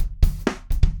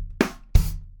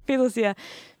 Peter siger,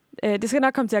 det skal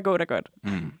nok komme til at gå da godt.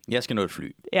 Jeg skal nå et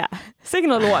fly. Ja, sikkert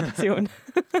noget lort, siger hun.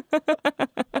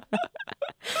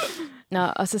 Nå,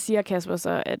 og så siger Kasper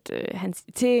så at,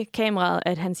 til kameraet,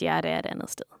 at hans hjerte er et andet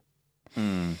sted.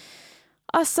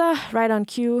 Og så, right on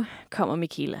cue, kommer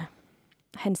Michaela.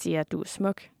 Han siger, at du er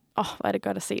smuk. Hvor er det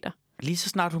godt at se dig. Lige så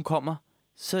snart hun kommer,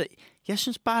 så jeg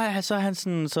synes bare, at så er han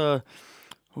sådan, så...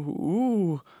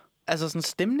 altså sådan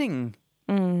stemningen.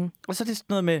 Og så er det sådan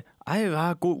noget med, jeg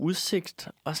har god udsigt.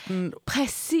 Og sådan,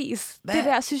 præcis. Hvad? Det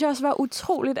der synes jeg også var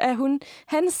utroligt, at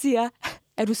han siger,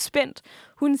 er du spændt?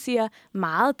 Hun siger,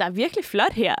 meget, der er virkelig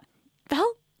flot her.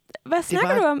 Hvad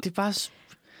snakker du om? Det er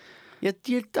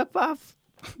bare...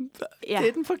 Det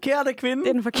er den forkerte kvinde. Det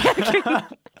er den forkerte kvinde.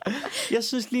 Jeg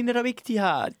synes lige netop ikke, de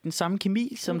har den samme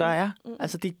kemi, som der er.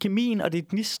 Altså, det er kemien, og det er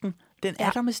gnisten. Den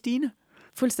er der med Stine.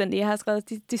 Fuldstændig. Jeg har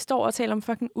skrevet, de står og taler om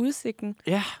fucking udsigten.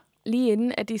 Ja. Lige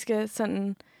inden, at de skal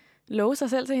sådan love sig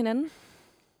selv til hinanden.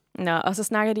 Nå, og så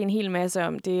snakker de en hel masse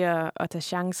om det at tage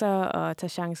chancer og tage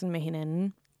chancen med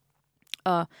hinanden.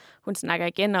 Og hun snakker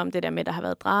igen om det der med, at der har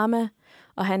været drama.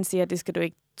 Og han siger, at det skal du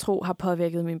ikke tro har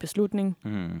påvirket min beslutning.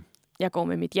 Jeg går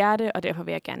med mit hjerte, og derfor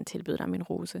vil jeg gerne tilbyde dig min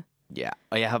rose. Ja,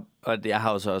 og jeg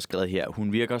har jo så også skrevet her,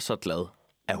 hun virker så glad,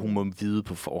 at hun må vide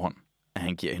på forhånd, at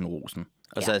han giver hende rosen.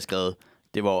 Og så har jeg skrevet,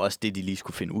 det var også det, de lige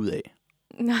skulle finde ud af.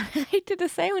 Nej,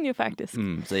 det sagde hun jo faktisk.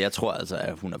 Så jeg tror altså,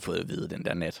 at hun har fået at vide den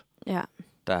der nat. Ja.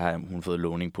 Der har hun fået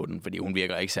lovning på den, fordi hun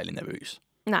virker ikke særlig nervøs.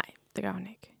 Nej, det gør hun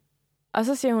ikke. Og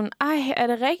så siger hun, ej, er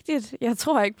det rigtigt? Jeg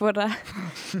tror ikke på dig.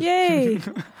 Yay!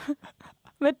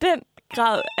 Med den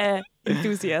grad af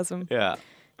enthusiasm. Ja.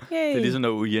 Yay. Det er ligesom, når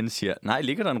Uyen siger, nej,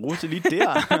 ligger der en rose lige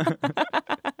der?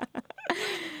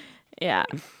 Ja,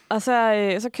 og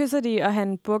så kysser de, og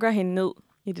han bukker hende ned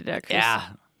i det der kys. Ja,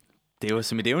 det er jo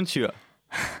som et eventyr.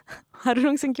 Har du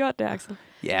nogensinde gjort det, Axel?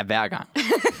 Ja, hver gang.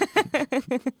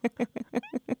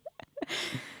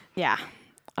 Ja,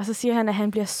 og så siger han, at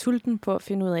han bliver sulten på at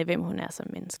finde ud af, hvem hun er som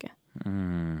menneske.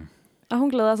 Og hun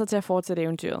glæder sig til at fortsætte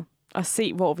eventyret og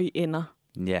se, hvor vi ender.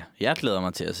 Ja, jeg glæder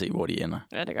mig til at se, hvor de ender.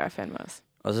 Ja, det gør jeg fandme også.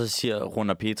 Og så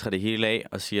runder Petra det hele af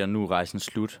og siger, nu er rejsen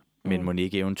slut, men må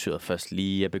ikke eventyret først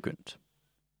lige er begyndt.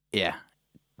 Ja,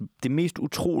 det mest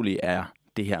utrolige er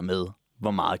det her med,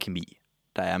 hvor meget kemi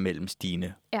der er mellem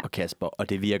Stine og Kasper. Og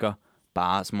det virker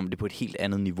bare, som om det er på et helt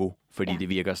andet niveau, fordi det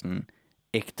virker sådan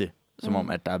ægte, som om,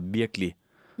 at der virkelig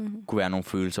kunne være nogle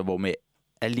følelser, hvor med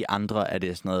alle de andre er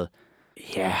det sådan noget,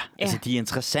 altså de er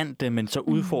interessante, men så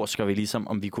udforsker vi ligesom,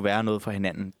 om vi kunne være noget for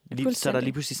hinanden. Så er der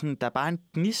lige pludselig sådan, der er bare en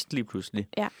gnist lige pludselig.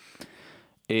 Ja.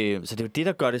 Så det er jo det,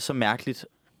 der gør det så mærkeligt,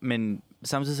 men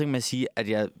samtidig så kan man sige, at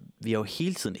vi har jo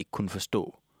hele tiden ikke kunnet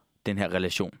forstå den her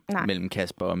relation mellem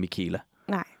Kasper og Michaela.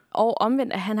 Nej. Og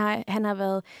omvendt, at han har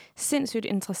været sindssygt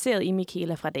interesseret i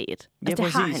Michaela fra dag 1. Altså,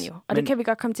 det har han jo. Og det kan vi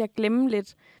godt komme til at glemme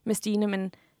lidt med Stine,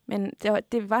 men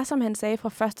det var, som han sagde fra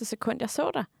første sekund, jeg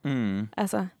så dig.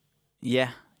 Altså.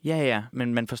 Ja.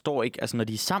 Men man forstår ikke, altså når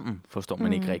de er sammen, forstår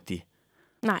man ikke rigtig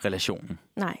relationen.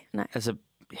 Nej. Altså,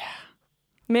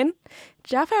 Men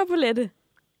Jaffa og Bolette,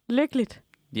 lykkeligt.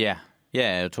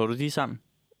 Ja, tror du, de er sammen?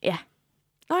 Ja.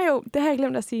 Nå jo, det har jeg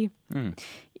glemt at sige.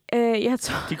 Jeg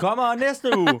tror... De kommer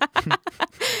næste uge.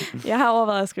 Jeg har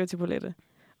overvejet at skrive til Bolette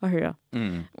og høre.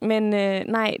 Men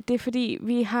nej, det er fordi,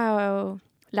 vi har jo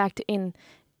lagt en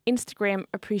Instagram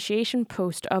appreciation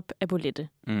post op af Bolette.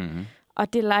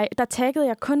 Og der taggede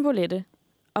jeg kun Bolette.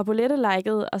 Og Bolette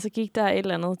likede, og så gik der et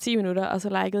eller andet 10 minutter, og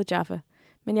så likede Jaffa.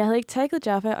 Men jeg havde ikke tagget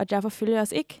Jaffa, og Jaffa følger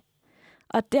os ikke.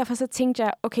 Og derfor så tænkte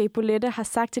jeg, okay, Bolette har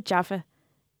sagt til Jaffa,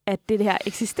 at det her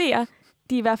eksisterer.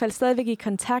 De er i hvert fald stadigvæk i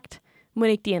kontakt. Må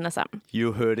ikke de ender sammen.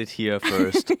 You heard it here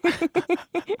first.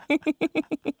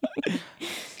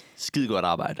 Skide godt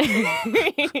arbejde.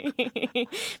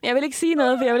 Jeg vil ikke sige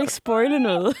noget, for jeg vil ikke spoile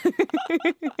noget.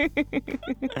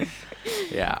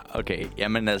 Ja, okay.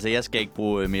 Jamen altså, jeg skal ikke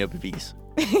bruge mere bevis.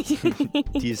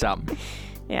 De er sammen.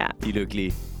 Ja. De er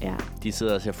lykkelige. Ja. De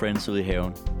sidder og ser Friends ude i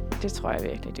haven. Det tror jeg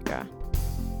virkelig, det gør.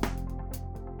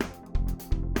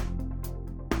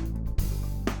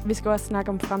 Vi skal også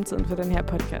snakke om fremtiden for den her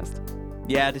podcast.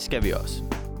 Ja, det skal vi også.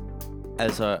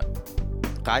 Altså,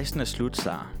 rejsen er slut,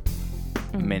 Sara.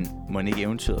 Men må ikke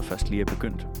eventyret først lige er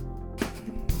begyndt?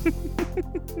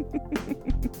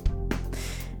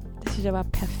 Det synes jeg var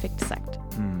perfekt sagt.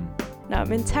 Nå,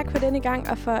 men tak for denne gang,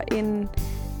 og for en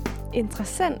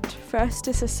interessant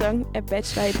første sæson af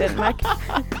Bachelor i Danmark.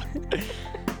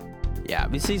 Ja,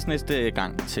 vi ses næste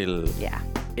gang til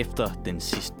efter den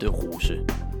sidste rose.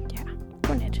 Ja,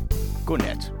 godnat.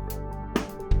 Godnat.